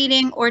Wilson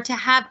Reading or to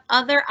have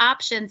other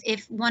options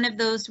if one of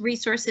those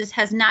resources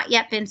has not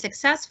yet been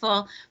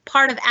successful,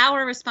 part of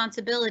our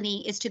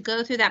responsibility is to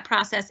go through that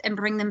process and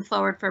bring them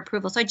forward for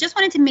approval. So I just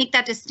wanted to make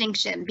that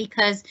distinction,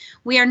 because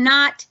we are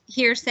not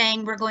here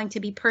saying we're going to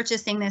be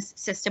purchasing this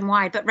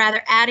system-wide, but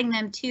rather adding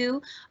them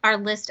to our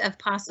list of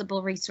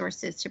possible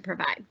resources to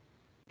provide.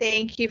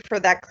 Thank you for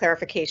that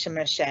clarification,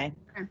 Ms. Shea.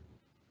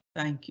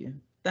 Thank you.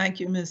 Thank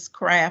you, Ms.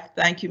 Kraft.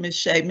 Thank you, Ms.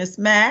 Shea. Ms.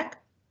 Mack?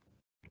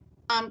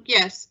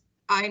 Yes,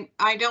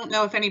 I don't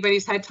know if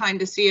anybody's had time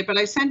to see it, but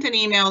I sent an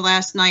email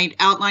last night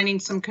outlining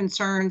some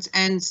concerns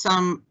and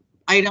some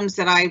items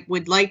that I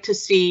would like to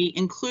see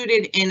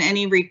included in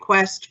any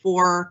request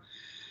for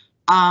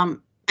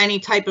any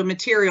type of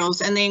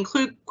materials. And they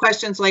include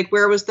questions like,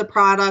 where was the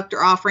product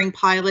or offering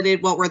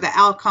piloted? What were the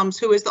outcomes?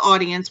 Who is the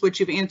audience? Which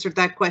you've answered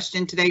that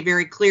question today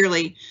very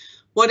clearly.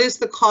 What is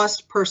the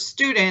cost per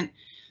student?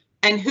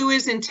 And who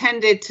is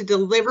intended to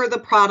deliver the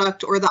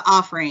product or the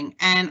offering?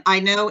 And I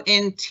know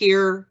in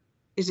tier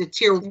 3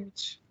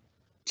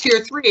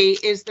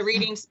 is the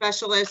reading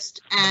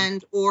specialist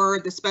and or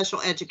the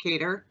special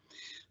educator.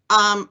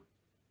 And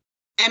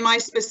my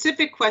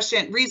specific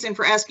reason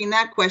for asking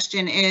that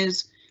question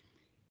is,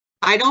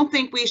 I don't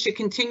think we should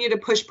continue to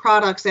push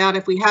products out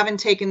if we haven't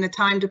taken the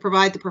time to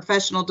provide the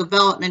professional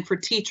development for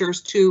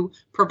teachers to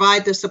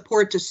provide the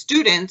support to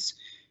students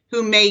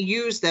who may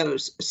use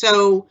those.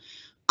 So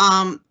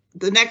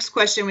the next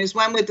question is,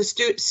 when would the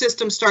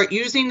system start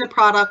using the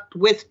product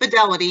with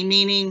fidelity,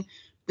 meaning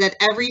that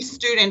every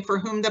student for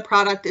whom the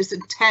product is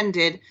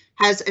intended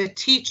has a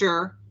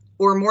teacher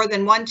or more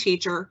than one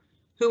teacher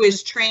who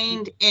is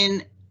trained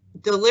in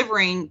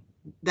delivering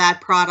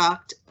that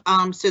product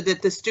so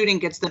that the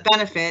student gets the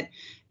benefit?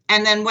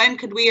 And then when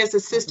could we as a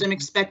system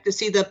expect to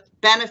see the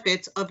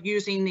benefits of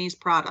using these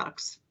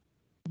products?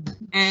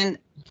 And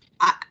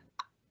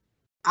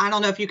I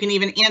don't know if you can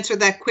even answer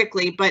that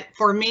quickly, but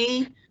for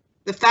me,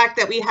 the fact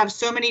that we have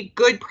so many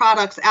good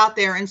products out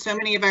there and so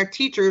many of our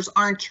teachers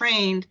aren't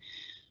trained,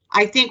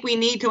 I think we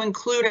need to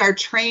include our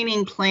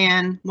training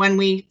plan when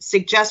we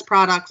suggest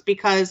products,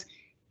 because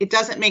it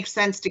doesn't make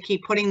sense to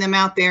keep putting them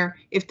out there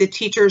if the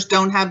teachers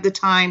don't have the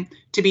time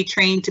to be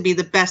trained to be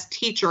the best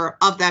teacher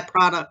of that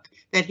product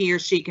that he or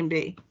she can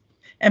be.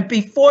 And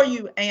before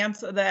you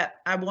answer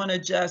that, I want to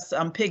just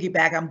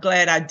piggyback. I'm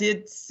glad I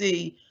did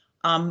see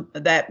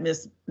that,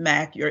 Ms.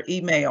 Mack, your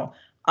email.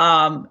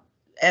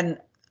 And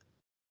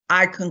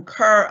I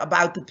concur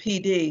about the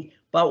PD,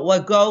 but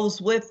what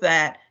goes with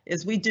that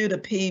is we do the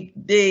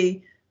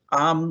PD,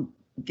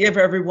 give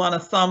everyone a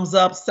thumbs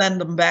up, send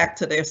them back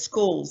to their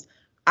schools.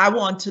 I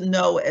want to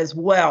know as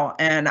well,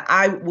 and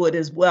I would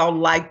as well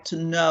like to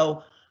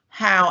know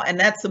how, and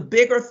that's a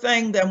bigger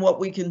thing than what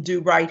we can do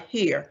right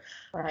here.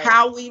 Right.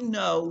 How we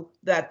know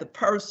that the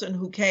person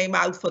who came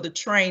out for the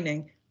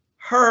training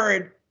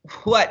heard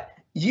what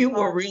you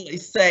were really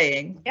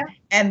saying, yeah.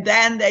 And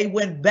then they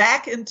went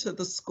back into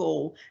the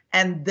school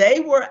and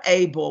they were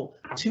able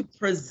to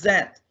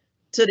present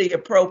to the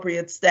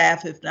appropriate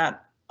staff, if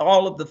not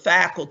all of the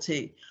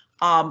faculty,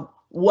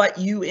 what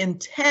you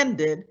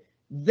intended,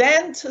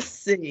 then to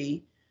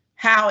see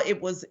how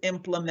it was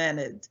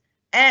implemented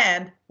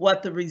and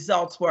what the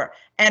results were.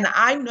 And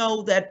I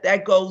know that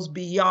that goes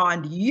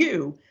beyond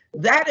you.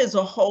 That is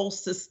a whole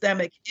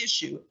systemic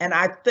issue. And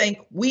I think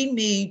we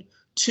need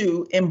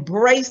to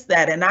embrace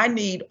that. And I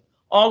need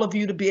all of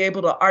you to be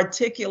able to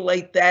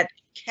articulate that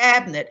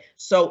cabinet.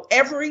 So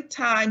every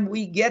time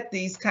we get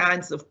these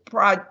kinds of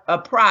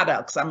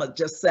products, I'm gonna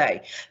just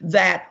say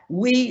that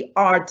we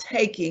are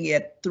taking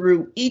it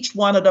through each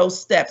one of those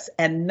steps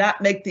and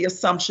not make the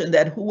assumption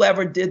that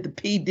whoever did the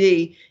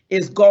PD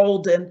is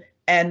golden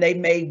and they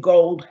made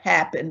gold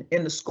happen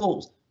in the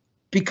schools,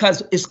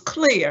 because it's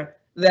clear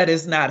that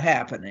is not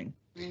happening.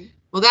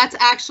 Well, that's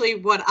actually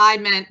what I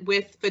meant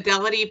with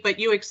fidelity, but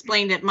you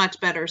explained it much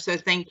better, so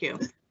thank you.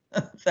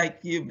 Thank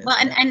you, Ms. Well,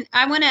 and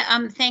I want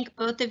to thank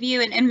both of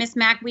you and Ms.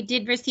 Mack. We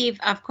did receive,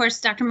 of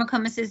course, Dr.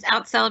 McComas is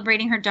out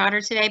celebrating her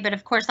daughter today, but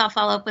of course I'll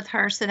follow up with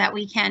her so that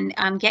we can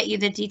get you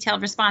the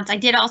detailed response. I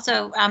did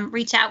also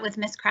reach out with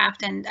Ms.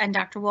 Kraft and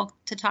Dr. Wolk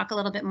to talk a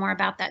little bit more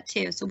about that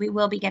too. So we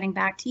will be getting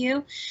back to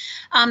you.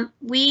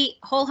 We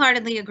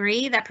wholeheartedly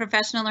agree that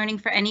professional learning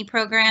for any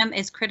program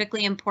is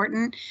critically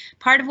important.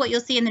 Part of what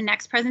you'll see in the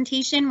next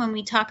presentation when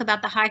we talk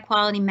about the high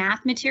quality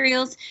math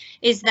materials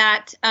is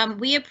that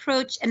we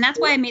approach, and that's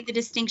why I made the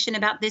distinction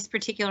about this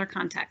particular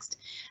context.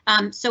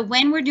 So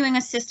when we're doing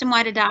a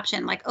system-wide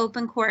adoption like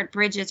Open Court,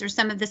 Bridges, or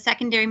some of the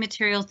secondary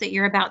materials that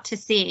you're about to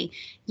see,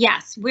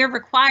 yes, we're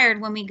required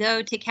when we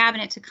go to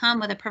cabinet to come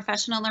with a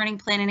professional learning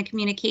plan and a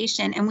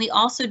communication, and we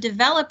also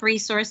develop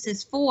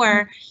resources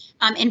for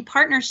in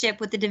partnership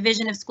with the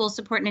Division of School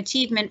Support and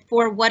Achievement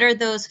for what are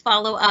those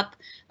follow-up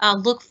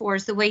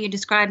look-fors, the way you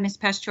described, Ms.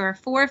 Pestor,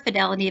 for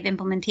fidelity of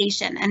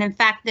implementation. And in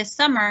fact, this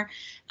summer,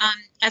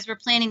 as we're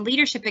planning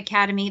Leadership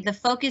Academy, the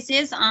focus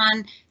is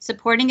on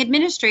supporting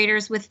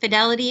administrators with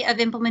fidelity of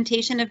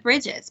implementation of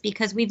Bridges,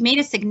 because we've made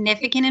a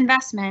significant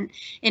investment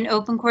in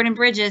Open Court and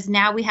Bridges.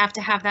 Now we have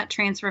to have that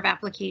transfer of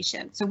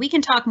application. So we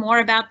can talk more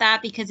about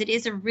that because it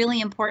is a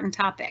really important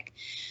topic.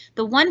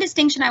 The one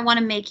distinction I want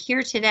to make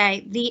here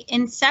today, the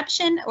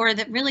inception or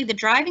really the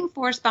driving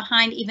force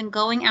behind even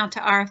going out to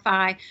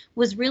RFI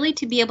was really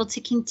to be able to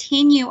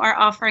continue our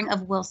offering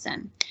of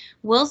Wilson.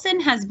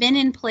 Wilson has been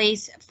in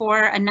place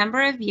for a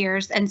number of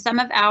years, and some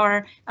of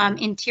our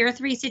in Tier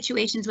 3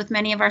 situations with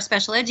many of our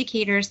special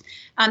educators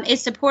is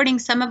supporting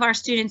some of our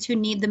students who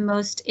need the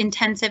most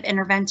intensive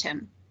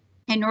intervention.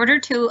 In order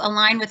to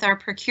align with our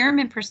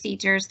procurement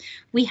procedures,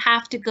 we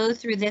have to go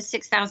through this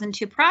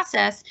 6002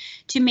 process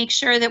to make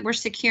sure that we're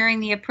securing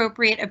the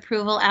appropriate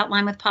approval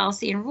outlined with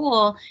policy and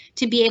rule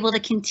to be able to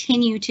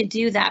continue to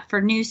do that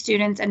for new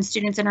students and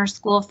students in our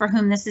school for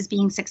whom this is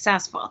being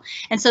successful.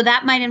 And so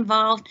that might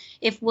involve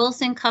if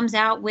Wilson comes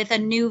out with a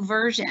new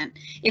version.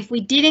 If we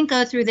didn't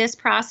go through this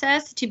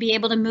process to be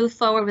able to move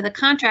forward with a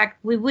contract,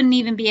 we wouldn't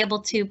even be able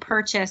to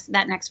purchase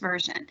that next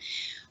version.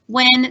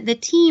 When the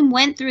team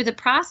went through the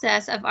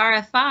process of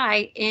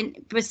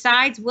RFI,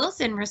 besides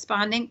Wilson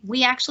responding,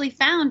 we actually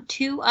found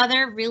 2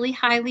 other really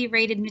highly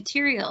rated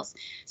materials.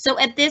 So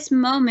at this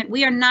moment,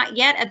 we are not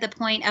yet at the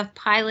point of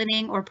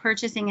piloting or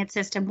purchasing it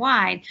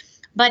system-wide.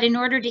 But in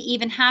order to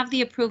even have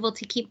the approval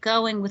to keep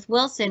going with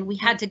Wilson, we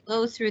had to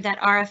go through that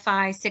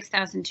RFI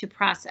 6002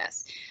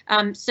 process.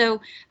 So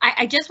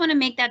I just want to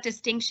make that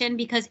distinction,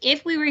 because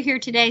if we were here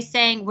today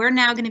saying we're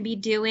now going to be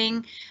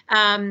doing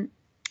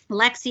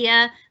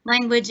Lexia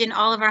language in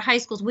all of our high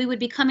schools, we would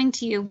be coming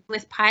to you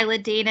with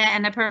pilot data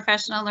and a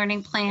professional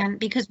learning plan,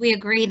 because we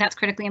agree that's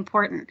critically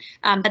important.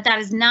 But that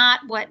is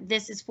not what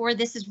this is for.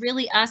 This is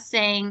really us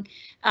saying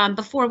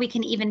before we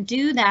can even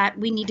do that,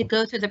 we need to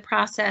go through the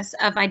process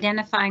of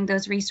identifying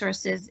those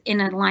resources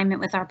in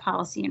alignment with our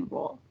policy and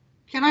rule.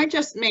 Can I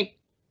just make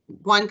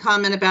one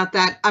comment about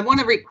that? I want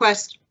to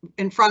request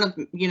in front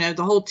of, you know,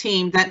 the whole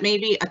team that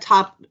maybe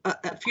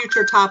a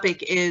future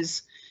topic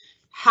is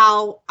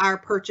how our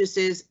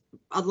purchases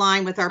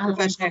align with our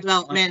professional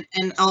development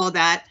and all of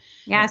that.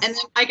 Yes. And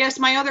then I guess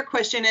my other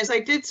question is, I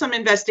did some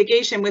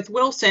investigation with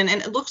Wilson,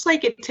 and it looks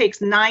like it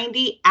takes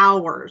 90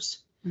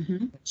 hours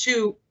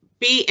to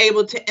be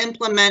able to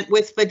implement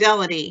with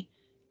fidelity.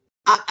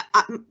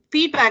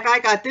 Feedback I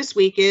got this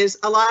week is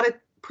a lot of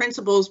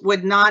principals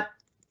would not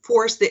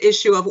force the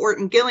issue of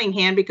Orton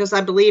Gillingham because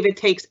I believe it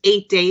takes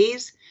 8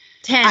 days.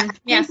 10. I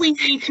think we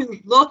need to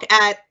look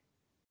at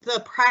the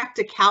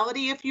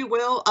practicality, if you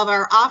will, of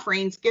our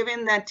offerings,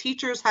 given that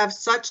teachers have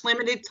such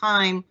limited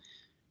time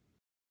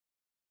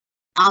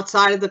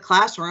outside of the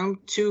classroom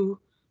to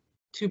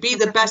be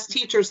the best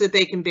teachers that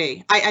they can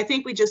be. I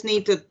think we just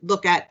need to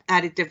look at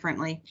it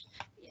differently.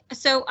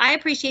 So I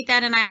appreciate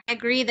that, and I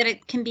agree that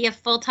it can be a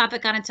full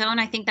topic on its own.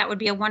 I think that would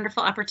be a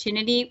wonderful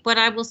opportunity. What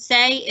I will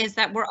say is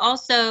that we're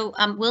also,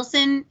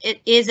 Wilson, it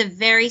is a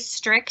very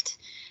strict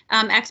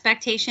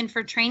expectation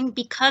for training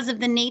because of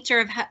the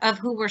nature of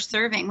who we're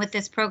serving with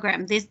this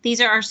program.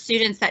 These are our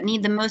students that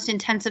need the most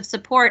intensive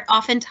support,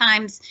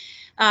 oftentimes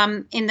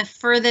in the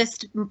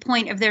furthest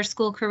point of their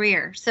school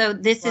career. So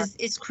this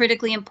is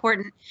critically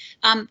important.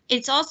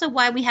 It's also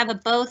why we have a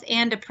both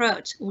and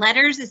approach.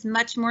 Letters is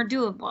much more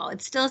doable.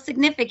 It's still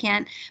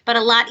significant, but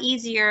a lot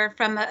easier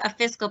from a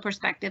fiscal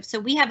perspective. So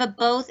we have a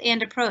both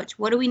and approach.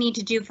 What do we need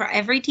to do for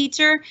every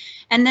teacher?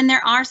 And then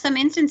there are some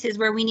instances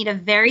where we need a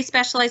very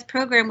specialized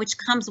program, which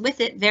comes with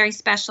it very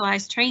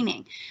specialized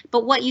training.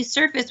 But what you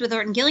surface with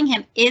Orton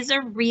Gillingham is a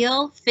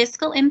real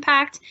fiscal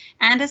impact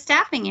and a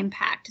staffing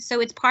impact. So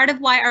it's part of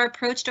why our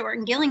approach to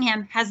Orton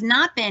Gillingham has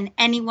not been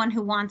anyone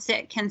who wants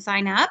it can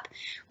sign up,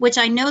 which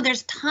I know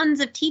there's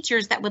tons of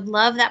teachers that would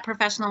love that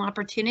professional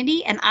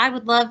opportunity, and I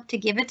would love to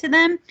give it to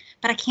them,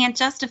 but I can't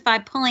justify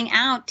pulling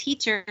out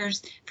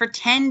teachers for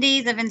 10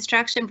 days of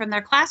instruction from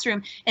their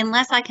classroom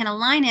unless I can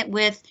align it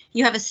with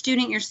you have a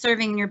student you're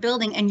serving in your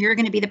building and you're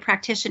going to be the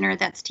practitioner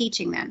that's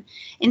teaching them.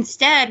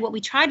 Instead, what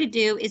we try to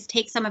do is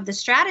take some of the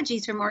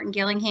strategies from Orton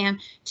Gillingham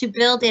to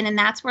build in, and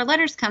that's where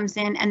letters comes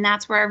in, and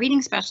that's where our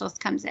reading specialist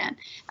comes in.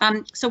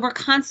 So we're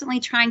constantly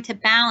trying to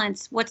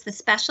balance what's the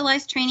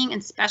specialized training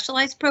and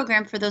specialized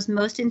program for those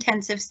most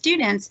intensive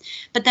students,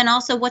 but then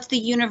also what's the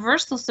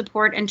universal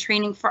support and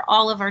training for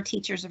all of our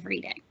teachers of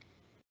reading.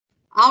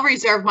 I'll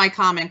reserve my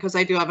comment because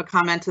I do have a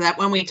comment to that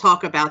when we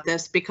talk about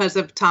this because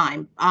of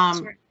time.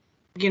 Sure.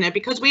 You know,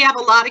 because we have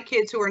a lot of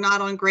kids who are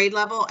not on grade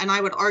level, and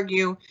I would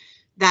argue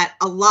that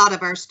a lot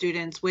of our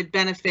students would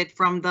benefit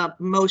from the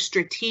most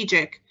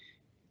strategic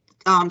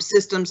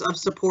systems of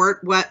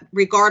support,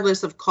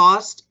 regardless of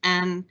cost.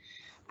 And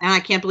I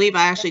can't believe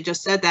I actually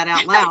just said that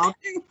out loud.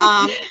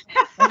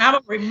 And I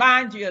will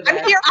remind you of that.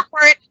 I'm here for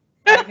it.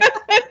 But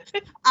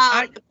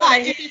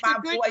if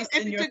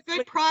it's a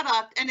good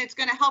product and it's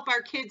going to help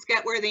our kids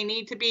get where they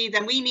need to be,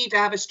 then we need to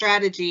have a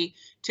strategy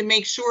to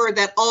make sure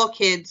that all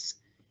kids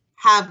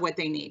have what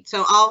they need.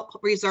 So I'll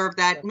reserve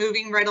that.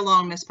 Moving right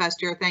along, Ms.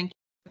 Pasteur. Thank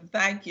you.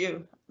 Thank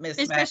you,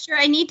 Ms. Pasteur,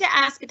 I need to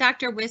ask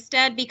Dr.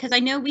 Wisted, because I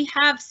know we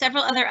have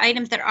several other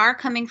items that are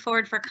coming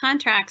forward for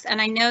contracts,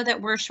 and I know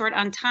that we're short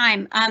on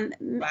time.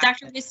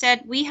 Dr.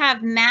 Wisted, we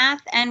have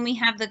math and we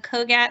have the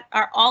COGAT.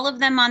 Are all of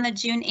them on the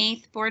June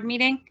 8th board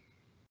meeting?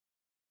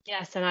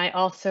 Yes, and I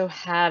also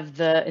have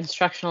the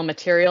instructional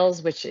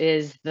materials, which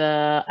is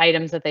the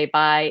items that they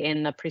buy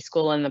in the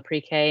preschool and the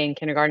pre-K and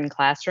kindergarten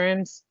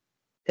classrooms.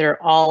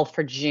 They're all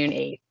for June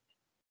 8th.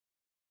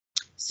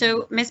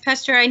 So, Ms.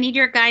 Pasteur, I need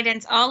your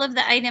guidance. All of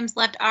the items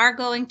left are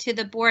going to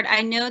the board.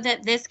 I know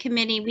that this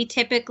committee, we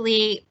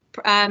typically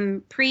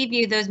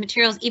preview those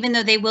materials, even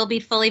though they will be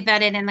fully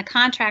vetted in the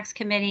contracts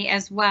committee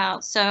as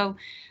well. So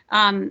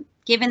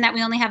given that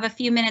we only have a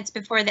few minutes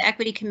before the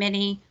equity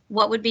committee,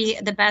 what would be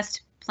the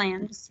best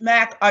plan?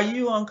 Mac, are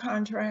you on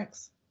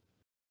contracts?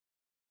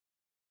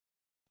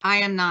 I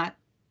am not.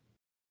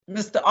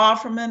 Mr.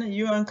 Offerman, are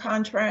you on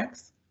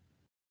contracts?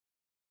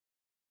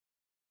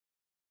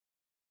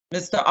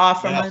 Mr.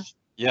 Offerman? Yes.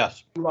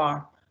 Yes. You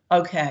are.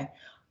 Okay.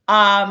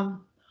 All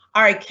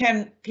right,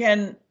 can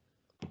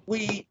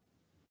we,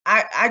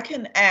 I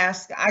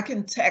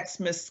can text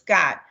Ms.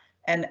 Scott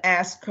and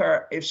ask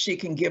her if she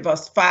can give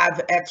us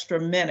 5 extra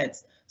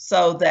minutes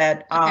so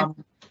that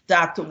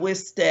Dr.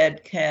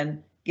 Wisted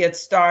can get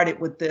started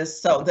with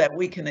this so that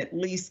we can at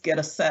least get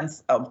a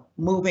sense of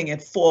moving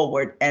it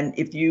forward. And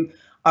if you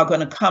are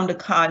going to come to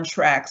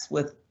contracts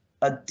with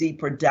a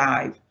deeper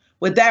dive,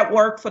 would that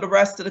work for the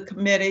rest of the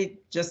committee?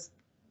 Just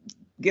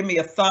give me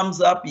a thumbs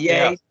up,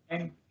 yay.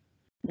 Yes.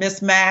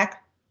 Ms.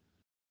 Mack?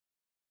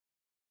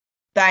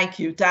 Thank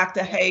you.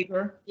 Dr.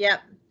 Hager?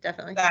 Yep,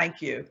 definitely.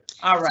 Thank you.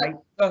 All right.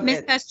 Go Ms.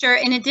 ahead. Pester,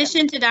 in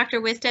addition to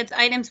Dr. Wisted's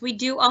items, we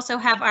do also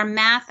have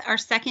our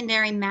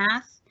secondary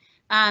math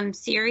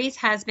series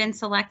has been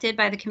selected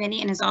by the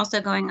committee and is also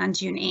going on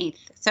June 8th.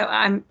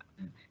 So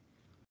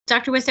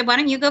Dr. Wisted, why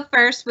don't you go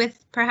first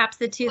with perhaps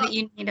the 2 that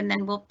you need, and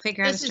then we'll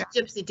figure out. This is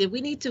Gypsy. Did we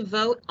need to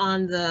vote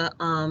on the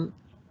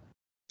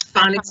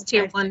phonics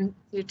tier 1,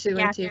 tier 2,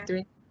 and tier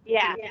 3?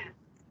 Yeah.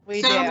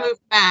 We So do.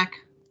 moved back.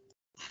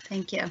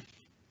 Thank you.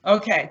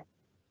 Okay.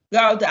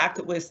 Go,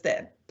 Dr.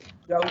 Wisted.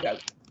 Go.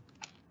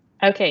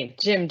 Okay,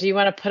 Jim, do you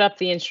want to put up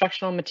the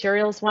instructional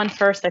materials one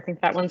first? I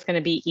think that one's going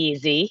to be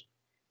easy.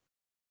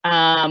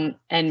 And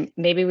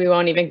maybe we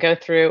won't even go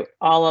through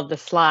all of the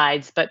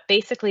slides, but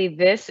basically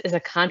this is a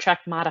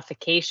contract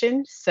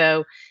modification.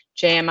 So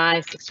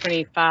JMI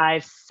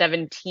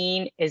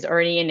 625-17 is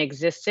already in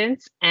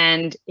existence,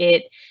 and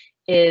it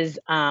is,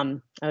 oh,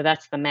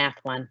 that's the math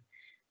one.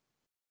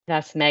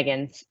 That's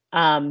Megan's.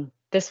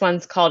 This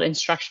one's called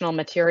instructional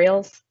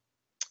materials.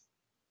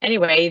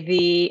 Anyway,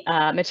 the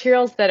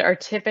materials that are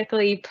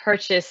typically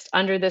purchased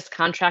under this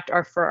contract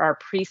are for our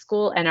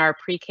preschool and our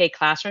pre-K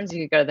classrooms.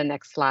 You could go to the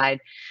next slide.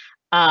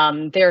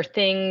 There are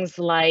things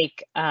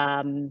like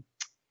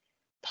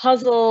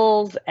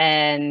puzzles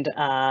and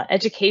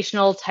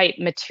educational type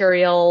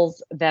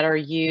materials that are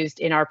used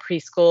in our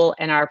preschool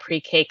and our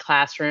pre-K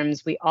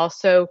classrooms. We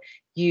also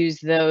use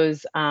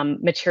those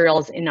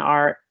materials in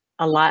our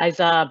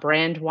Eliza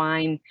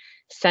Brandwine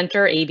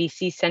Center,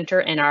 ABC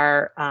Center, and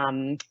our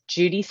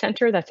Judy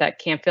Center, that's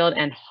at Campfield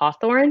and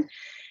Hawthorne.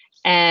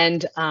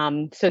 And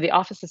so the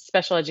Office of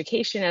Special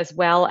Education, as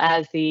well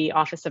as the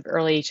Office of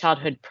Early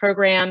Childhood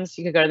Programs,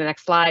 you could go to the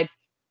next slide,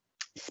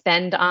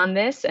 spend on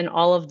this, and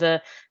all of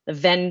the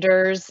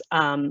vendors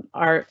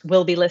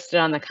will be listed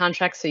on the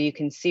contract so you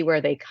can see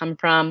where they come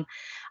from.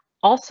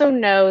 Also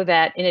know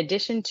that in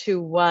addition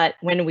to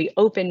when we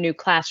open new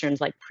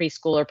classrooms like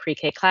preschool or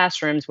pre-K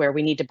classrooms where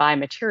we need to buy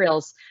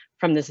materials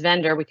from this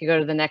vendor, we could go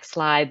to the next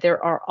slide.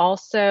 There are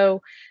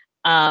also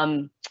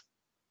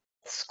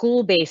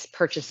school-based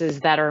purchases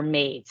that are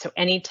made. So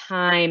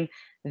anytime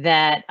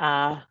that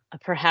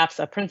perhaps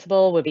a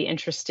principal would be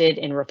interested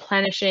in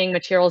replenishing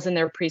materials in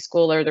their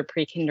preschool or their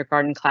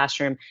pre-kindergarten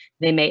classroom,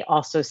 they may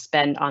also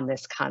spend on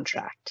this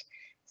contract.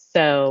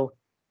 So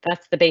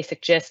that's the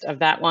basic gist of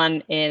that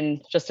one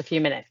in just a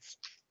few minutes.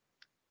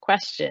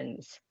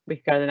 Questions? We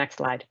can go to the next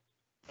slide.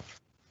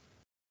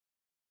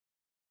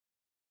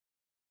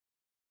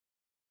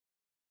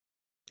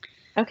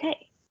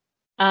 Okay.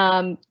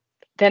 Then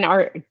do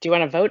you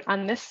want to vote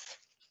on this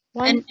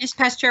one? And Ms.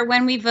 Pester,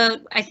 when we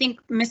vote, I think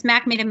Ms.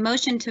 Mack made a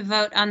motion to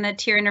vote on the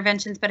tier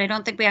interventions, but I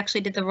don't think we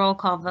actually did the roll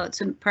call vote.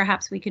 So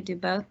perhaps we could do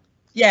both.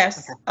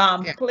 Yes,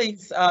 Okay.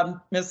 please,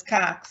 Ms.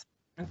 Cox.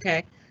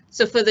 Okay.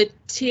 So for the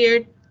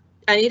tier,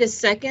 I need a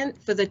second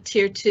for the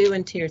tier 2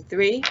 and tier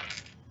 3.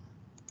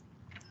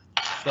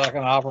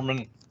 Second,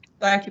 Offerman.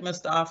 Thank you,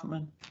 Mr.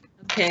 Offerman.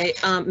 Okay.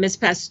 Ms.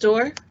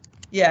 Pastor,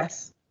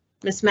 Yes.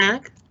 Ms.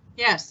 Mack,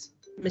 Yes.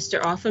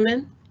 Mr.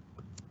 Offerman,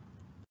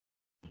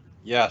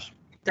 Yes.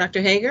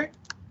 Dr. Hager.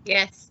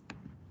 Yes.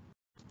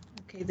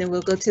 Okay, then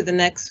we'll go to the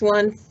next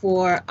one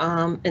for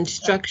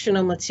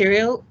instructional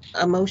material,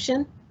 a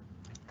motion.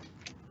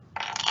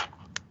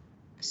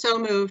 So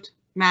moved.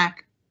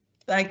 Mac.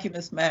 Thank you,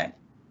 Ms. Mack.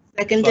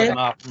 Seconded. Second,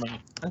 Offerman.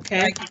 Okay.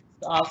 Thank you,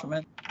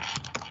 Mr.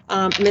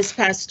 Offerman. Ms.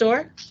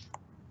 Pastor,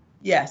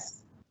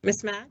 Yes.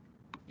 Ms. Mack,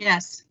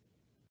 Yes.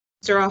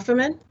 Mr.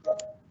 Offerman,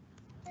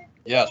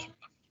 Yes.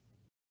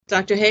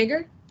 Dr.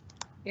 Hager.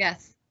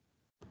 Yes.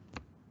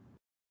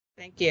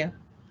 Thank you.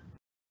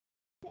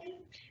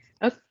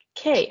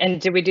 Okay,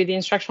 and did we do the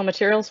instructional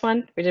materials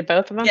one? We did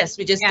both of them? Yes,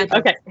 we just Yeah. did.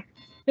 Okay.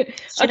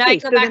 Should I Okay,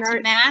 go so back then to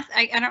our- math?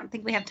 I don't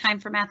think we have time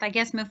for math. I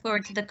guess move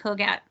forward to the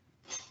COGAT.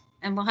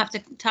 And we'll have to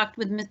talk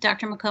with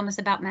Dr. McComas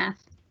about math.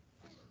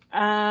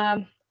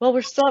 Well,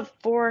 we're still at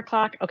 4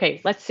 o'clock. Okay,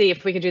 let's see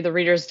if we could do the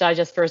Reader's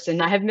Digest first.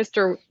 And I have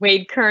Mr.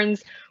 Wade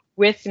Kearns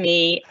with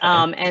me.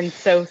 And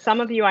so some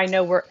of you I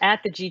know were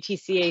at the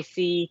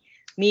GTCAC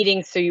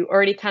meetings, so you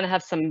already kind of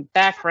have some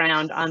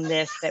background on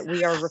this, that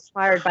we are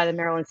required by the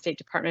Maryland State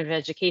Department of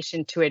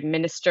Education to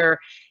administer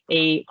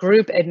a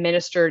group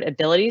administered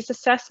abilities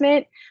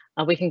assessment.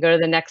 We can go to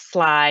the next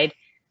slide.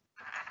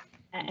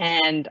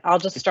 And I'll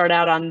just start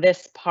out on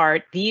this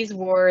part. These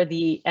were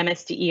the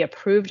MSDE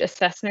approved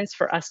assessments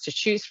for us to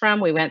choose from.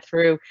 We went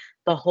through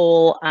the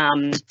whole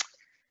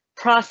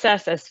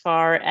process as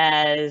far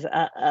as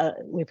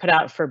we put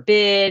out for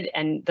bid,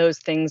 and those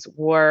things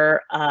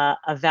were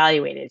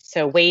evaluated.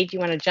 So Wade, do you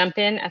want to jump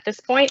in at this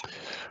point?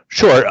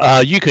 Sure.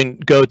 You can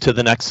go to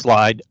the next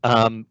slide.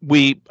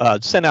 We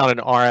sent out an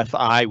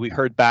RFI. We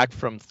heard back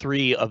from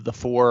 3 of the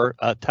 4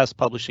 test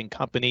publishing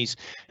companies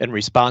in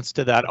response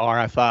to that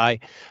RFI.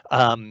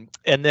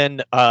 And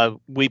then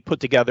we put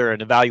together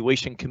an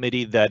evaluation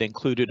committee that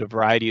included a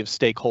variety of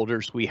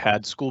stakeholders. We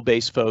had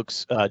school-based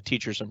folks,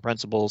 teachers and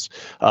principals.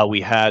 We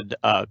had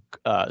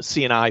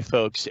C&I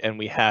folks, and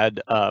we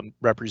had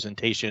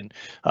representation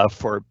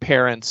for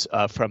parents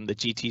from the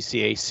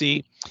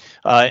GTCAC.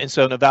 And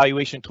so an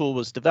evaluation tool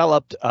was developed.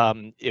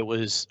 It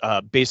was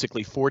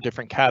basically 4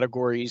 different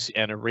categories,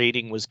 and a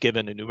rating was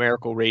given, a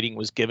numerical rating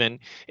was given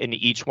in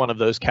each one of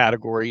those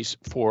categories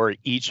for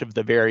each of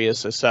the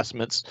various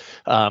assessments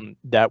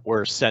that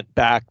were sent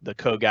back: the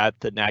COGAT,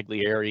 the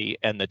Naglieri,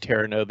 and the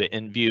Terra Nova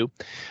InView.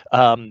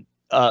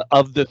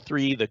 Of the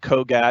 3, the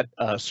COGAT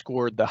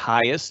scored the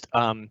highest.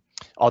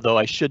 Although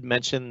I should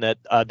mention that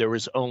there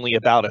was only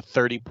about a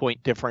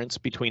 30-point difference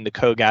between the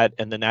COGAT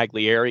and the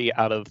Naglieri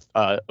out of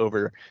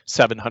over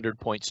 700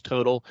 points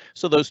total.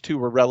 So those 2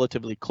 were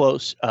relatively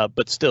close,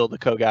 but still the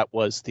COGAT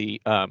was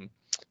the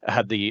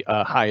had the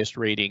highest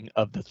rating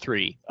of the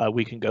 3.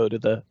 We can go to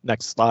the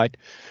next slide.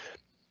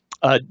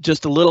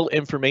 Just a little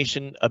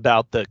information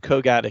about the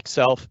COGAT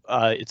itself.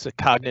 It's a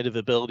cognitive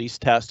abilities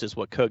test, is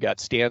what COGAT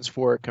stands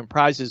for. It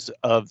comprises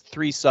of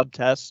 3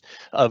 subtests: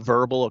 a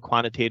verbal, a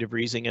quantitative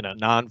reasoning, and a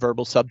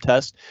nonverbal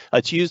subtest.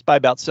 It's used by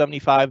about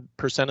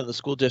 75% of the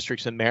school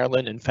districts in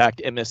Maryland. In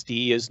fact,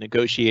 MSDE has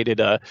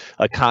negotiated a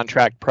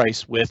contract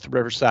price with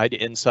Riverside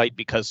Insight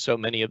because so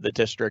many of the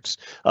districts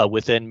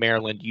within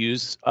Maryland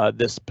use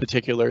this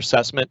particular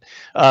assessment.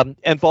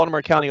 And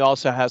Baltimore County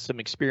also has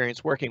some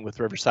experience working with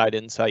Riverside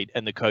Insight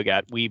and the COGAT.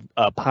 We've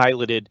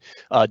piloted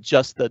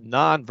just the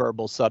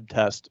nonverbal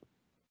subtest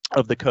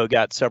of the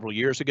COGAT several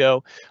years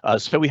ago.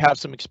 So we have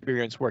some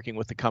experience working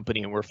with the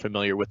company, and we're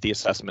familiar with the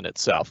assessment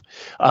itself.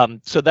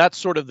 So that's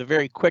sort of the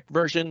very quick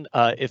version.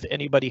 If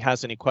anybody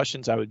has any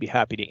questions, I would be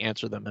happy to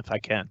answer them if I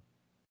can.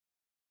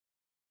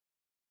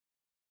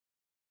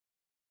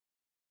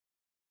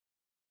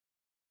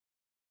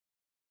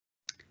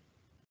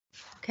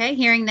 Okay,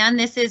 hearing none,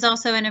 this is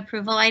also an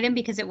approval item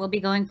because it will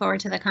be going forward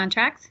to the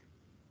contracts.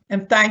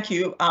 And thank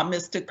you,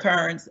 Mr.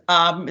 Kearns.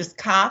 Ms.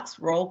 Cox,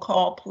 roll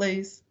call,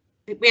 please.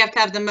 We have to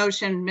have the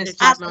motion, Ms.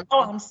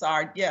 Oh, I'm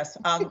sorry. Yes.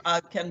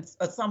 Can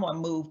someone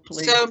move,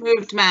 please? So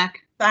moved,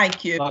 Mac.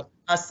 Thank you.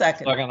 A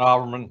second. Second,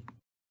 Alderman.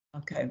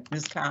 Okay,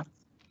 Ms. Cox.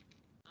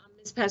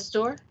 Ms.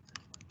 Pastor,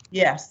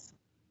 Yes.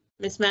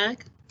 Ms.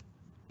 Mack,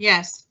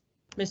 Yes.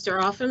 Mr.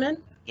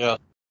 Offerman? Yeah.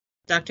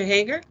 Dr.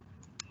 Hager?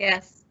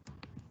 Yes.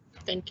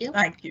 Thank you.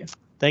 Thank you.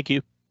 Thank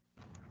you.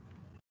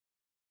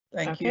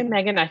 Thank Okay, you.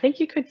 Megan, I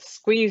think you could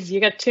squeeze. You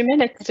got 2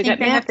 minutes to get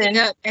math in.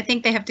 I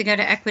think they have to go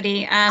to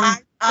equity.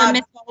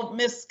 I told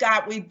Ms.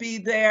 Scott we'd be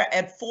there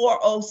at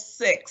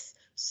 4:06.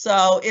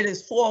 So it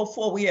is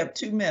 4:04. We have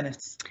 2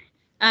 minutes.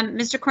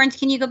 Mr. Corns,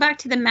 can you go back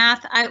to the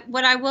math?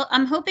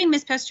 I'm hoping,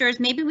 Ms. Pastor, is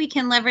maybe we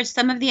can leverage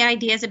some of the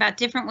ideas about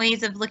different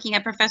ways of looking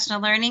at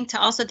professional learning to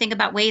also think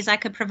about ways I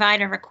could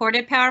provide a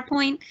recorded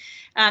PowerPoint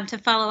to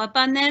follow up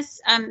on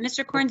this.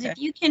 Mr. Corns, if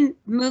you can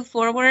move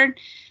forward.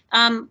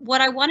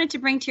 What I wanted to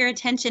bring to your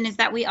attention is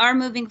that we are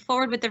moving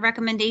forward with the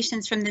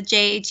recommendations from the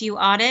JHU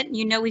audit.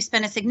 You know, we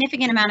spent a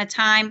significant amount of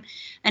time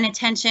and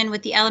attention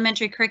with the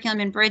elementary curriculum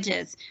and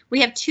bridges. We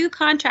have 2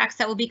 contracts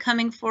that will be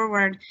coming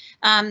forward.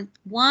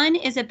 One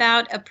is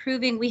about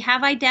approving. We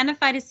have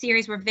identified a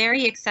series. We're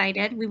very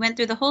excited. We went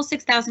through the whole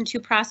 6002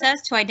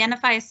 process to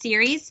identify a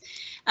series.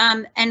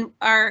 And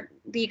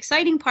the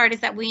exciting part is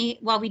that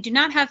while we do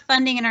not have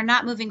funding and are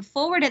not moving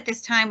forward at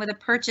this time with a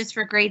purchase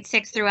for grade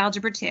 6 through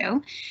Algebra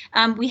 2,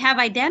 we have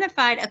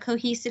identified a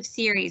cohesive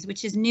series,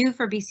 which is new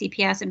for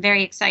BCPS and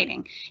very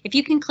exciting. If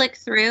you can click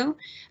through,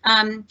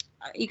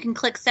 you can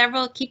click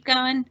several, keep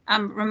going.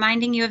 I'm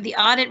reminding you of the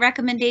audit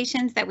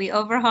recommendations that we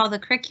overhaul the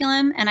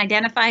curriculum and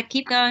identify,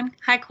 keep going,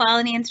 high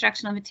quality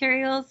instructional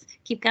materials,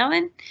 keep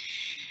going.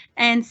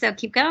 And so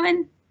keep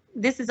going.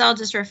 This is all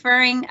just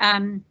referring.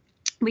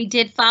 We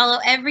did follow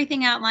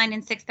everything outlined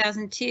in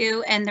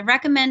 6002, and the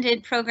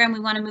recommended program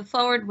we want to move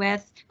forward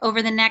with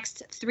over the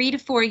next 3 to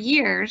 4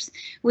 years.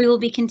 We will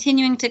be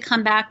continuing to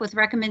come back with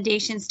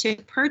recommendations to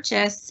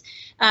purchase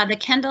the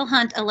Kendall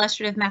Hunt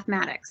Illustrative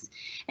Mathematics.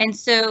 And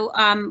so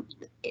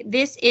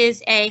This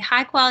is a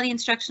high quality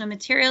instructional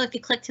material. If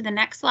you click to the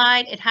next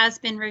slide, it has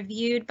been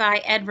reviewed by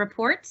Ed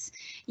Reports.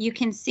 You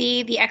can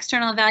see the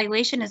external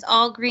evaluation is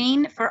all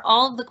green for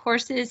all of the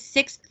courses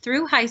 6th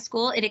through high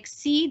school. It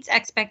exceeds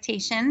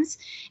expectations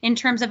in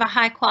terms of a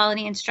high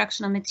quality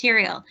instructional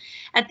material.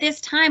 At this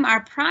time,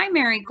 our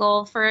primary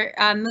goal for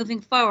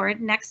moving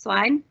forward, next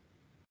slide,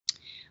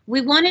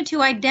 we wanted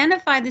to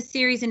identify the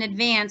series in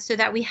advance so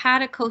that we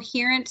had a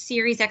coherent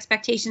series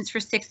expectations for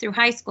 6th through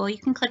high school. You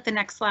can click the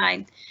next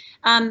slide.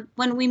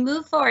 When we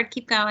move forward,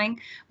 keep going,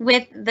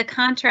 with the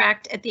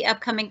contract at the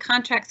upcoming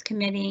contracts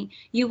committee,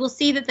 you will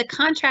see that the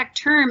contract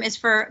term is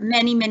for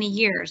many, many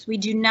years. We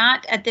do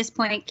not at this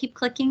point, keep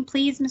clicking,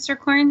 please, Mr.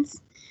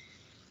 Corns.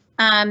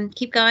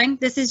 Keep going.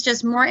 This is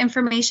just more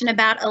information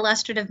about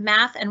illustrative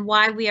math and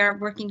why we are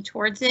working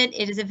towards it.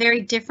 It is a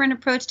very different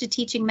approach to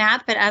teaching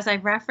math, but as I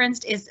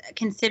referenced, is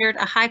considered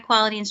a high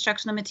quality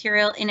instructional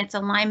material in its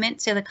alignment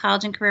to the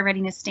college and career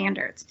readiness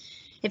standards.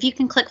 If you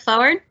can click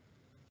forward,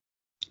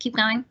 keep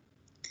going.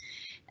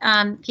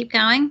 Keep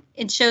going.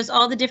 It shows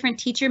all the different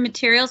teacher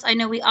materials. I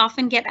know we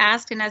often get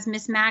asked, and as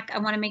Ms. Mack, I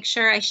want to make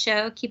sure I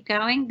show, keep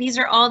going. These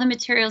are all the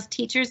materials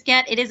teachers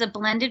get. It is a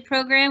blended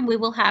program. We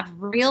will have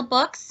real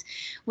books.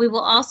 We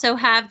will also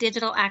have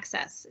digital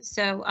access.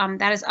 So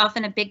that is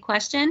often a big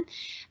question.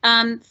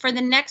 For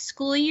the next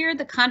school year,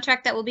 the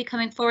contract that will be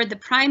coming forward, the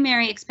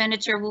primary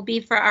expenditure will be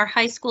for our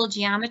high school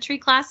geometry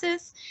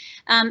classes,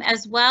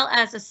 as well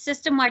as a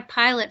system-wide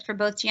pilot for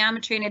both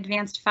geometry and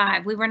advanced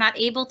 5. We were not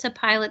able to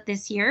pilot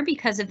this year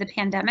because of the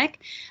pandemic.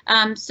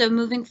 So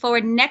moving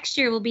forward, next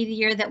year will be the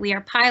year that we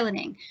are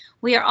piloting.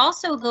 We are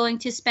also going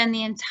to spend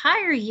the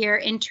entire year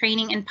in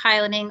training and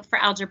piloting for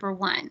Algebra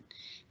 1.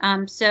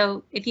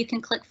 So if you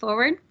can click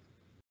forward.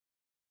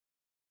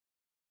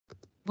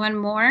 One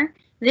more.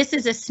 This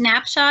is a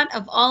snapshot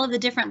of all of the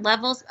different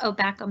levels. Oh,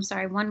 back, I'm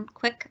sorry, one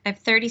quick, I have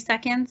 30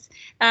 seconds.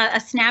 A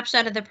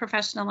snapshot of the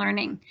professional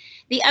learning.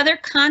 The other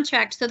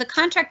contract, so the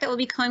contract that will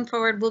be going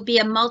forward will be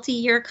a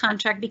multi-year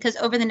contract because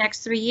over the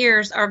next 3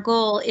 years, our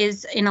goal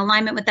is in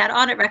alignment with that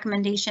audit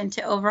recommendation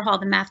to overhaul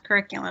the math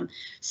curriculum,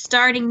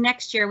 starting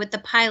next year with the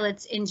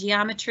pilots in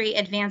geometry,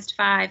 advanced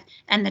 5,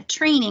 and the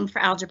training for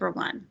Algebra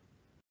 1.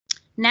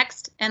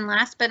 Next and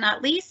last but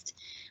not least,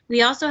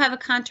 we also have a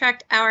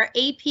contract. Our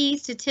AP,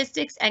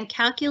 statistics, and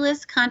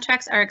calculus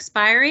contracts are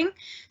expiring.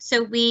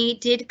 So we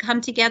did come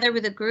together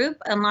with a group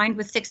aligned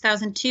with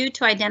 6002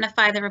 to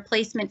identify the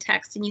replacement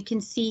text. And you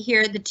can see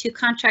here the 2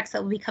 contracts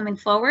that will be coming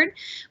forward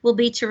will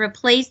be to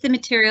replace the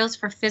materials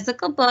for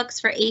physical books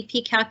for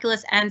AP,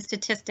 calculus, and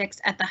statistics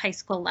at the high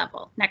school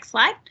level. Next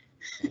slide.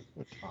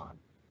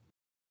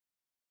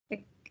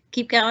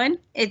 Keep going.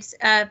 It's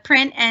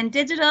print and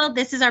digital.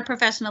 This is our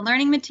professional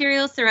learning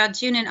materials throughout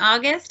June and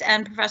August,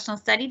 and Professional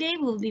Study Day.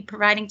 We'll be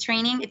providing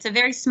training. It's a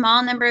very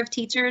small number of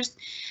teachers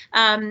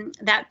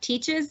that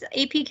teaches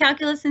AP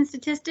Calculus and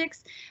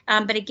Statistics,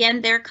 but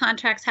again, their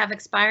contracts have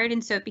expired,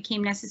 and so it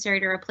became necessary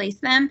to replace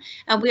them.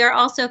 We are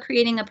also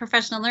creating a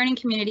professional learning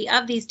community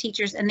of these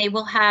teachers, and they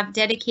will have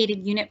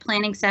dedicated unit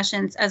planning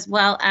sessions as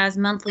well as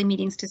monthly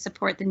meetings to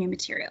support the new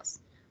materials.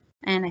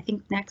 And I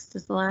think next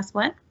is the last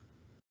one.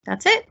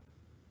 That's it.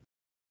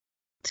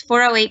 It's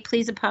 4:08.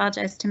 Please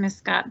apologize to Ms.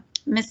 Scott.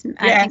 Miss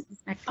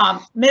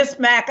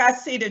Mack, I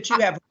see that you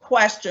have a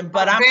question,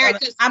 but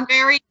I'm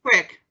very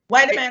quick.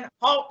 Wait a minute.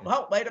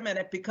 Wait a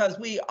minute, because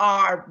we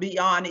are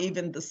beyond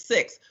even the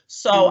 6th.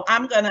 So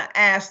I'm going to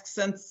ask,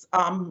 since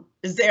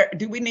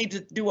do we need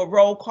to do a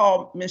roll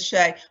call, Ms.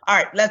 Shea? All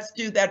right, let's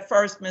do that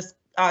first. Ms.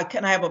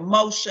 Can I have a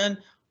motion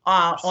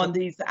on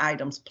these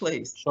items,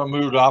 please? So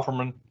moved,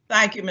 Offerman.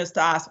 Thank you,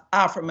 Mr.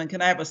 Offerman.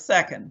 Can I have a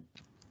second?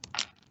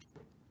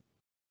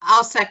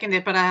 I'll second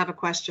it, but I have a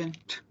question.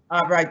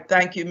 All right,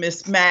 thank you,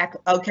 Ms. Mack.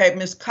 Okay,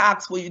 Ms.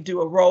 Cox, will you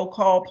do a roll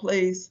call,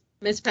 please?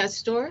 Ms.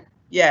 Pastor?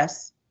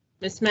 Yes.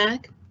 Ms.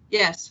 Mack?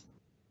 Yes.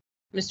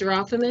 Mr.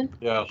 Offerman?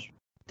 Yes.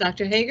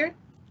 Dr. Hager?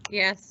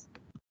 Yes.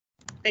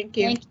 Thank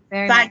you.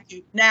 Thank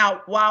you.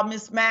 Now, while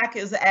Ms. Mack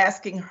is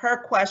asking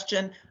her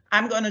question,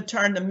 I'm going to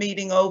turn the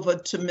meeting over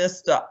to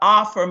Mr.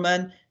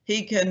 Offerman.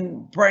 He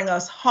can bring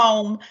us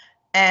home.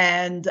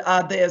 And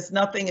there's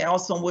nothing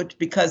else on which,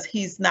 because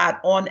he's not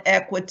on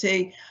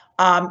equity,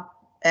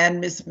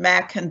 and Ms.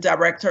 Mack can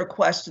direct her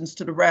questions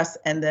to the rest,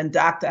 and then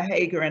Dr.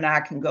 Hager and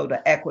I can go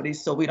to equity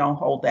so we don't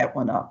hold that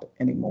one up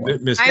anymore.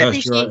 I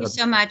appreciate you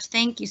so much.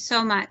 Thank you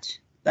so much.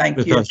 Thank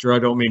you. Ms. Pastor, I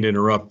don't mean to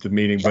interrupt the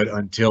meeting, but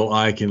until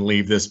I can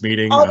leave this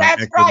meeting,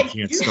 that's right.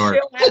 Can't start.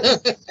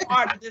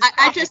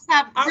 I just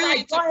have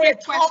really go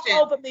ahead. Talk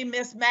over me,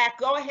 Ms. Mack.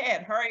 Go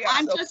ahead. Hurry up.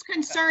 I'm just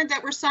concerned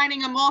that we're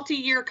signing a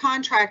multi-year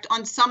contract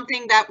on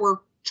something that we're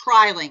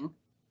trialing.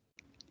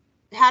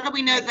 How do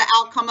we know the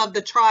outcome of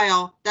the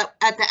trial, that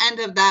at the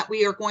end of that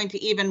we are going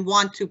to even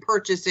want to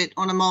purchase it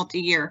on a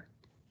multi-year?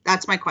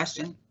 That's my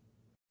question.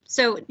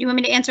 So you want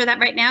me to answer that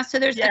right now? So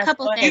there's a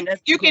couple things.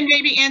 You can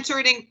maybe answer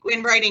it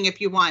in writing if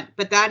you want,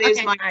 but that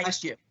is my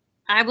question.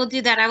 I will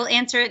do that. I will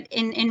answer it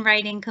in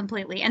writing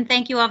completely. And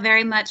thank you all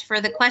very much for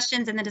the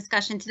questions and the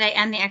discussion today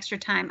and the extra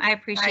time. I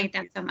appreciate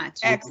that so much.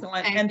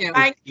 Excellent. And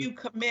thank you,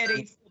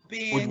 committee, for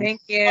being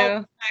Thank so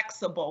you.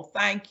 flexible.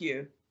 Thank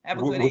you. Have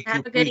a Would- good would evening. Have you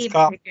a good please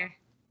evening. Take care.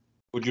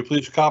 Would you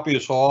please copy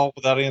us all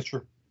with that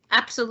answer?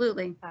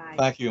 Absolutely.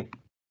 Thank you.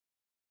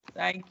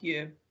 Thank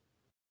you.